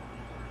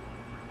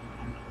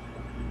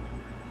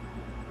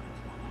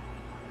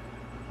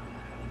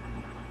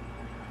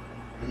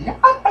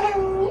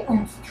 Lippapaloo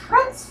und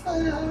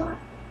transfer.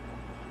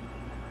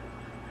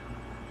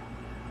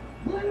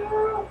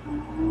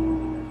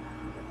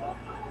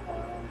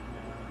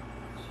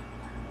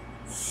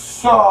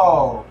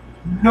 So,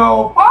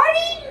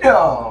 nobody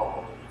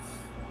knows.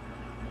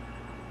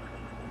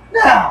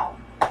 Now,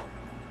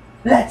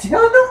 let's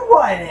go to the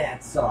right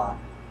answer.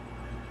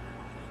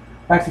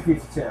 Back to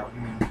Future 2.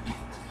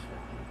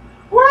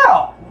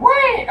 Well,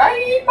 wait, I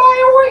need my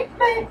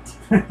ointment.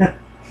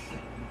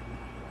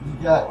 You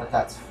get what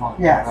that's from.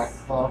 Yes. Right?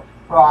 So,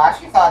 bro, I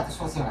actually thought this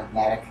was an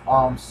emetic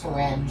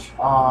syringe.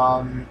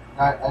 Not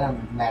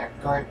an emetic,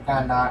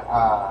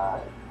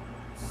 not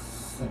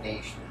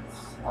sedations.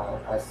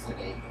 A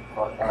sedate.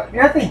 You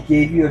know if they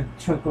gave you a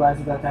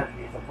tranquilizer that time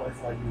in the place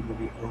like you would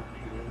be OP?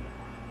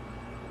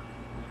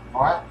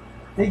 What?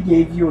 They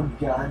gave you a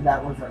gun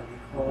that was a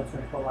lethal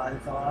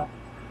tranquilizer.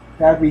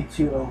 That'd be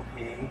too OP.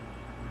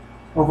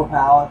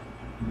 Overpowered.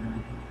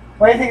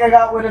 Why do you think I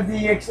got rid of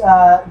the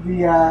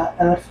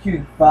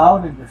electrocuted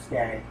phone in this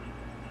game?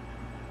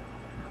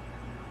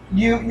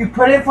 You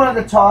put it in front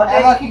of the target.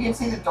 Hey, look, you can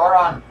see the door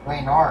on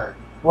Reynard.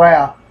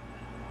 Where?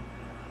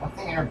 One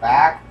thing in her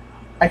back.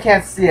 I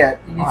can't see it.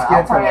 You need to I'll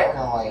get put it to in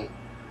the light.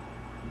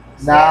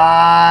 it.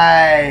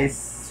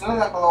 Nice. It looks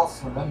like a little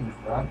syringe,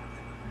 bro.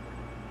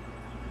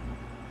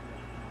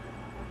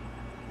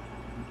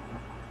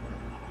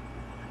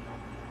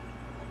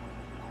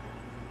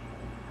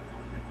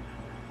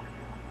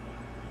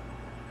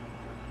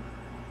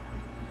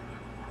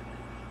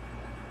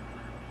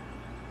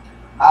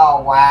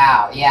 Oh,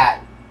 wow.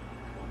 Yeah.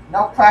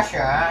 No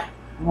pressure, huh?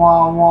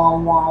 Wah, wah,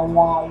 wah,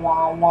 wah,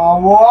 wah, wah,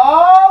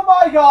 wah. Oh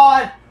my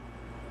god!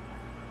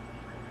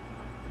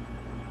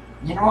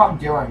 You know what I'm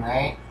doing,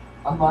 right?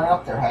 I'm lining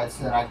up their heads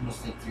so that I can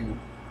just take two.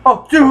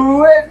 Oh,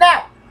 do it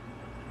now!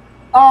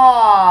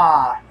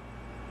 Ah!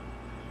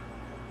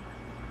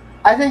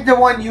 I think the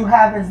one you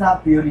have is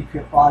not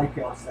body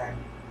piercing.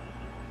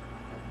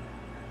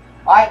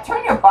 Alright,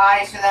 turn your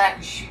body so that I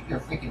can shoot your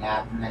freaking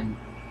abdomen.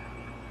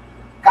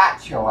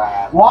 Got your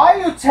ass. Why are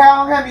you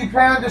telling him you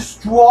plan on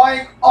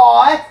destroying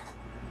Earth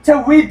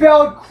to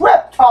rebuild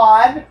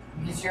Krypton?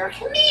 Because you're a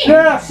comedian.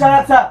 No,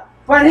 shut up.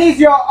 But he's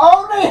your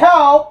only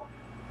hope.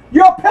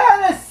 Your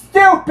plan is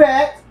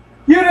stupid.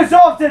 You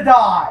deserve to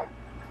die.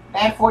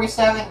 Man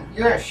 47,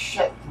 you're a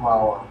shit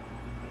thrower.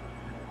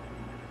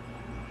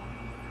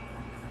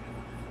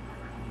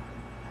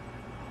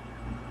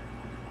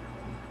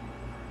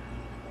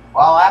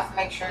 Well, I have to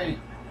make sure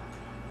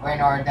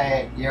Reynard,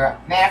 that you're...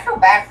 Man, I feel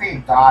bad for your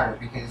daughter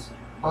because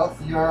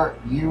both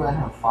you and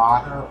her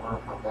father are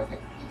horrific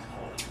people.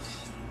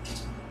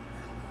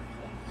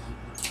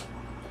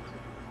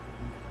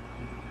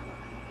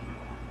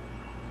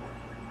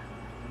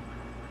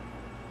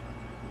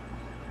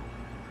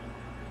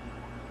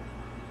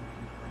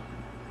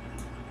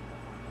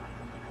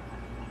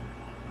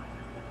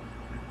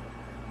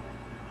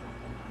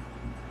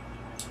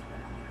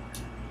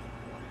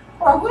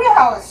 Bro, who the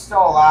hell is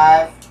still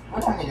alive?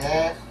 What tell me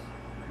this?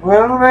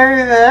 Well,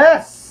 maybe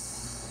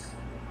this.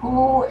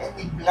 Who in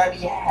the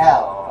bloody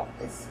hell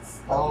is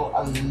still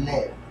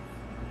alive?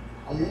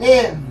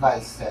 Alive, I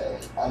say.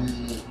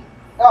 Alive.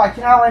 Oh, I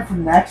cannot wait for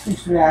next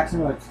week's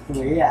reaction. It's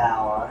 3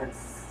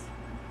 hours.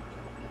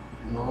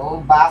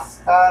 You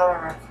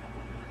bastard.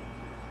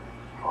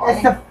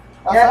 It's the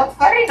That's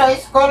very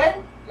nice,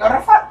 Colin. You're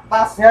a fat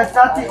bastard. yeah. It's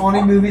not the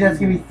only movie that's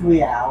gonna be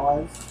 3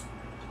 hours.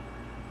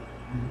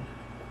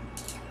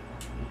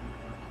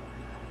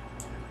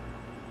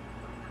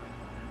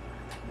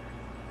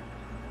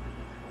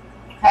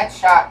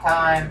 Headshot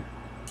time.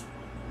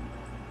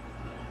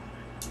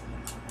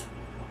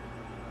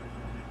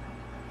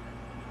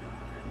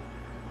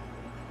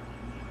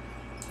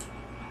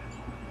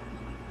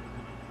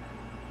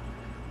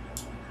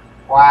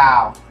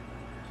 Wow.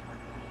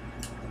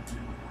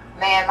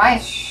 Man, my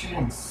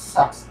shooting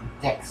sucks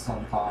dick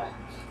sometimes.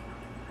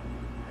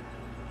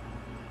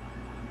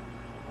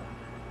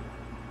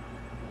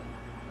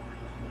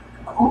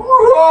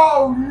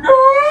 Oh no!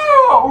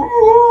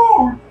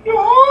 Oh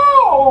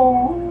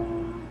no!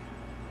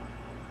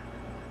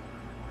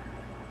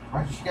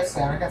 Why did you get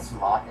Sam? I got some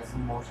lock and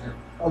some bullshit.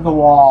 Of the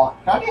wall.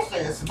 Can I just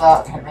say this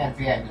about Hitman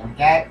 3 I didn't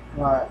get?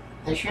 Right.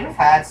 They should have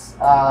had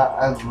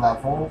a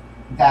level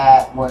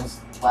that was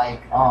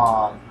like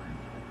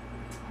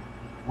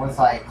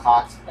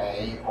Cox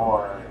Bay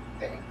or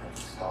the English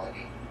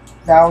facility.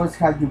 That was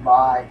kind of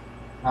Dubai.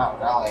 Not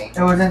really.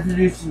 It was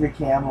introduced to the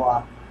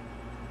camera.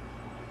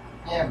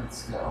 Yeah, but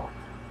still.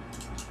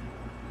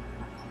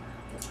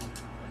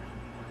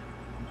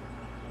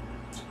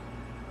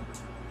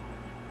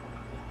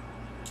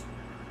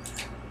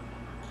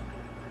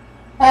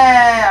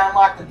 Hey,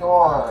 unlock the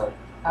door.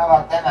 How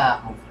about them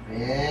apples,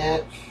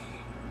 bitch?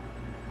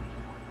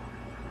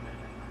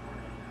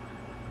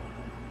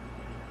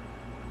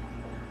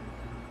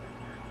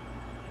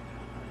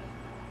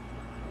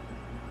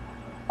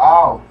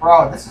 Oh,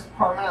 bro, this is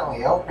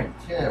permanently open,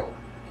 too.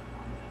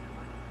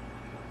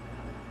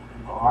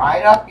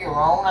 Right up your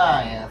own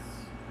ass.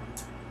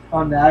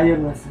 Oh, now you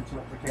listen to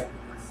what the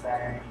character is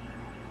saying.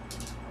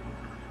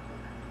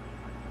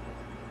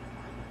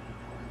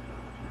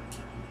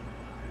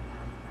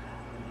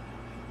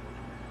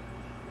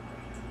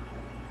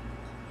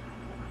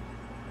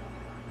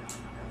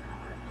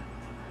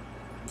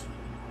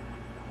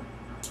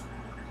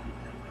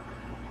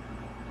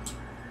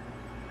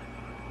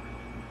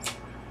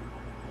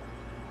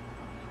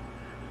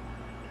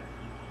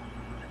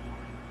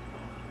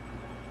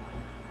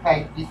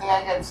 Hey, do you think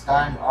I get this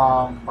done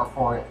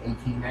before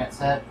 18 minutes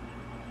hit?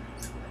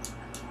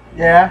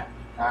 Yeah.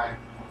 Alright,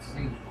 let's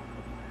see.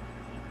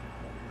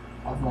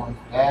 Everyone's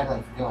dead,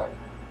 let's do it.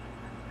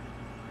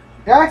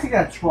 You're actually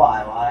gonna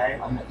try,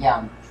 right? I'm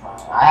trying.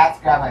 I have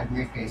to grab my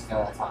briefcase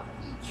though, that's on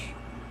the beach.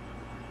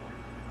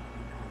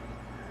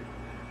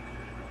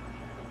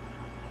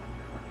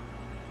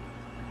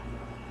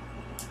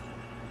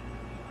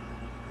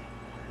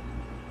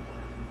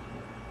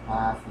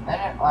 A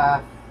minute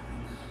left.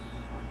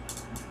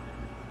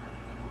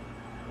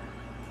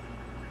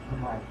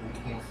 My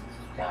briefcase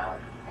is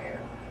down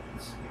there.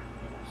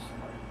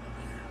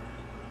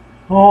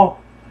 Oh.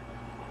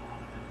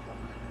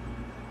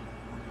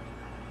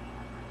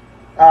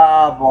 Oh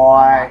I'm boy.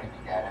 not gonna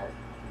get it.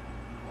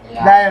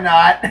 Yeah. No, you're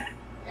not.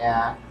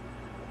 Yeah.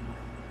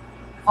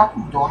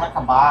 Fucking doner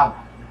kebab.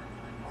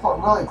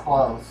 Really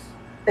close.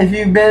 If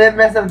you didn't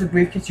mess up the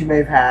briefcase, you may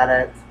have had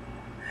it.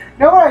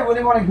 You know what I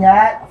really want to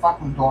get? A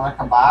fucking doner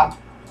kebab.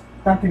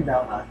 Dunkin'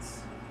 Donuts.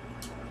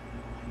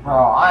 Bro,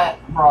 I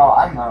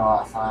remember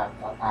last time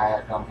I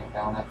had Dunkin'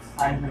 Donuts.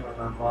 I don't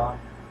remember.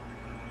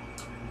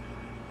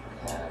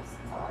 Yeah, it's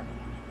time.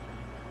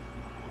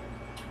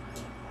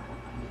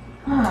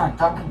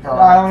 Dunkin' Donuts. No,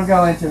 I don't want to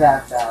go into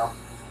that though.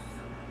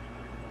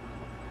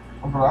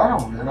 Bro, I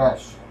don't do that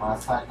shit.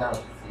 Last time that was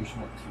a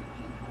fusion of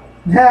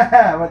 2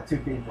 people. What two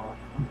people?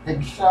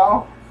 Big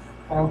Show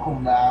and Uncle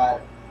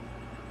Matt.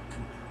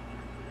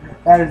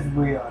 That is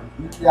weird.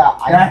 Yeah,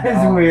 That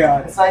is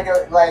weird. It's like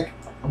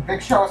a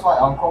Big Show is my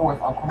uncle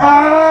with Uncle Matt.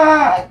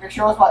 Ah! Like Big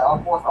Show is my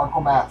uncle with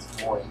Uncle Matt's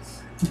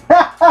voice.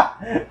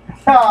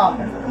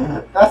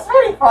 Oh. That's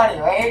pretty funny,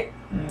 right?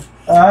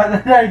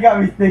 Now you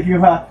got me thinking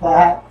about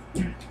that.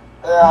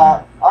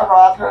 Yeah, I'm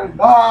Roger.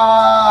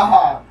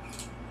 Ah!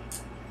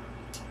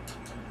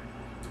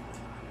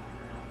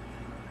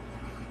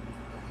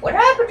 What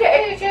happened to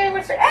AJ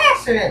with the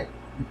accident?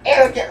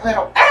 Arrogant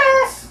little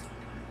ass!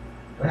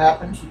 What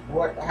happened to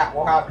what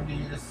happened to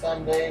you this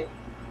Sunday?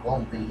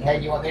 Won't be. Hey,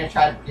 do you want me to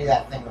try to do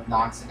that thing with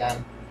Knox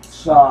again?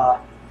 Sure.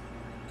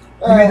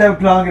 You mean they're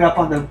blowing it up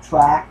on the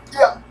track?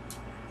 Yeah.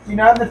 You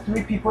know the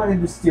 3 people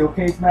in the steel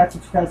cage match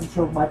in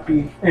 2012 might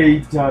be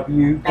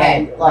AW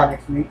Hey, look.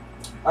 next week.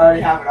 I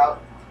already have it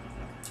up.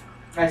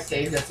 I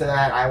saved it so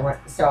that I went.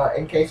 So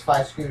in case if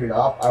I screwed it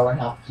up, I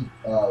wouldn't have to keep.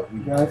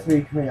 No, it's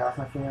me. Come here,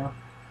 I feel.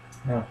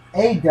 No.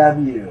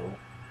 AW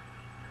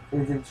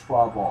is in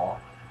trouble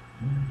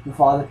with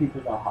all the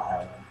people they're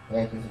hiring.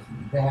 Yeah, because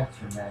they have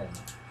too many.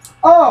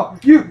 Oh,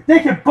 they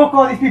can book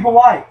all these people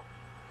white.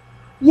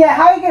 Yeah,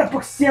 how are you gonna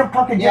book CM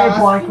Punk and Yeah, Jay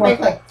unless you make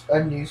Blank? like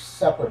a new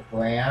separate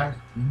brand,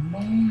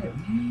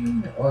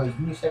 or a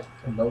new separate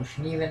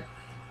promotion even.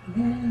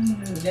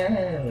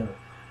 No.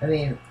 I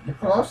mean, the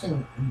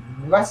promotion,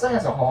 wrestling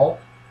as a whole,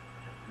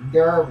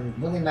 they're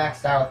really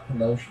maxed out with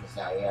promotions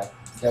now. You have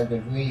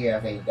WWE, you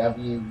have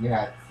AEW, you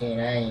have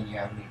TNA, and you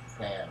have New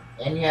Japan,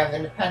 and you have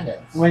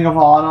Independence. Ring of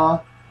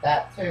Honor.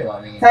 That too.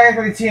 I mean,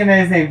 Technically,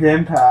 TNA is named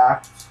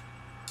Impact.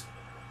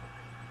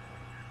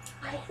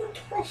 I don't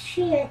give a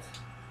shit.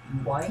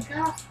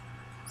 Wanker?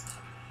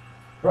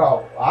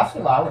 Bro,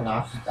 actually, I would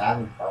not just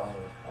badly following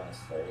on his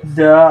face.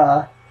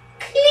 Duh.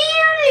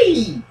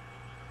 Clearly!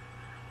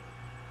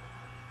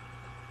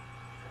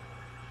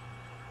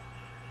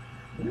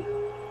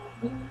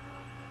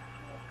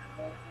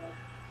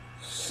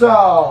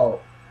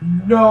 So,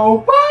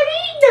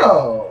 nobody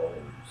knows.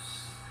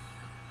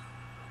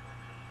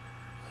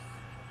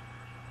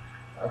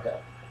 Okay.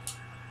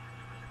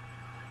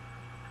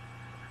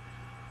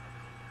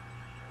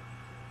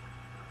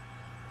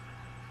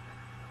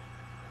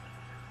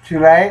 Too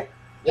late?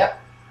 Yep.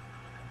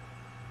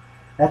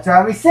 That's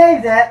why we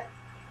saved it.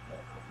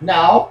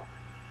 No,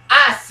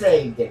 I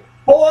saved it,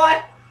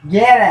 boy.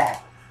 Get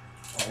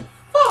it.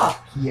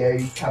 Fuck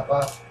you,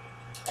 Peppa.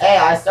 Hey,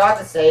 I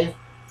started to save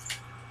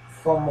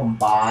from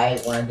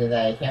Mumbai when I did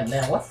that. I can't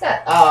remember. What's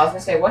that? Oh, I was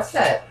gonna say, what's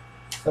that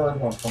third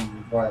one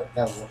from Mumbai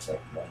that looks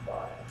like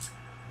Mumbai?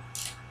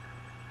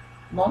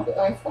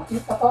 Fuck you,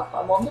 Peppa.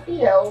 I'm on the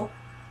DL.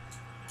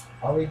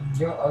 Are we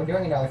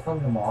doing another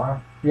film tomorrow?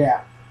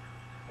 Yeah,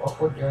 Well, if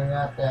we're doing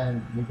that,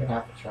 then you're gonna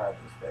have to charge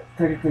us bit.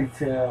 technically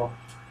 2.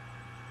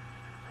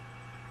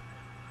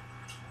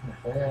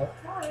 Yeah.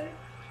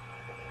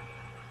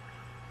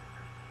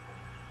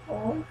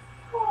 Oh,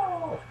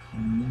 fuck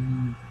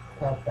you,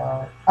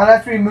 Peppa.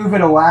 Unless we move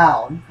it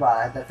around,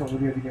 but that's what we're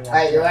going to be doing.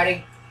 Alright, you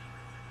ready?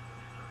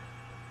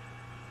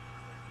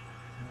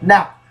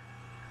 No.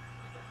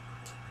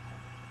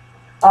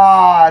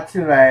 Ah,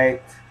 too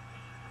late.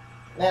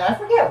 Man, I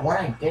forget when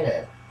I did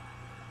it.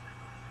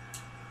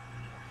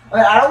 I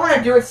mean, I don't want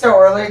to do it so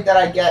early that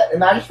I get.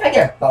 Imagine if I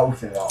get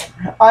both of them.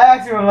 I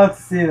actually would love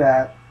to see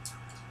that.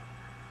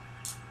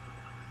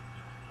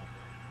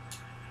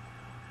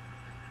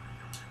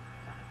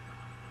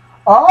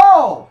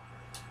 Oh!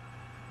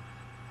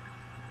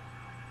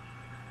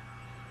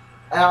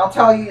 And I'll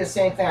tell you the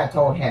same thing I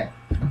told him.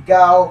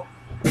 Go.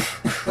 You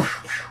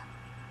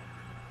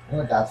know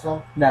what that's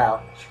from?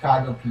 No.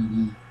 Chicago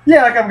PD.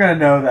 Yeah, like I'm gonna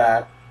know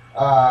that.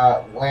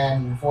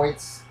 When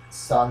Voight's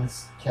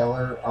son's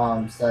killer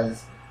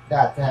says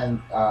that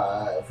then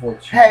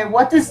voice. Hey,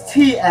 what does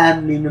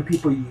TM mean when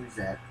people use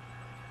it?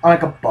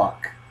 Like a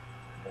buck.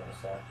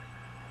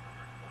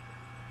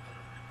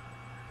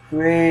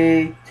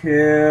 3,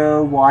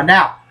 2, 1,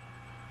 now.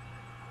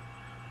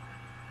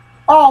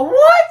 Oh,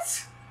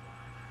 what?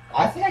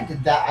 I think I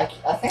did that.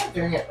 I think I'm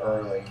doing it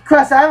early.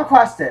 Chris, I have a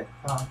question.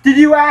 Huh. Did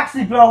you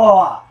actually blow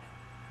her up?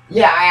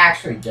 Yeah, I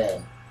actually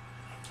did.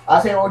 I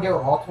was able to do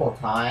it multiple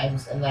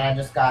times, and then I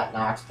just got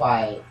knocked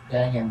by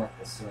getting him with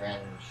the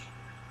syringe.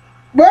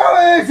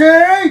 Where is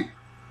he?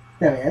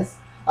 There he is.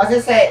 I was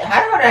gonna say,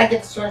 how did I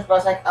get the syringe? But I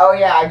was like, oh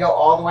yeah, I go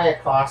all the way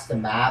across the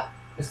map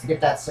just to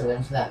get that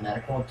syringe in that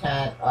medical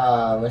tent,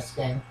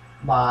 risking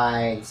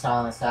my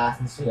silent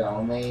assassin suit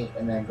only,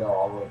 and then go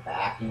all the way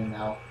back, even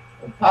though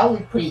it would probably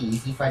be pretty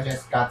easy if I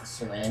just got the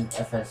syringe,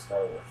 if I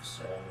started with the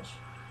syringe.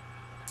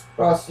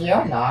 Bro,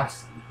 Sierra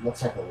Knox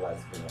looks like a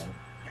lesbian.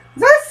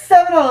 Is that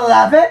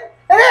 7-Eleven?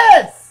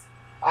 It is!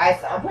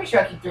 I'm pretty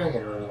sure I keep doing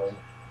it early.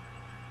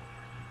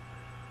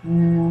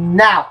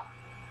 Now.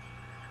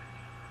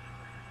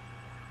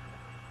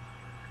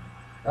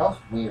 That was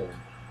weird.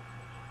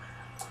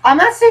 I'm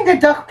not seeing the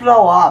duck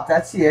blow up.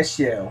 That's the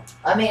issue.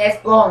 I mean,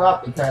 it's blowing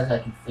up because I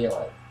can feel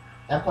it.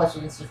 And plus,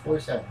 you can see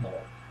 47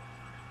 hit.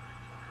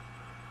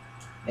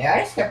 Yeah, I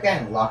just kept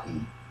getting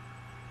lucky.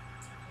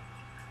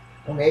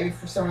 Or maybe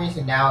for some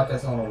reason now it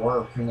doesn't want to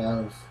work. Who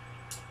knows?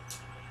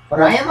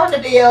 But I am on the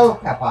deal,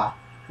 Peppa.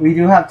 We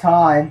do have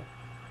time.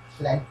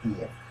 Plenty.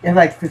 You have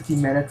like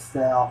 15 minutes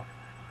still.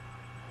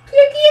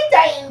 Plenty of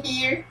time,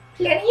 dear.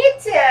 Plenty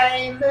of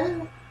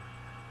time.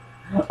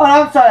 Oh,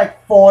 I'm sorry,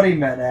 like 40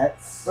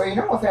 minutes. But you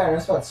know what thing I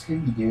noticed about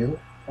Scooby-Doo?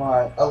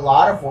 What? A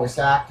lot of voice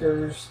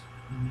actors,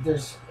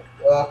 there's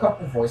a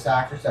couple of voice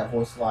actors that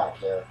voice a lot of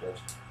characters.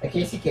 Like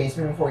Casey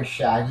Kasem voices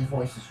Shaggy,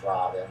 voices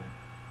Robin.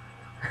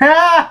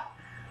 Ha!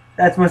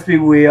 That must be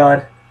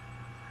weird.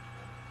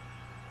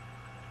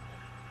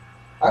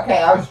 Okay,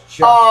 I was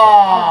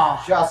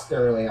just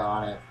early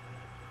on it.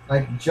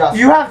 Like, just...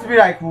 You have to be,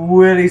 like,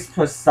 really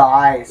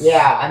precise.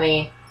 Yeah, I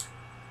mean,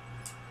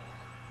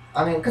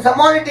 because I'm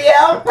on the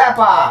DL,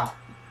 Peppa!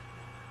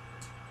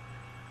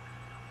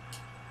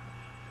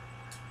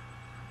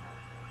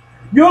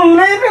 You're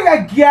leaving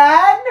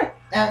again?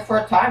 And for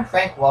a time,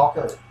 Frank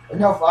Walker...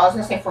 No, I was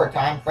going to say for a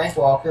time, Frank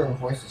Walker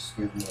voices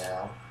Scooby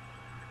now.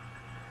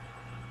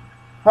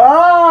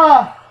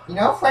 Ah! You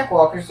know, Frank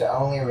Walker's the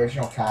only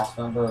original cast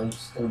member who's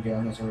still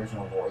doing his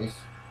original voice.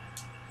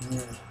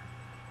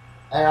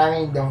 And I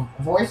mean, the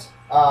voice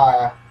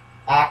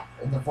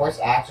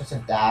actress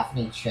of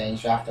Daphne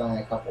changed after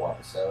only a couple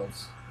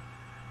episodes.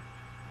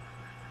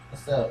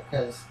 So,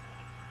 because...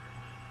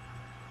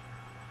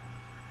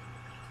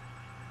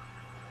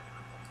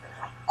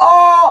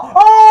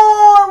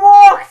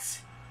 Oh, it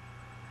worked!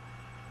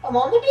 I'm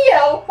on the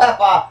deal,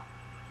 Peppa!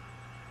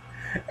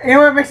 You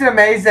know what makes it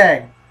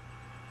amazing?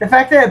 The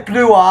fact that it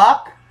blew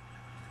up,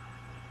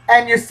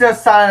 and you're still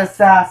silent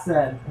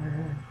assassin.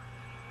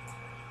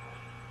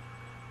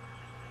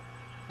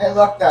 Hey,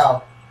 look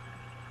though.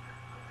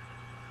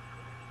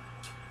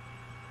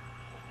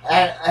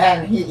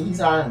 And he's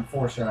not an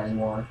enforcer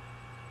anymore.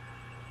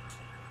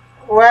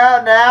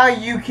 Well, now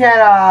you can,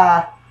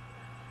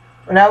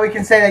 now we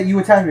can say that you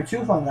were telling the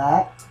truth on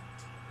that.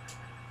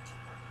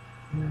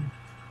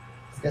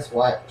 Guess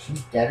what?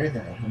 She's deader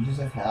than the hinges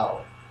of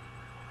hell.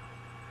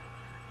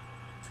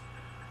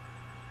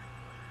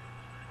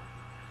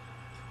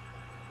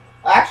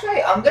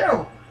 Actually, I'm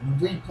gonna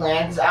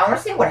replan because I want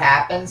to see what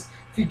happens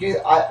if you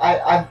do.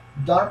 I've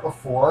done it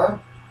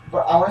before,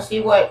 but I want to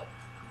see what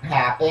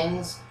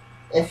happens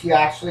if you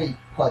actually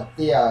put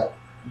the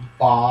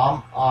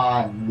bomb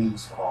on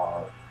Lee's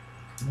car.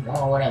 You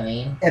know what I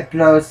mean? It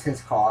blows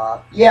his car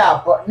up. Yeah,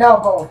 but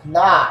with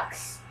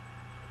Knox.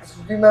 Do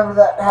you remember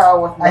that?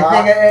 How with Knox?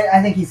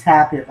 I think he's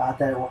happy about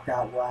that. It worked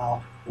out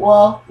well.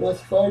 Well, let's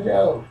find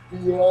out.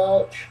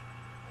 Biatch.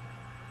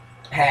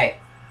 Hey,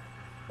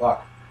 look.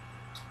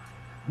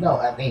 No,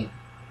 I mean,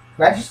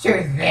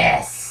 register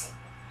this.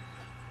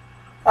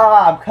 Oh,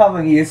 I'm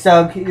covering you,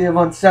 so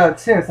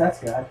serious. That's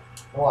good.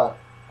 What?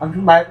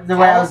 The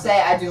way I will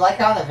say, I do like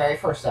how in the very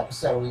first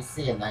episode we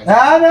see a nice.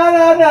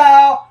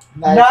 No!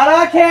 Nice, Not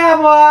on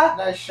camera!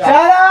 nice shot. Shut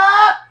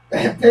up!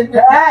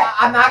 Pinkman,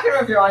 I'm not gonna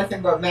reveal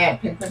anything, but man,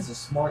 Pinkman's a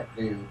smart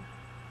dude.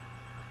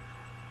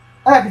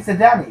 Oh, it's a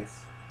Denny's.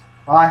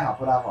 Oh, IHOP,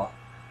 whatever.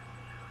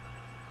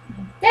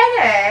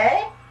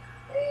 Nene!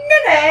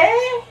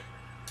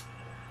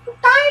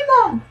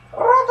 Diamond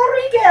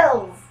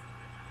Rodriguez!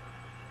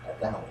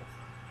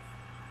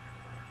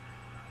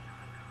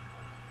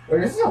 Well,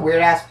 this is a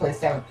weird ass place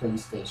to have a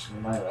police station,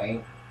 am I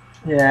right?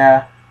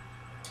 Yeah.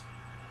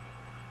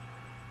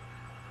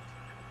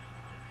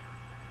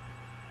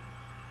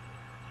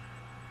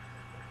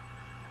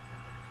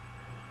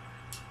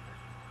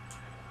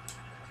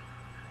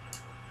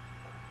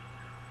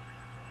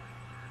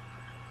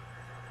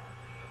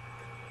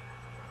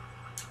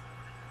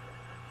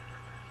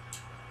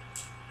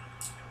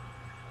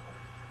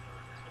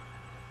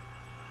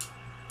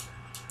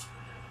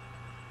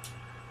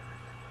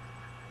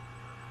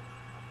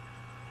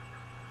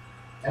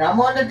 And I'm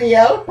on the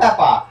DL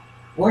Peppa.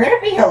 Wouldn't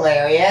it be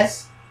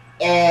hilarious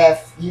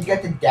if you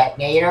get the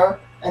detonator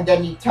and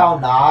then you tell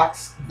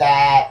Knox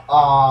that,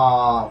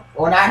 well,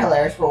 not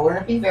hilarious, but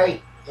wouldn't it be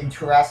very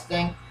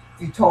interesting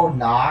if you told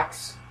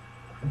Knox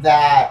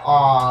that,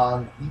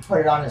 you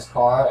put it on his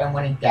car and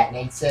when he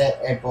detonates it,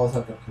 it blows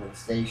up the police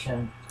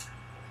station?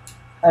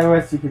 I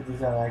wish you could do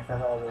something like that.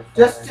 That would be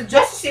Just funny.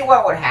 to see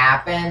what would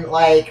happen.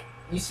 Like,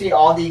 you see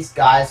all these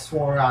guys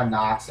swarm around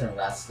Knox and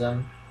arrest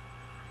him.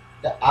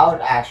 I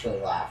would actually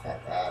laugh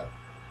at that.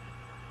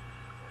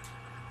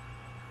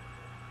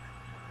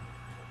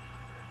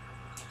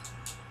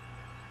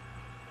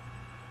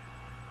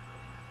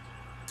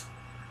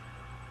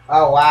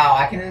 Oh wow,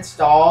 I can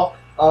install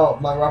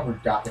my rubber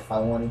duck if I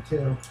wanted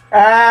to.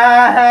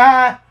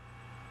 Ah!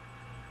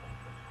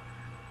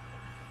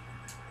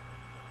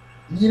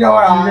 You know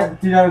what I'm...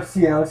 Do you know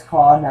CO's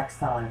call next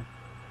time?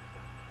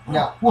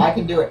 No, I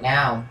can do it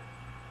now.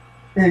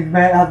 It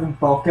might have them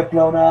both get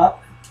blown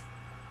up.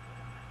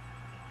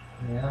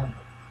 Yeah.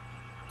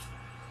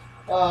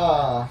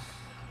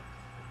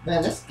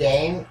 Man, this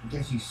game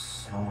gives you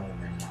so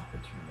many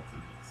opportunities.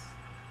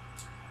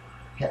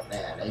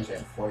 Hitman,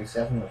 Agent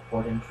 47,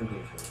 reporting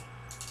intrusion.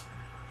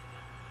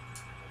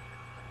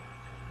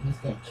 He's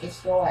gonna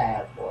kiss your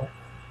ass, boy.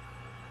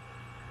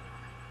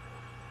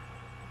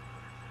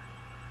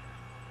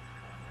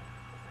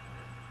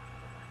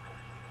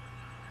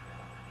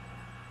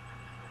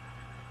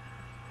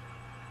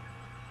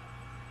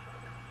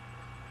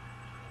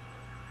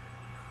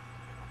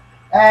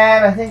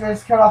 And I think they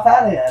just cut off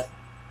Elliot.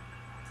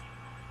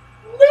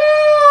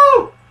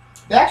 No!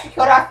 They actually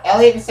cut off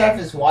Elliot instead of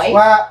his wife?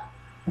 Well,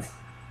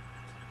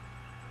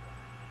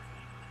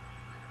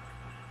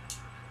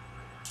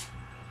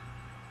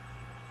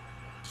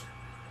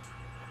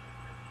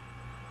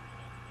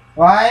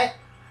 right?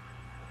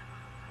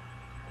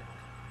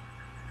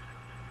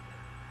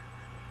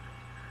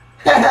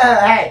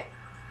 Hey,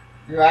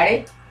 you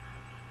ready?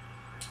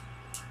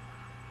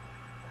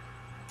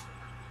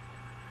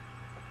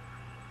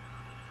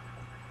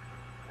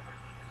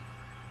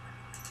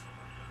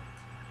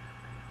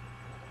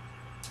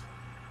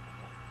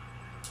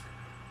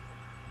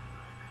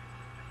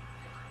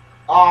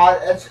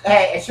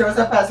 Hey, it shows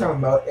up as a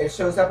remote. It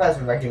shows up as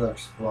a regular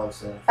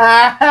explosive. Hey,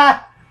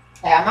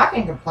 I'm not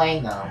gonna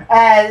complain though.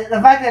 And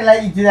the fact they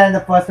let you do that in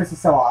the first place is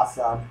so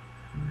awesome.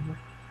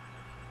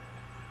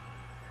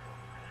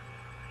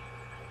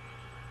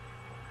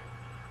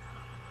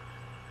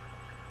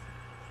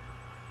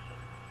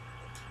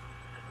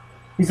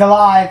 He's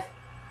alive.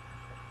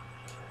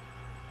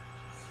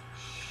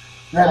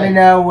 Let me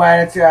know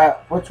when it's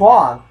what's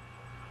wrong.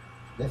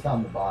 They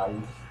found the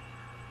bodies.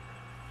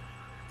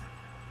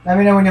 Let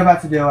me know when you're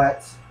about to do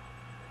it.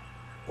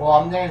 Well,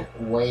 I'm gonna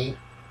wait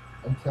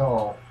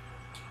until.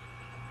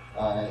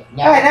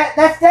 Now. Hey,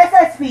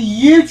 that's for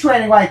you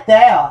training right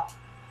there.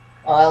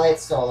 Oh,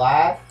 Elliot's still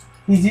alive.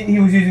 He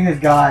was using his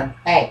gun.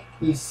 Hey,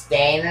 he's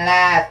staying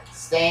alive.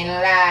 Staying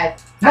alive.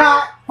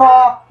 Not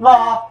for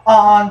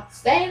long.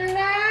 Staying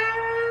alive.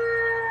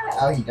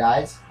 Oh, he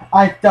dies.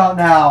 I don't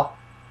know,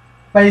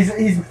 but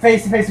he's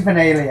face to face with an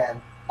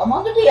alien. I'm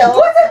on the deal.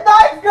 What's a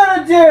knife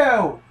gonna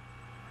do?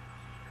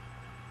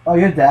 Oh,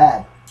 you're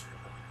dead.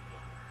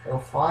 It'll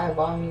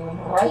firebomb you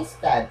right,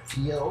 that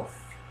deal.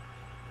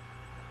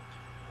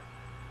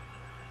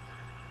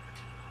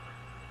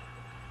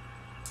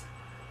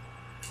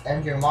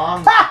 And your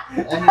mom,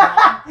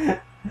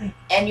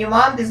 and your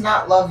mom does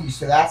not love you,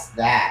 so that's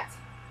that.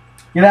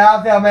 Get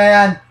out there,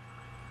 man.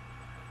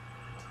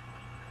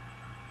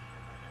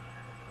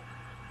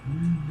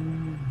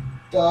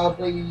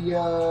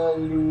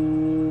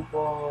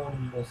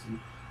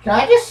 Can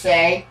I just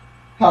say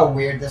how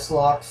weird this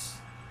looks?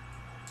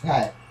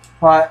 Hey,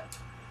 What?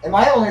 am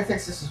I the only who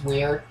thinks this is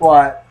weird?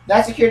 What?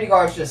 That security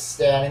guard's just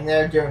standing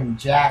there doing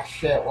jack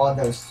shit while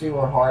those two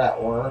are hard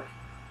at work.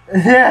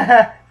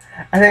 Yeah,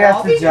 I think All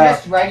that's these the are joke.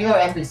 just regular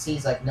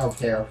NPCs, like no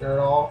character at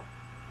all.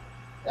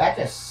 That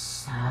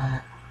just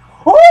sucks.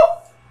 Woo!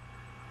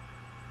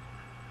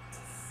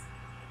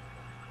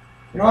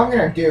 You know what I'm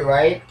gonna do,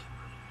 right?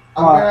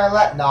 I'm What? gonna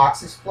let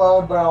Nox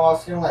explode, but I'm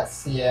also gonna let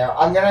Sierra.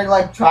 I'm gonna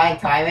like try and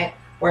time it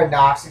where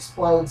Nox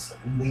explodes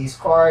Lee's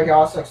car. He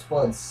also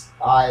explodes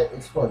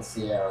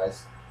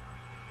Sierra's.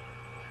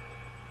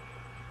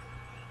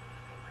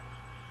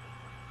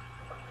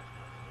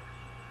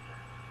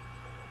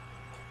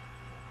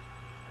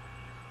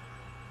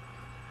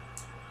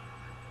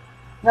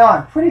 No,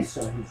 I'm pretty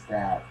sure he's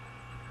dead.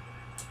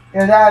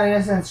 If that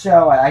doesn't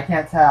show it, I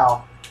can't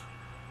tell.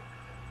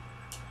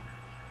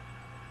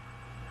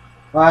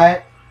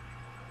 Right?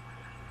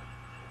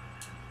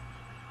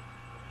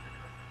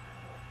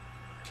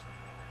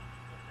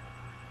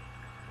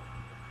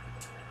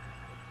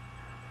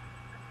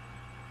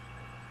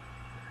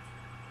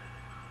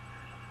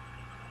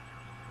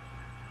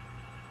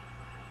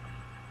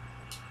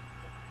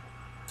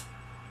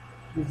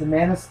 He's the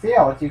Man of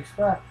Steel. What do you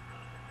expect?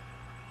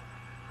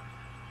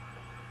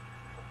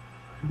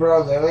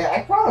 Bro, literally,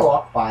 I probably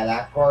walk by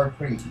that guard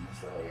pretty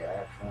easily,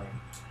 actually.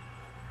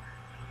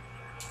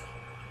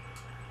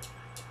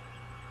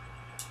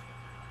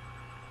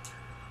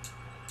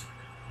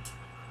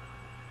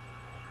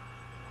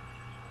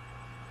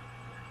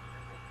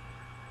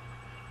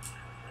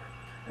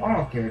 I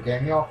don't give a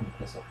damn. Y'all can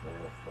piss up the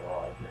roof for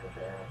all I give a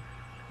damn.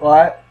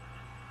 What?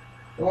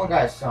 The one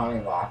guy saw me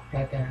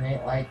lockpicking and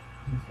it like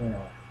he's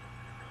gonna.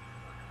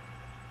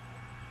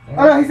 Oh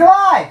no, he's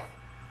alive!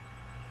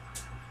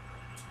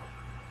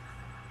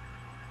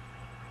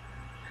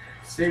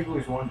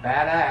 Sable's one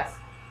badass.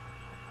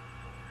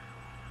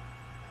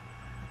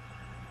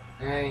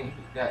 And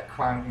that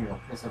crime can go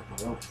piss up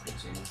the rope,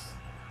 bitches.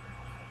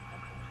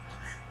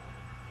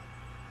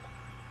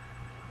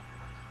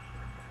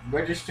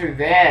 Register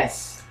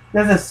this.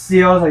 There's a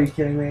seals, are you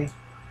kidding me?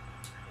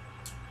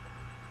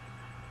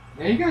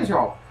 Yeah, you guys are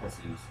all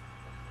pussies.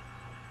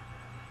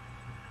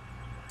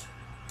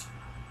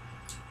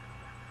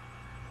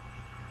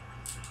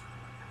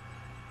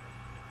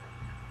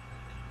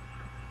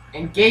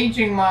 Engage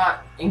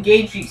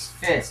these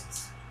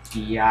fists,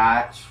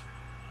 biatch.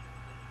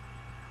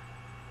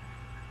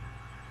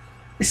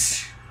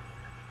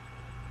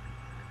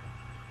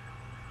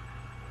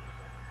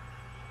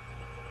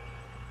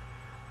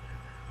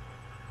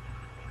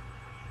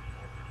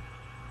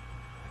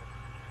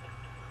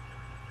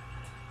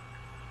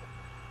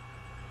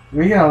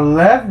 We're gonna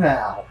live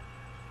now.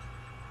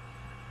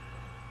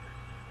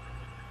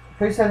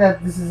 Pretty sure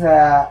that this is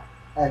a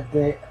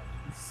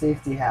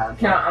safety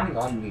hazard. Yeah, I'm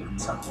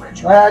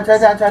unmuting. Well,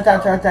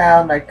 turn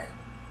down, like.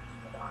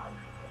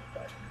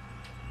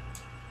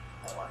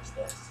 Watch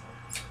this.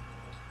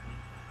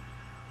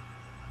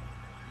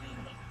 Leave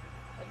me.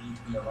 I need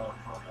to be alone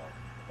for a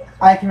moment.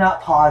 I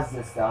cannot pause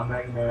this though. I'm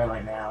not gonna do it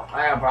right now.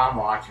 I know, but I'm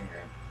watching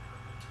it.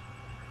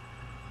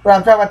 But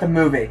I'm talking about the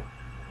movie.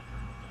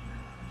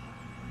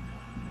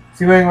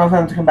 See, waiting for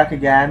him to come back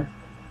again.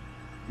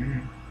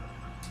 Mhm.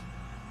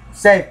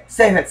 Save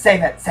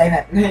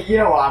it. You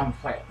know what I'm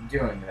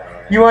doing though,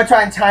 right? You want to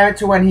try and time it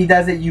to when he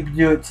does it, you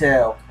do it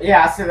too.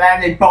 Yeah, so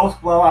then they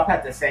both blow up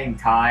at the same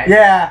time.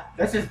 Yeah.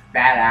 That's just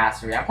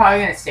badassery. I'm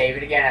probably gonna save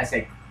it again as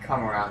they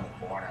come around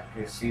the corner.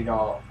 You see it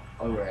all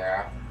over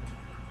there.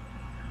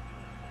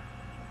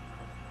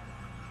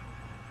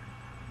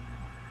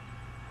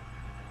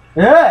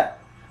 Yeah.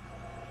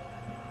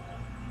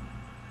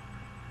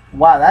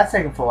 Wow, that's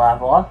taking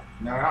forever.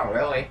 No, not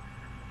really.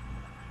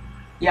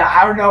 Yeah,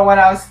 I don't know what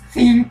I was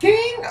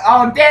thinking.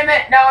 Oh, damn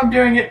it! Now I'm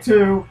doing it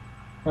too.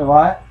 Wait,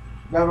 what?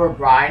 Remember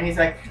Brian? He's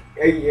like,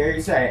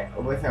 he's like,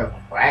 with a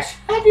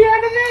question at the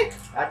end of it?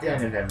 At the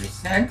end of every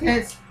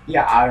sentence?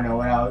 Yeah, I don't know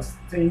what I was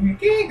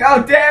thinking.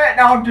 Oh, damn it!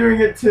 Now I'm doing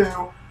it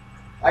too.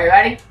 Are you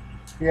ready?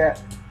 Yeah.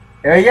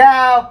 Here we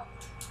go.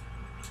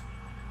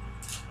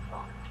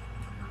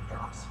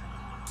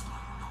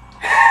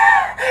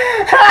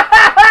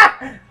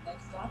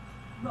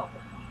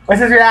 What's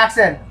his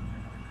reaction?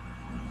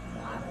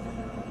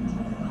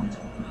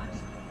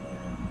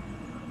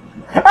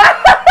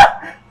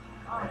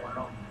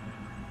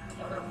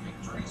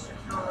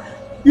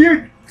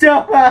 You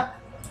dumbass!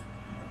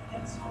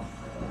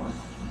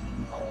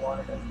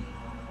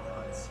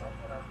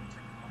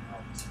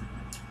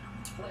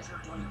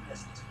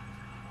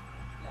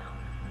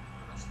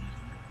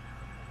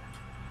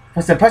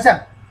 Push him!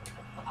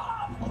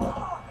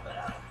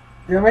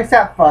 You know what makes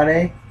that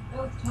funny?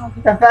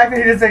 The fact that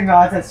he just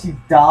acknowledged that she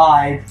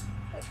died.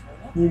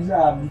 He's,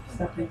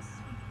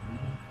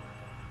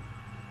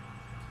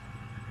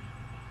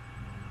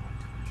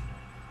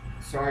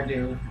 Sorry,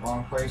 dude.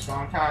 Wrong place,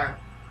 wrong time.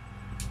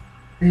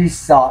 he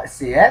saw,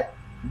 see it?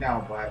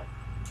 No, but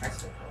I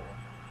still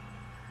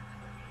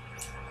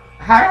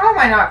How am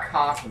I not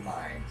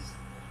compromised?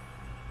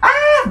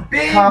 Ah,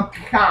 big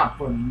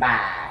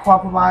compromise.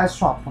 Compromise.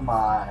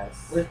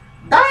 With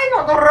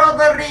Dino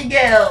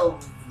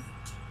Rodriguez.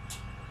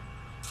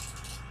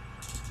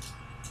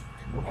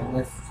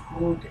 With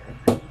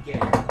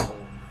Rodriguez.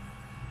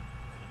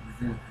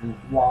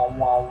 Wah,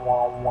 wah,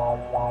 wah, wah, wah,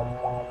 wah,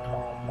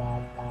 wah,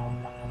 wah.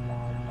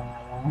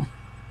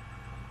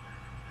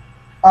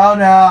 Oh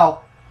no!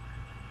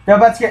 They're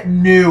about to get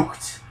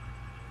nuked.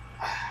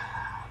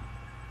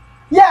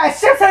 Yeah, a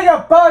ship's heading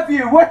above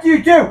you! What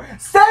do?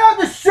 Stay on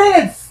the street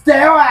and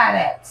stare at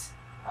it!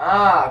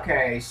 Ah,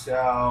 okay,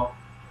 so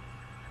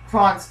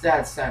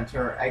Kronstadt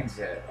Center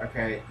exit.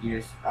 Okay,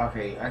 you just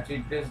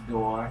enter this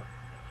door.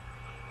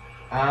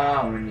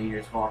 And you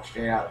just walk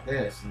straight out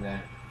this, and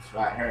then it's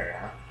right here,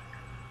 huh?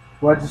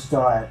 What just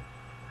started?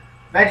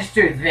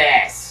 Register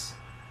this.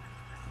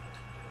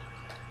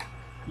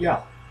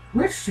 Yo,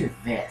 register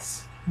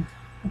this.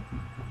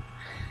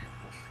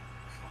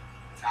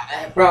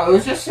 Bro, it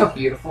was just so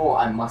beautiful.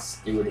 I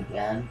must do it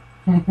again.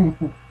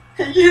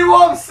 You know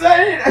what I'm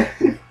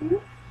saying?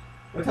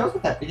 But tell us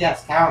about that big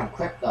ass tower in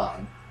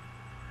Krypton.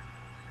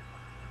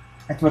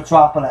 It's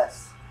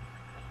Metropolis.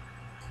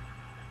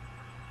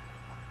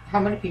 How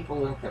many people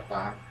live in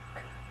Krypton?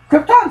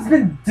 Krypton's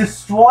been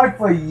destroyed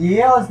for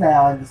years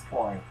now at this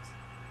point.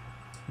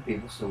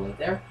 People still live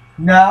there?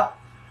 No.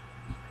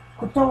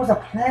 Krypton was a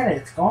planet.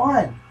 It's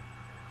gone.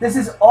 This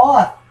is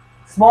Earth.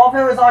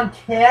 Smallville is on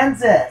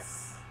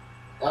Kansas.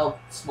 Oh,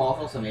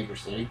 Smallville's a major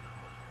city.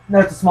 No,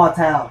 it's a small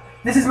town.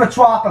 This is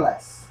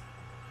Metropolis.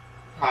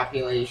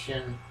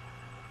 Population.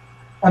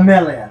 1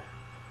 million.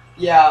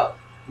 Yeah,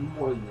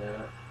 more than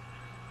that.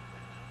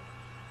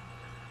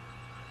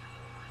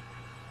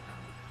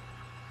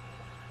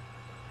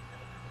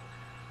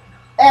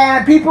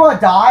 And people are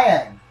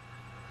dying.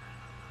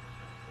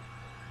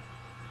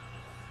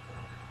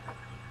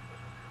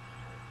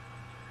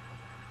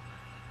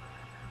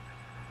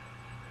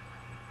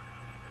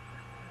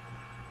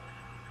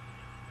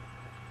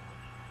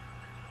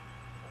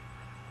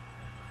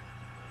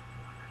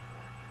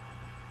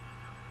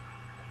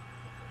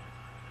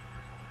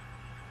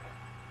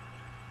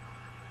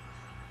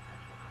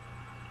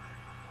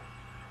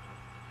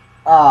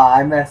 Ah,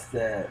 I missed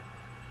it.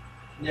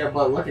 Yeah,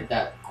 but look at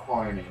that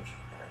carnage.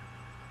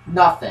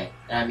 Nothing,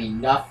 and I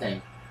mean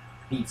nothing,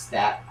 beats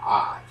that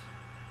odd.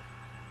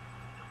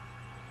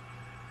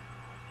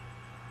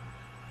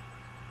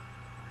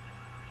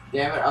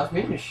 Damn it, I was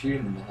meaning to shoot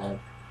him in the head.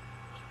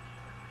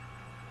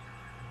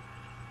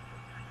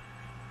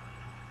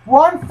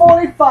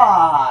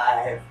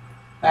 1:45.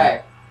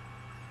 Hey,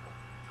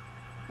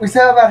 We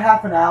still have about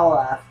half an hour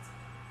left.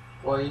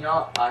 well, you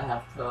know, I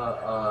have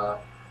to,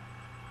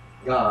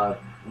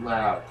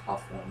 let out a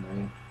tough one,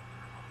 right?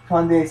 Come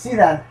on, DC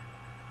then.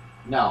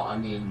 No, I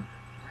mean,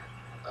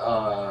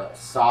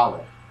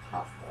 solid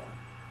tough one.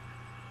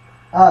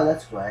 Oh,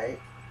 that's great.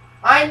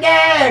 I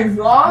know,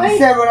 You right?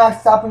 said we're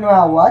not stopping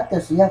around what? Though,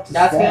 so you have to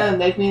That's stay. gonna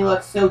make me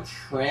look so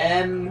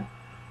trim.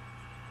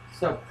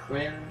 So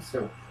prim,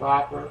 so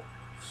proper.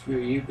 Screw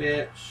you,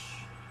 bitch.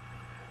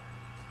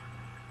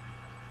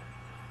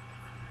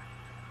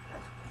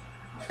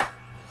 I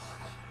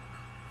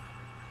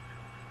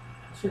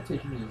should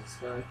take me to the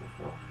sky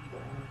before.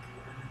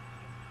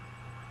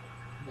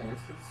 Man, this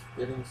is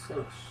getting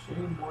so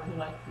extreme more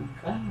than I can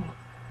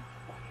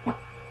bear.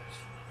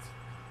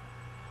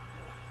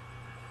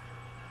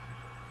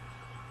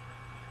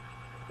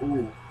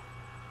 Ooh.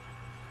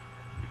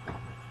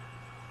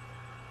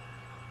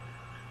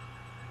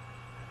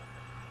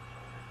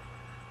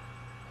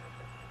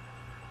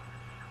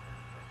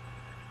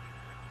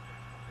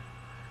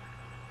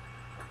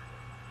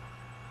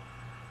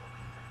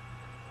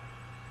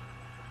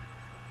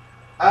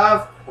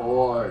 Of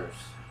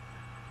course.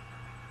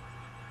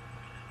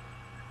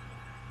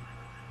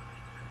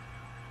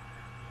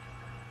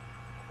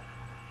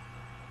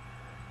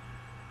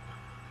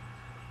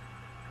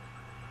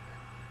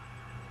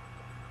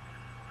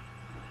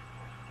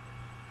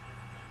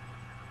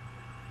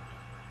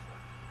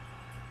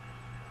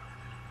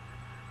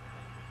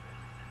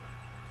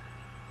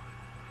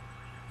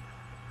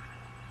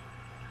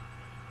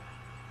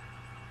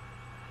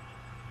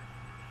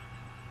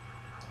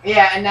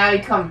 Yeah, and now you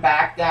come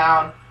back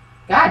down.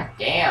 God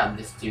damn,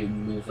 this dude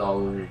moves all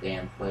over the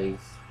damn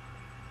place.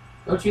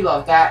 Don't you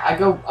love that? I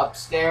go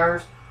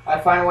upstairs, I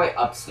find a way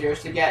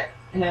upstairs to get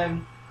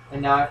him,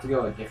 and now I have to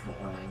go a different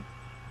way.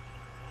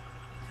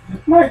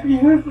 My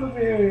beautiful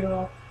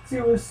Muriel. She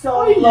was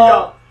so Oh,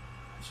 loved.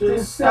 She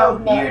was so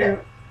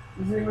beautiful.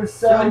 She was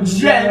So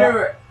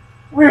generous.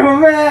 We were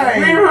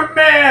married. We were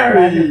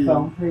married.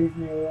 Microphone, please,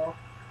 Muriel.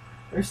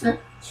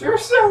 She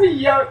was so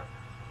young.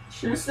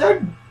 She was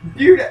so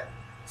beautiful.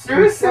 She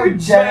was so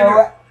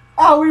generous.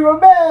 Oh, we were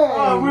married.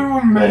 Oh, we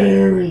were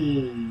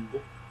married.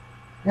 You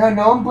know,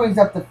 no one brings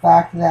up the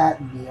fact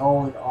that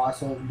Neil would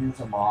also lose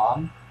a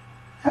mom.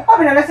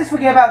 I mean, let's just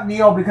forget about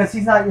Neil because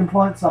he's not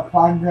important to the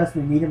plot unless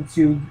we need him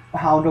to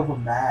hound over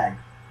Mag.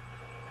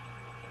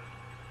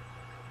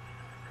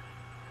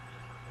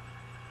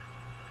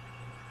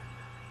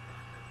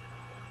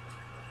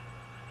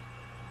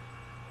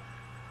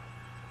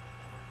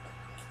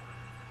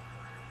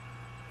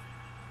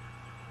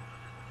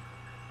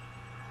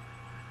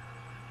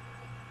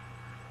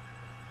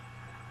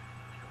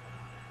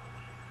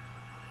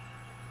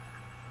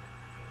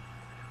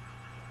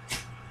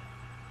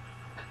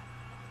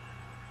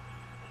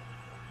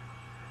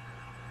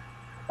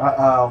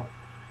 Uh-oh.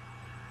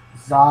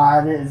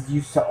 Zod is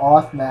used to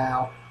Oth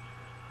now.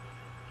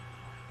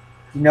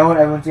 Do you know what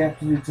everyone's going to have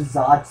to do to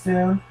Zod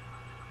soon?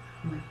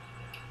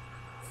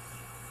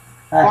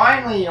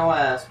 Finally, you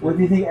ask. What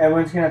do you think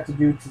everyone's going to have to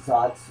do to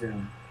Zod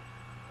soon?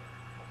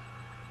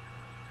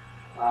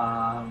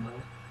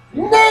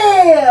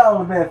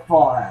 Nailed it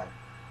for him!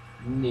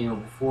 Neil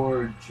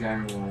before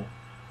General.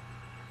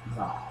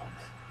 Zod.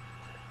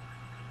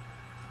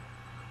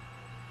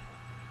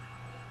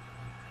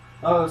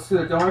 Oh, so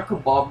the Doner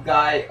Kebab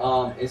guy,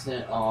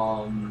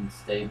 isn't,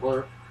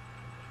 Stabler?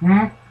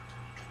 Hmm?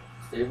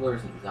 Stabler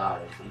isn't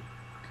Zod, is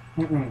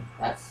he? Mm-mm.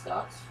 That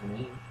sucks for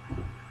me.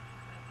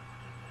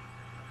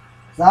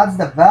 Zod's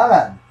the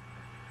villain.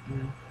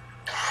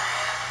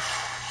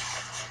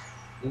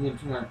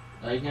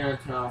 Are you gonna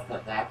turn off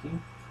that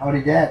vacuum? I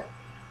already did.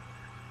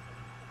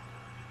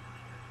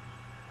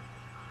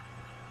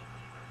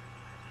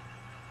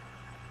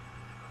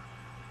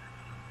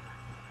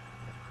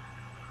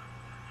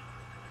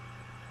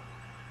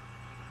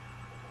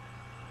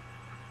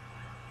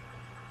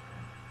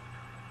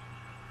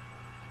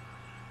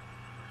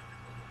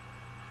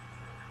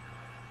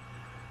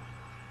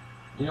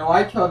 You know,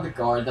 I killed the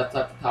guard that's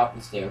at the top of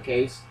the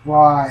staircase.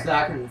 Why? So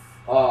I can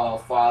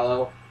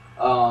follow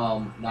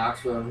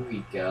Knox wherever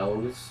he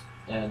goes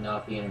and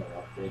not be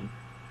interrupted.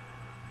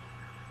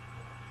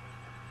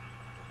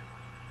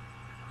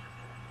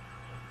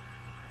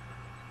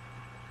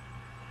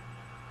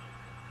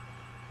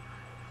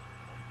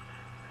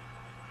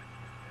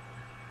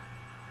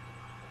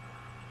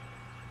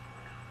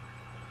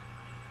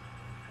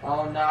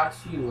 Oh,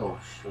 Knox, you little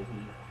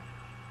shitty.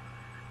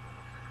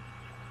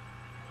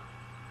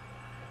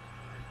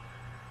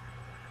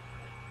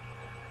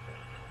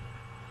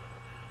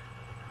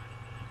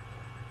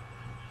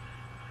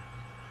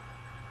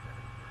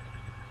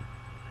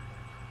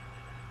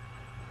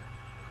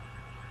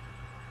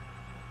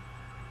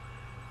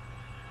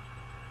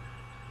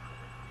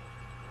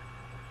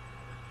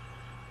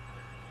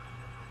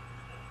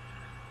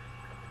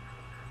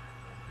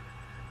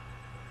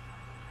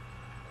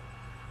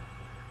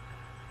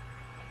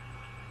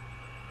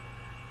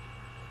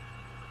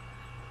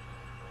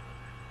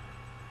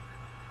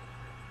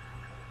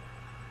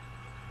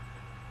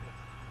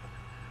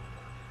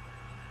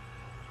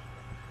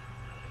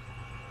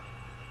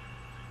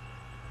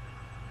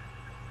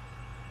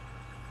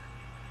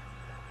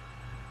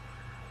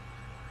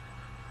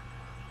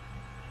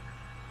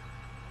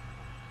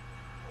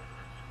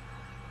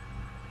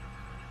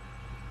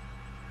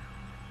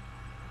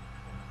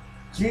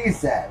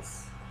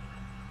 Jesus.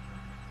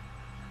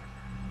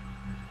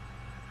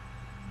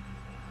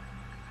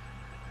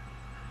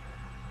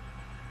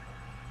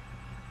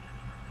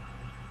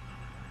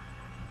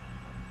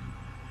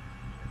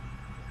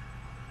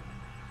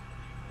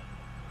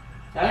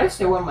 I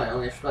understand what my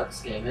own issue about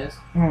this game is.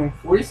 Hmm.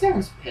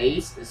 47's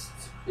pace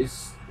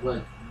is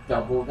like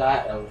double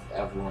that of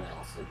everyone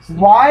else's.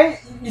 Why?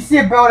 You see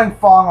a building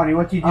falling on you,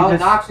 what do you do? Oh,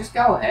 Just... Knox, just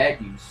go ahead,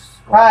 you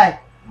Right.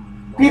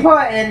 People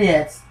are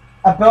idiots.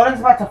 A building's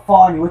about to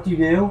fall on you, what do you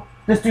do?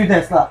 Just do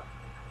this, look.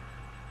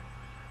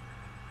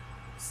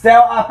 Stare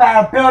up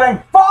at a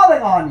building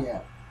falling on you.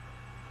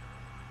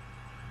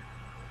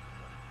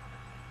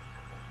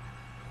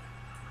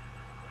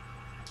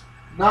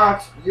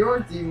 Knox, you're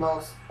the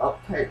most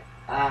uptight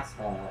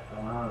asshat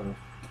on earth.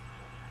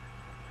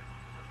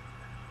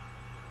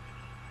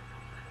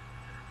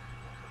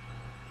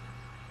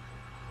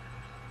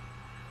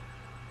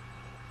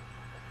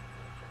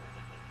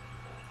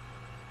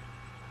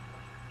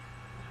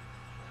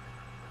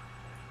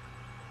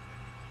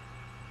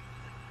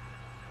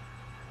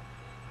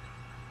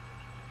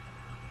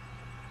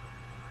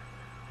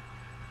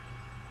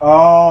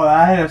 Oh,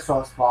 that hit a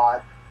sore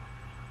spot.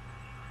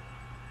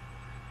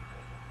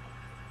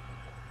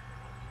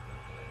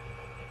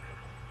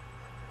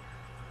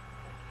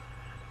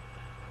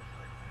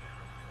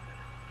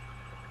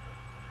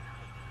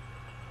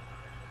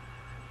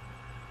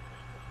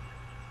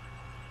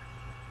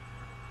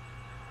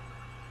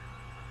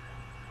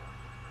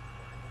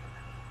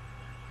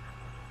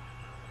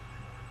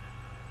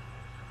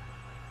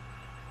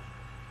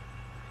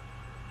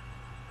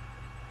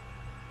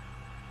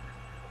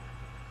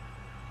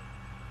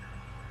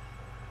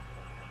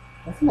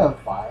 That's no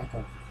fight,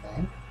 don't you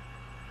think?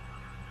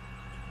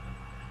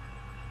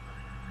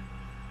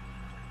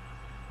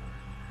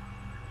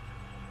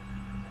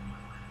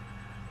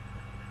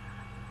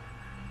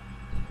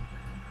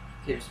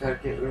 Okay, just gotta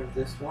get rid of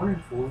this one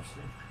enforcer.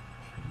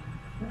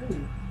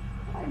 Hey,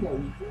 I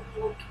know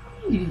you're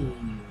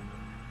kidding.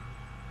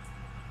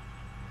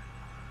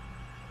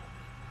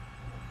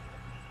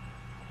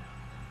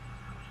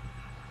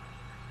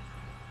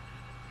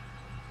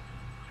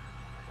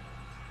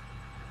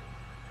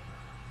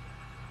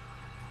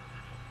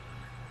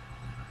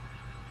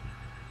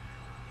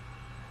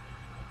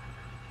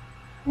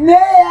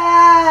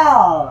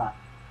 Nail!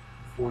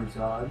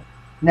 Forzod.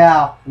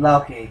 No,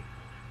 Loki.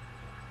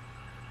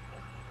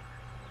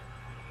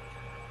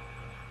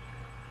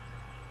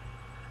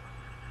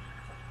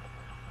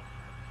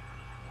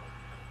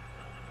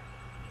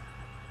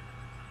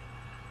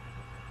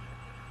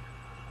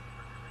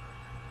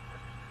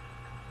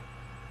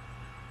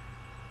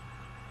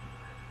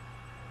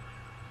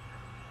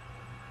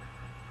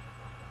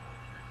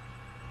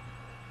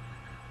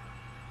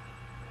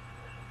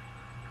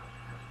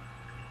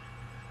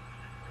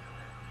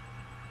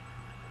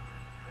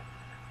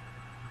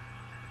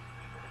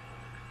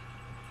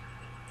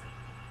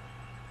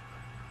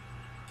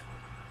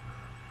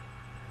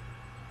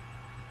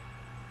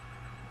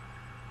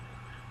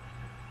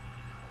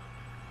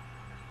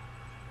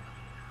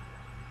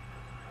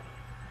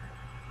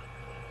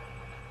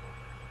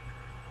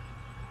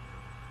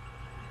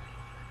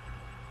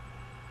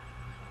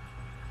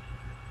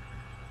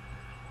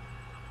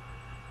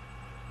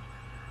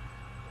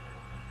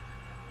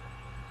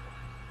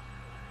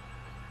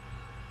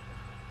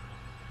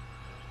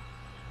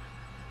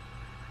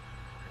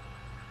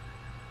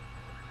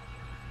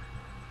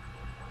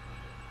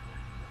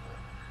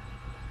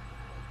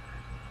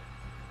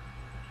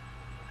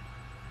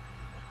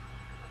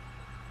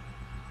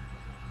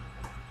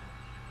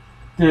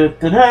 Da,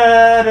 da,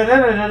 da, da,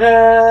 da, da,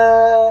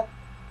 da.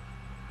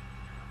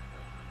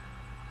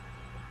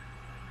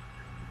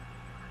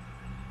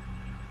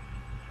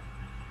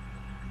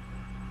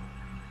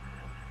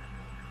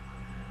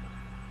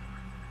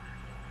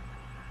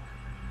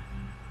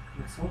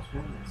 It's so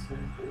strong, it's so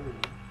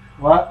good.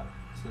 What?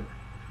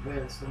 Man,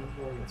 it's so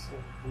good, it's so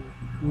good.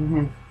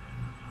 Mm-hmm.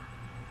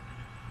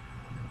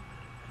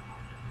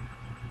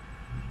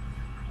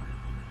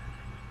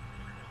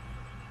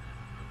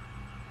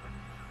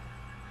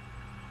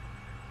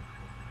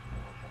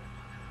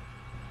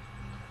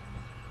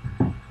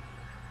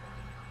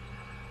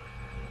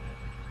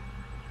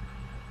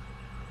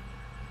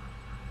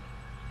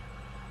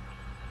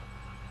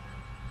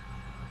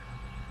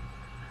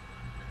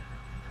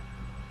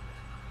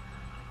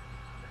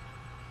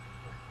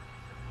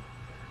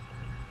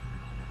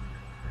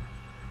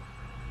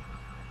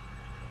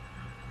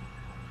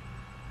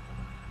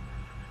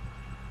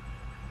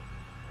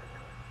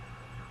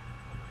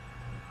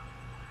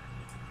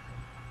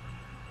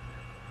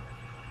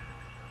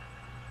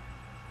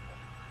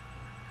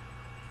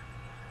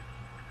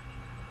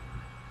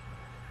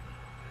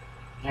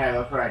 Yeah,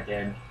 look what I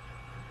did.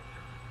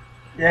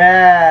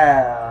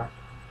 Yeah.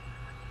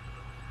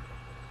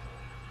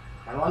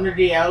 I'm under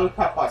the yellow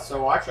pepper,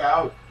 so watch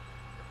out.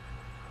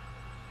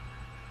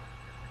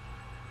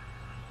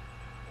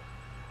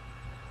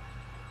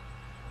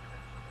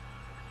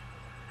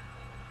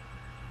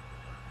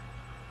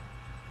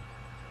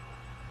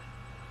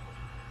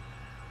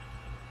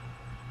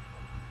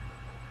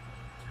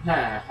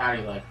 How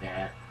do you like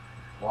that?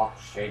 Walk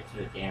straight to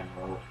the damn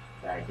rope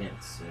that I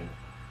didn't see.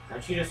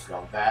 Don't you just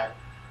love that?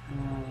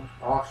 Mm.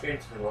 Walk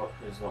straight to the rope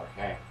is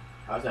okay.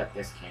 I was at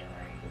this camera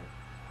angle.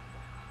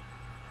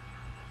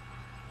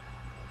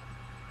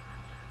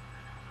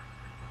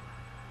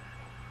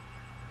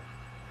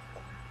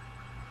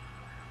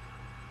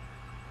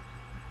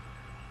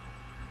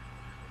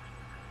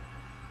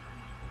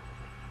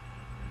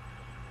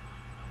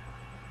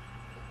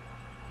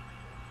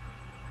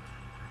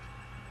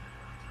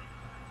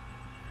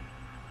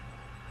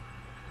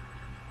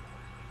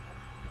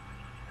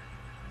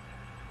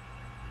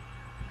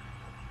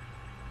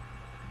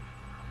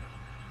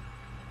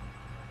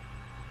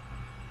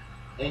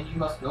 And you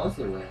must know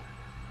the way.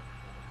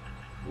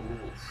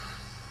 Ooh.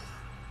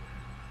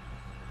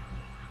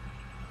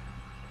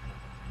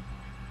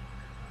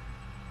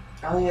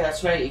 Oh yeah,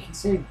 that's right. You can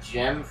save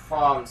Jim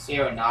from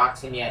Sierra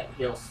Knox, and yet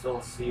he'll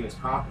still see you as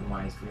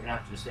compromised, even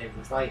after you save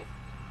his life.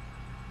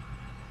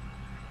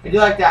 I do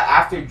like that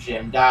after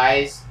Jim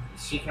dies,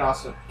 she can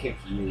also kick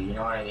you, you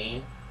know what I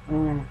mean?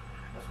 Mm.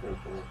 That's pretty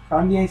cool.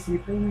 On the AC,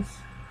 please.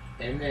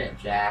 In a minute,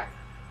 Jack.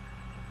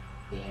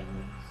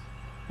 Damn.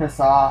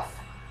 Piss off.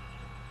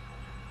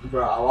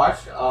 Bro, I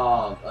watched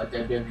a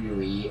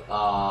WWE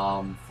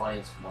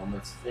funniest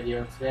moments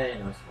video today,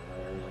 and it was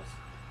hilarious.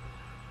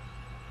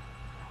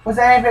 Was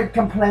any of it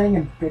complaining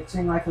and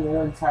bitching like a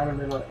little entire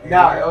little area?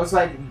 No, it was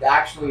like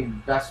actually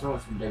best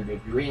moments from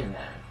WWE in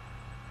that.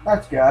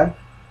 That's good.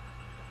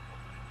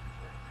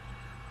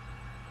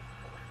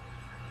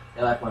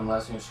 I like when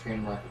Lesnar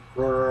screamed like a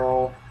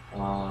girl.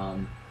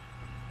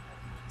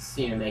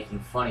 Cena making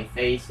funny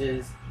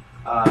faces.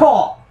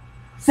 Paul!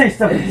 Say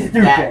something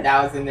stupid!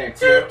 That was in there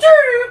too.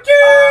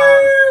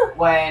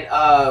 When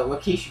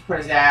Lakeisha put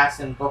his ass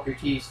in Booker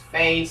T's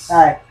face.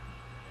 Alright.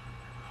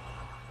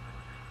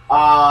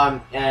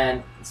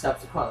 And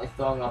subsequently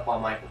throwing up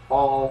on Michael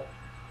Cole.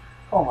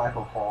 Oh,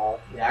 Michael Cole.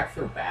 Yeah, I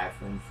feel bad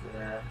for him for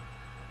that.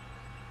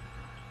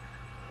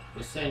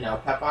 Just so you know,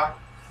 Peppa,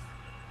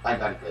 I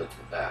gotta go to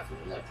the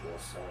bathroom like a little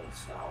so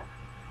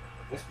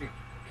just be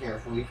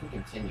careful. You can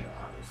continue,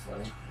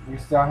 obviously. We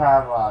still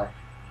have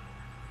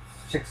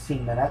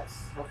 16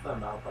 minutes. Hopefully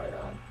I'm out by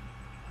then.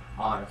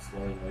 Honestly,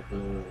 like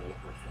literally,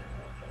 hopefully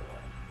I'm out by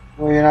then.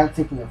 Well, you're not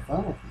taking your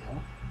phone with you.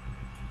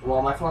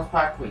 Well, my phone's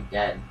practically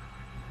dead.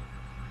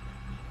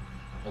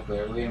 Like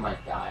literally, it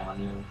might die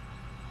on you.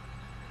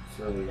 It's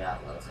really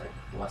that low. It's like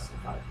less than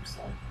 5%.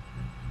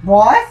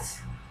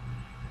 What?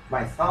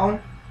 My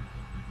phone?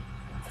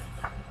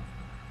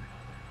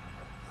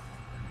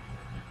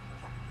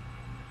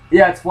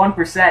 Yeah, it's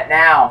 1%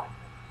 now.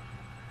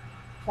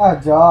 Oh,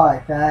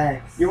 joy,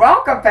 thanks. You're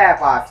welcome,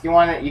 Papa. If you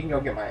want it, you can go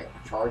get my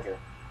charger.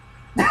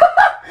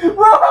 Whoa,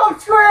 home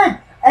screen!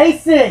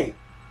 AC!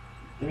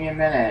 Give me a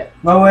minute.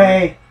 No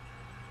way.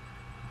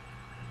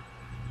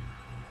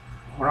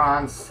 Hold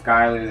on,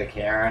 Skylar the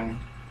Karen.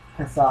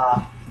 Piss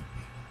off.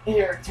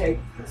 Here, take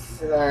this.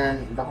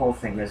 Then the whole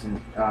thing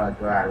doesn't go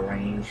out of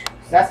range.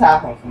 So that's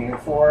happened to me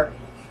before.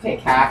 Take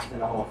half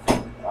and the whole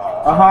thing.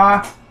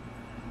 Uh-huh.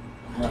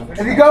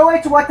 If you go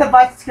into what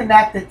device it's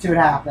connected to, it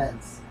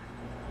happens.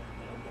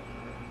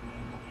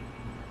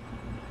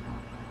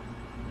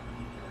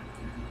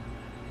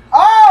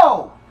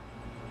 Oh!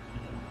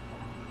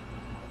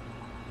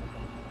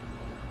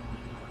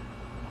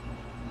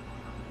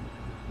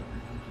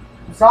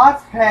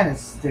 Zod's pen is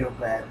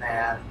stupid,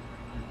 man.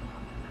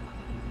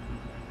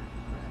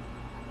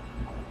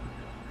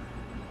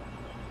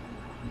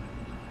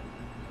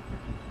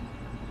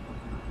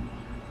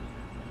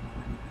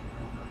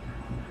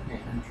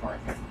 I'm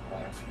trying to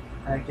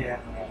Thank you.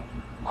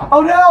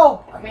 Oh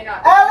no! I mean,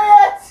 not.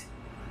 Elliot!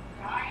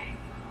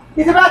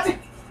 He's about to...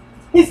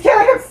 He's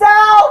killing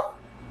himself!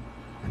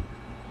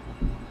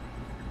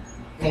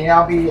 Maybe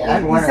I'll be.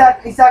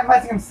 He's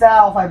sacrificing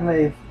himself, I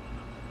believe.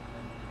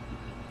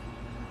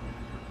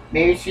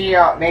 Maybe she.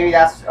 Maybe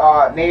that's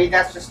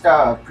just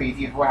a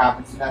preview of what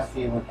happens in that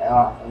scene with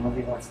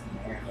Olivia wants to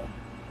marry him.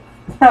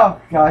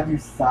 Oh god, you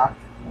suck.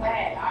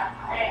 Hey,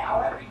 I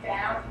won't be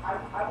down.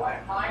 I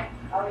won't mind.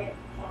 Elliot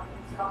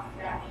stuff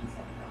that means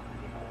something.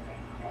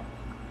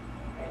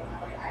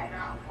 I'm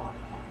not going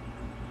to.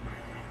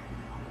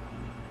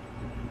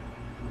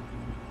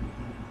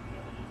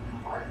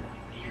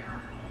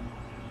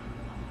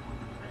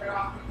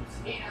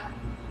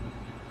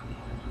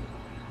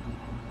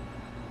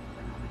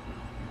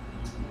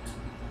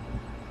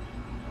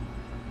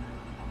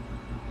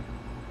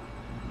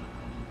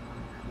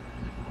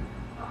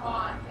 Come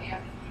on,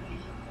 man.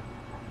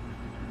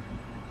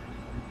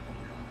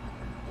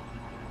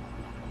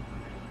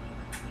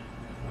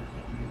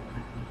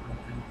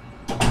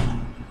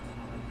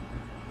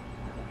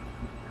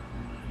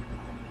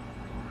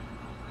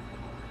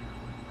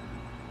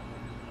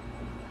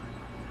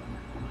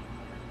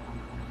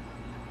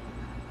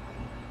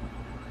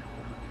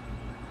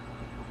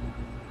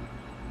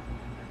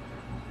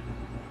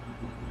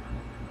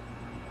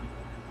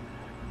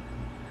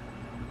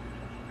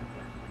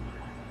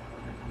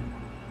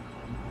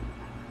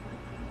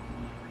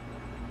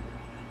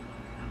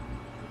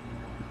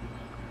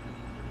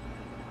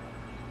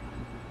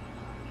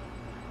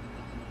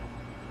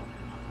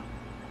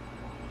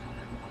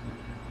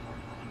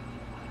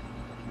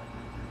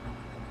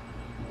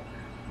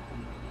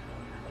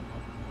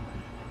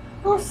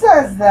 Who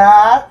says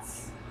that?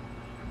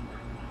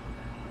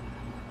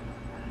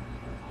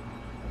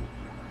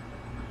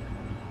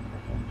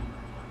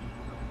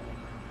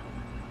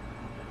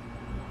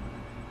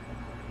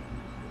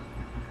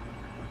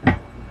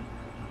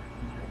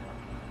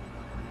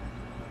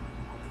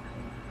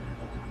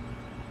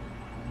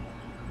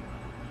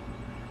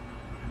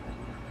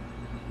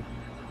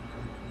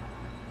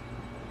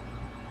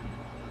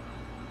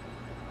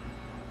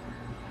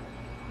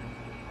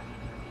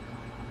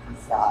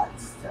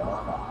 Zod's still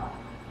alive.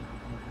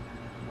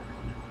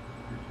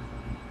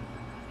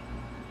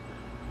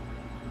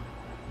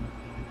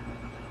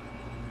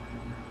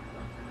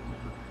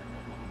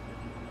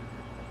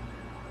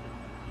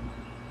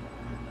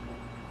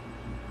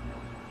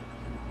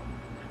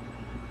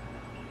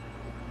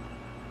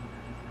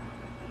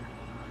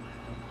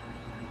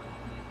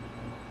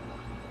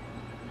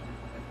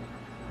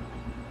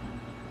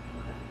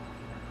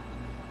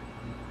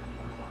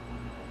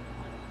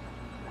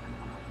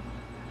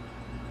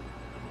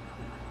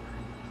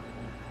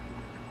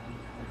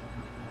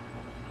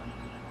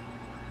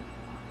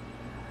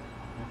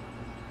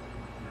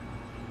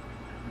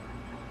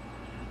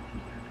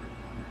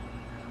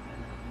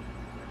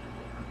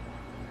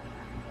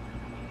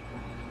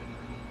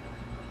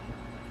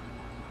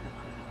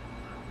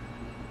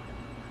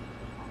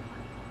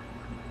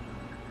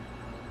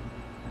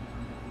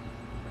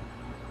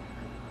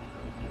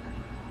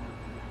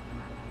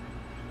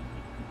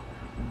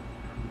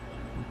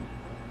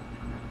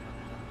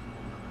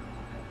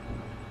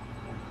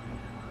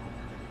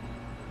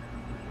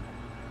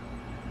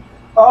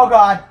 Oh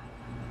God.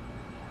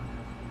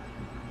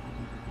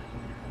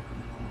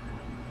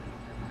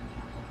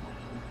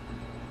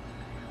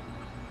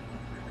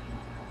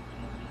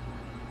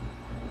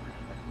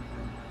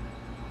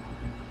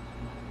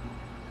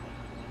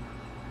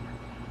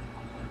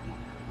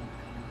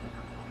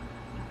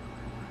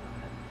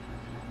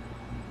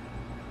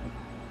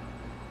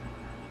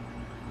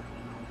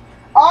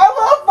 I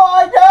will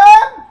find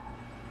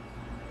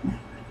him!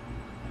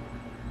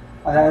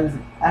 Oh, that was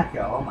an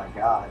echo. Oh my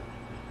God.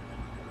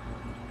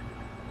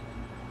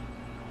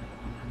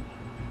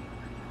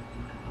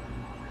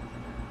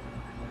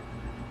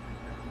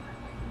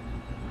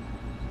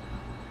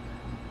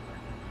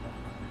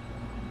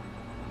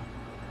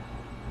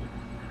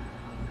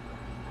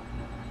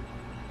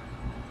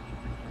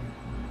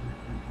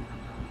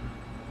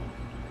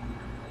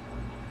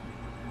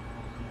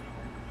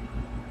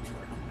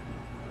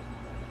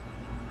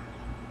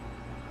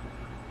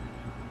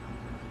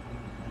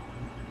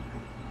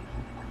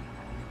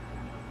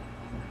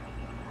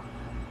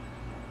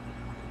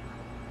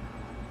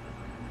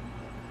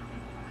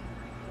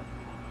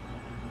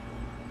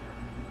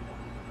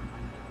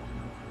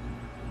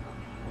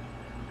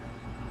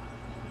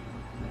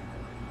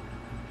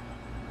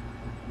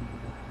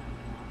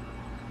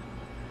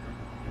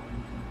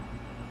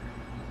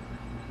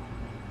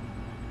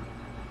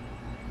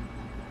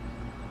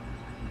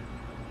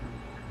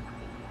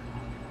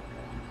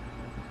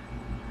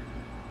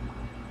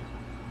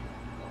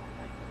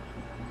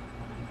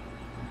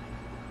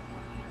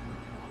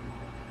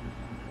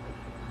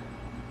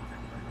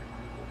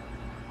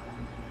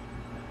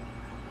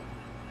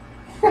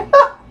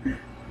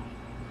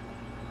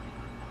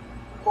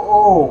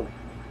 Oh.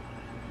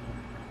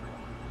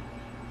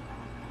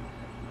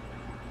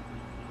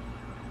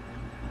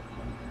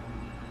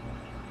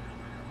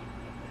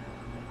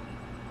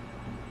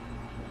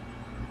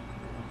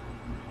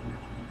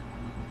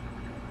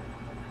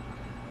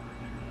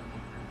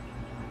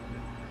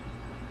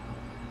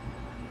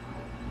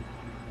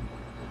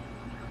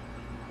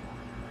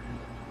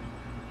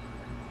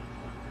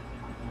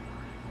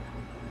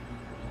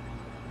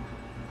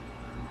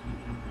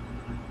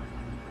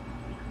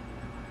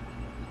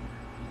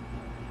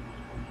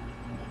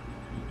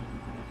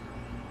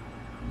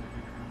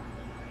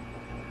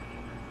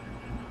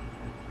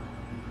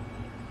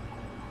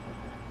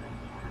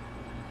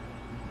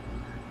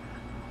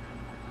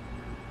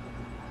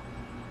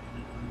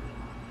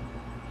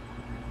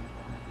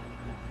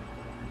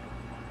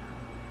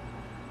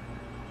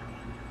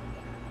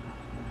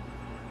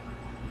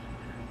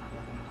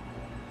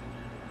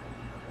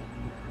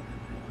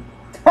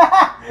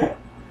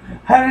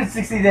 One hundred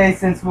 60 days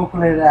since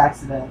smoke-related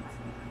accident.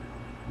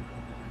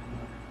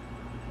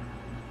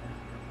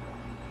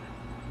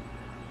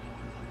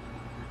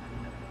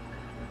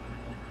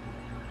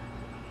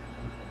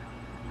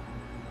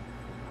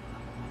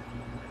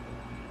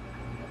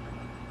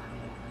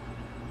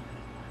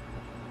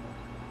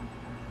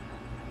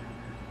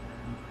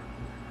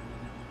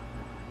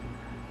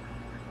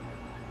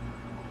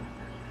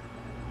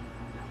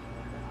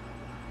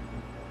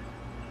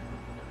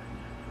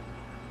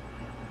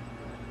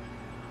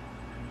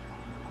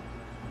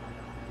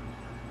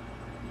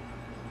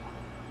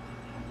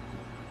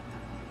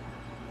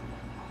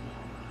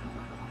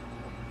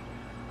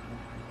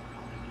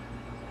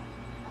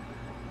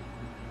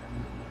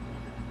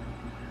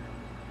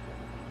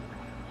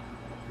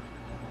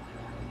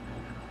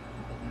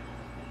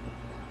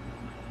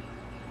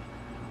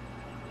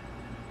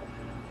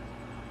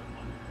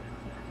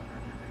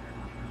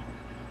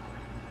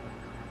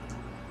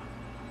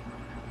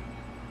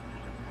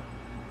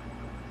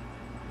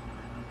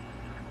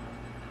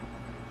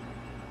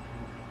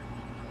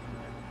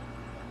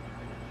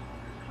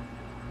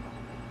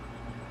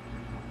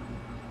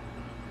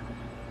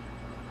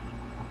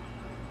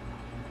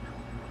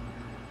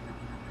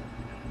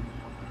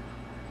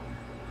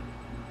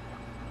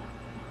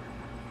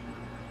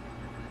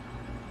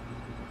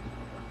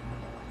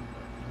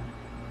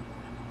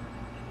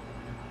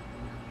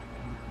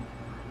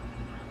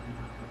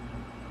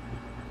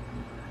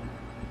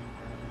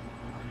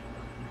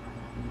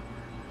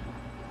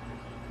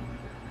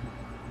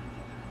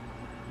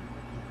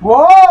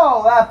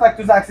 Whoa! That effect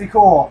was actually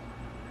cool.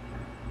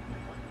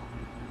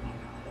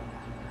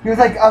 He was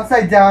like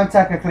upside down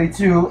technically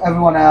to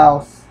everyone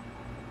else.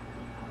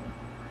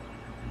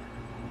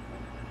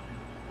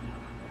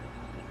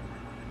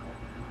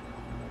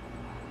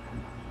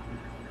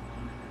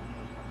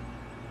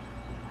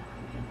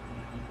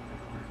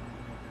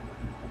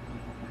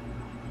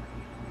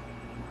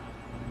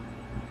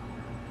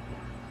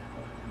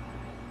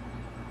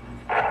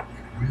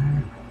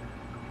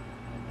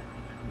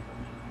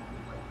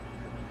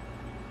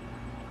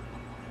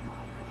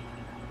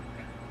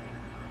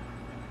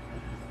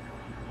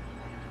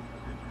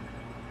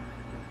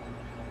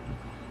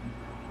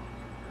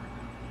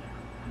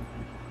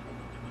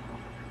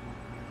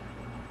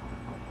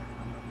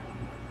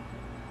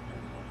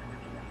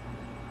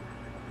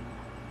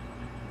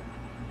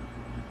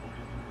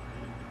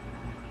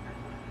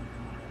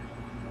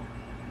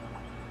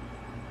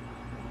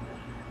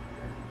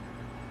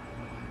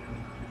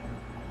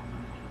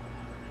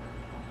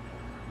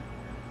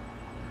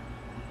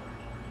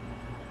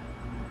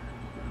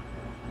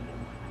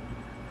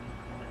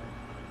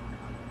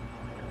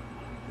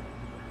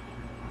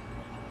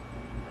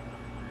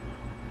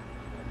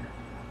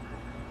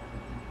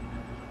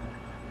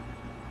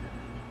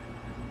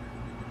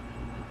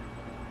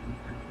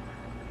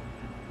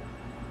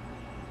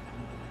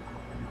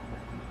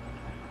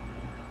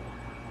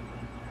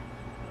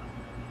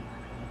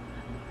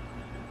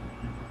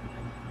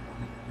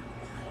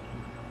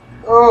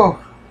 Oh.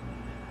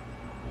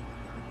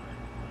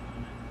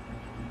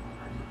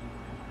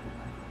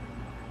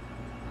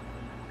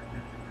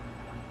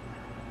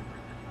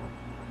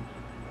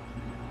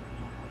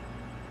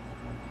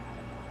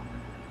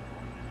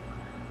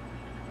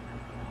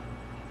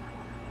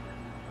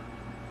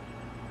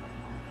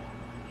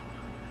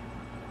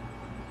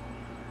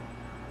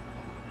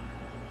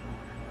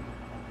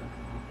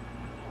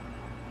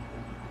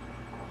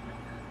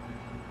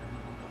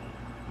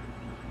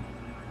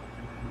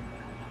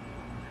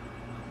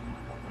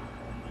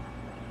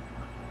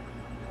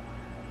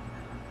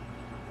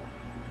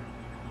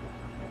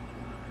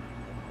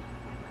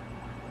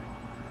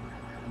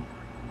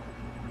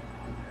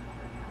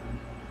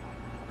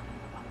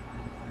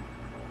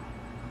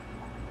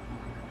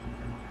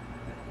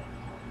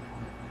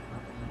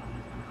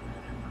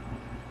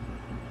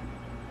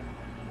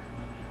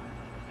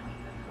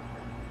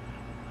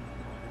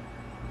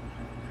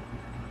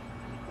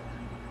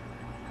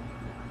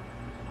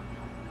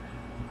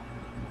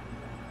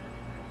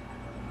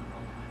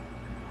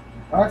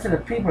 The rest of the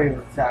people he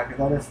was attacking,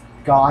 they're just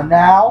gone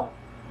now.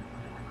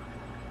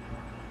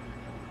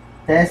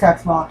 Deus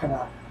Ex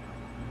Machina.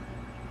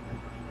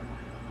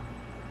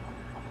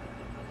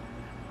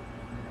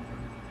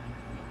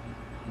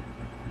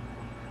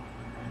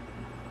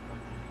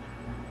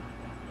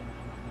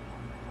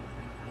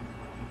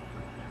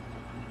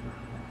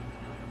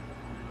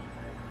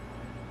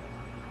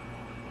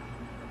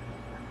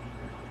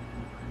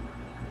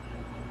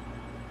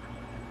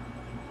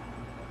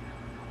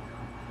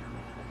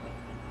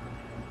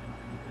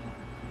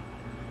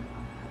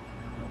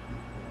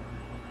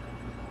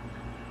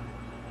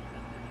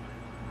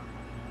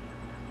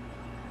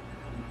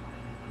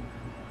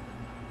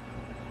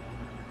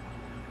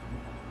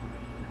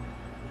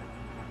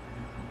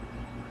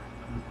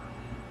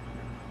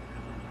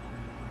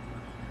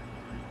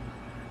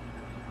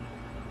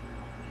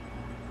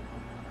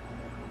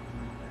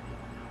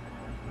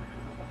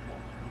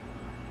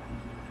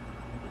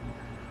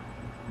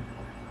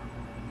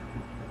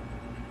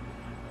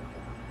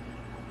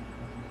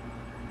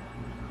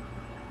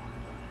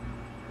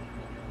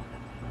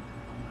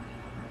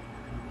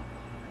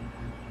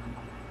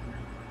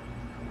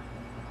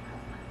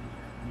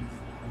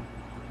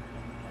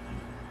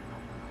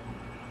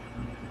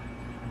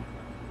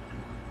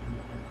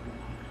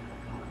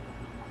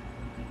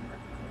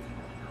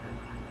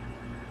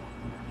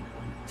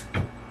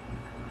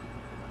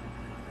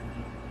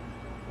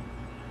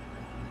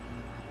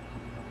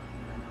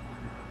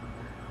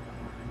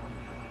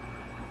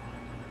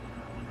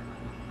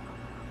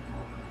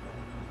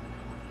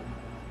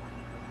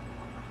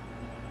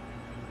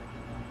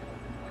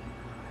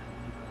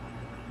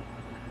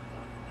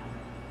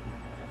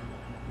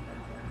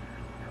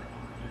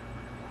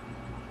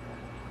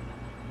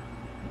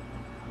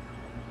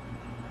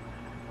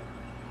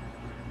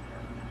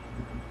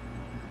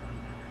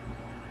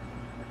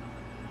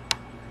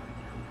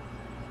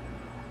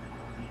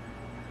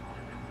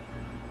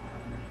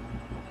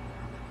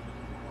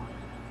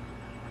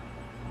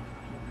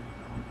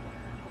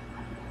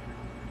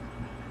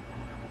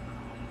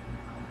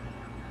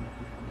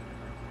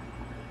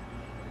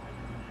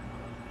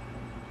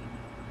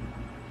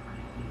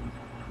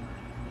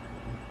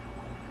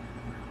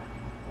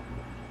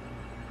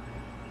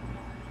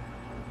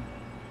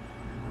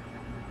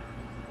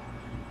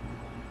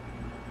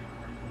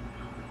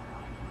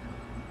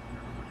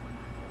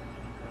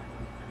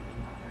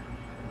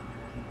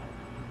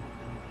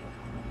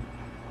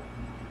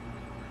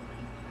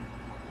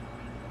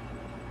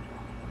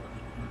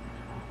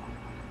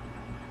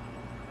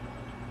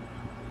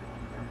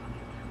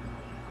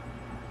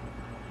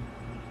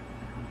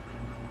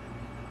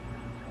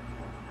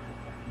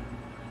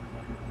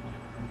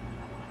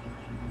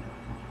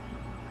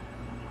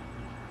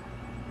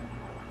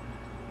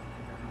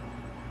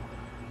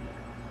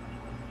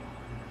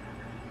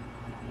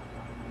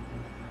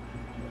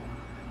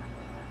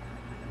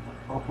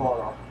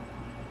 portal.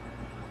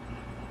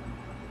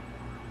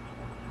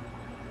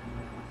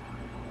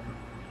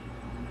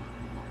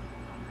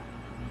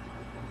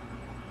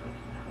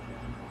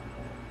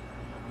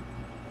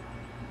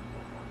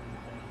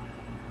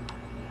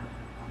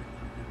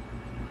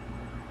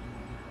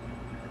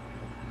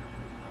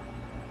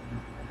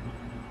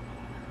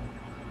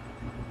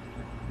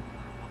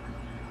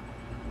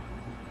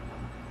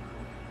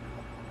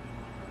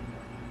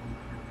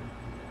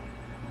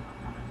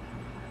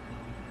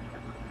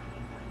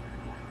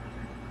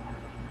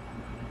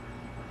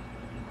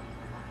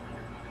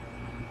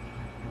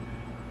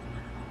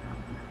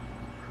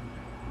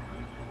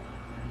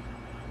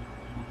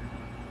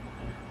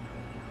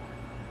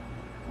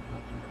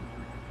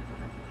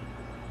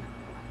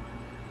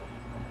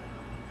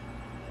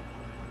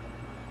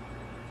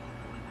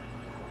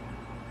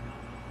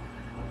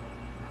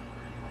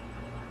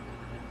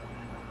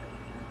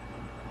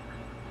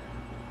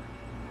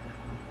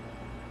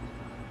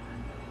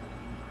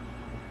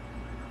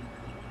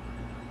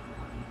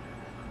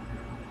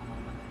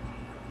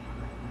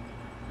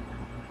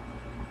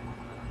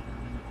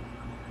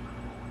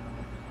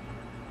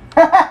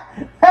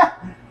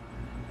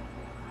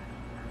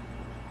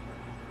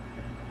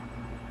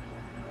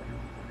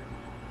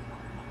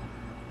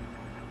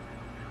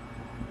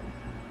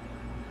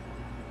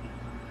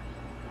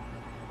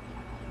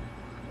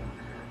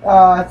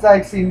 It's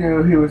like she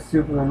knew he was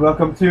Superman.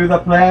 Welcome to the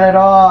planet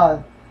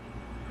Oz.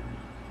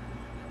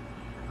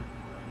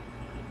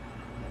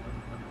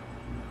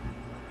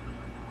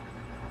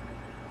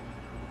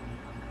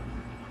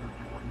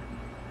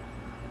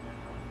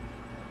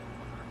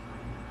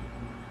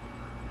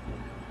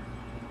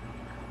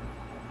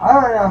 I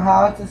don't know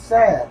how to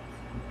say it.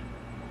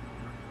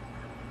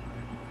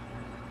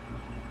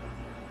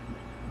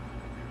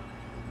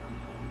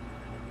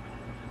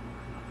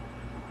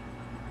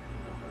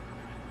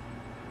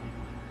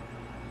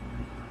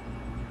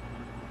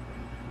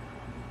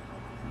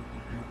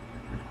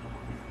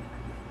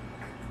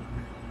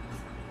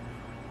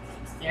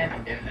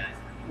 Scanning, didn't I?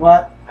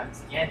 What? I'm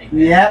scanning.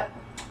 Yep.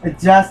 It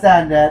just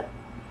ended.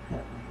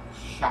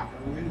 From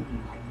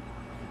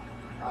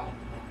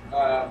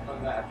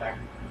that effect.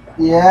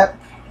 Yep.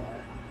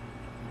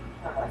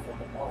 I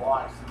think more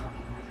watch.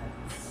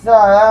 So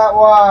that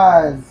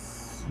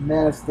was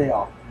Man of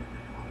Steel.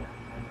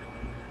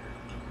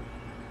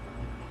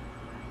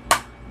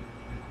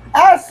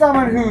 As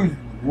someone who's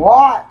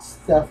watched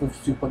stuff with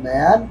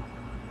Superman,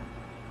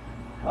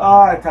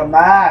 oh, it's a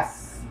mess.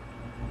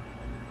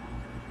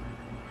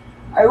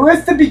 I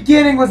wish the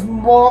beginning was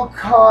more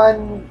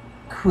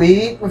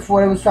concrete with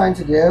what it was trying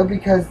to do,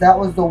 because that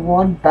was the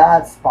one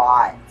bad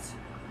spot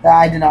that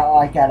I did not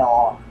like at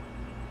all.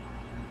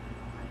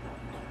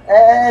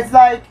 It's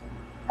like,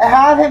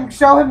 have him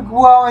show him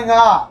growing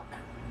up.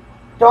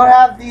 Don't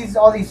have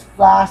all these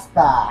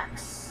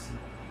flashbacks.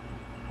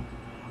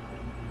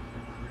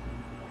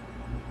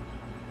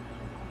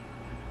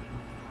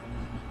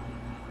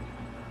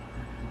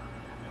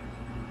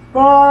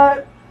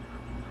 But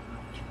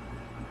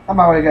I'm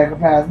not really gonna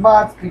compare as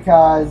much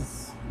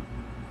because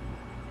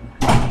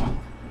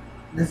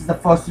this is the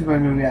first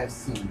Superman movie I've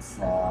seen,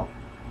 so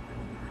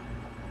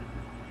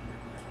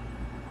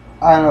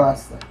I don't know what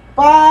to say.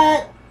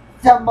 But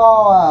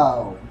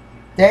tomorrow,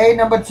 day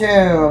number 2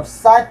 of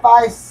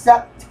Sci-Fi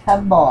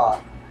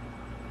September.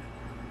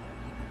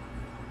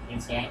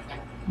 In scanning.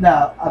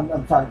 No,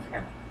 I'm talking to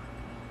him.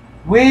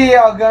 We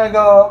are gonna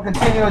go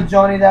continue a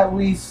journey that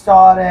we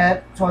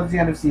started towards the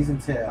end of season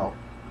 2.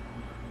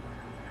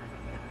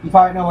 You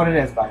probably know what it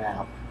is by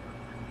now.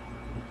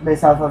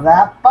 Based off of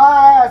that,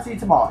 bye. I'll see you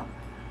tomorrow.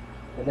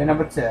 Day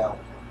number 2.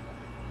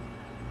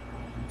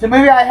 It's a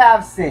movie I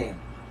have seen.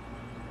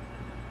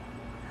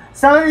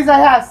 Some of these I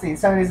have seen,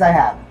 some of these I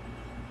haven't.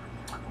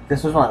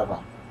 This was one of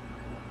them.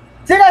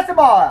 See you guys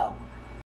tomorrow.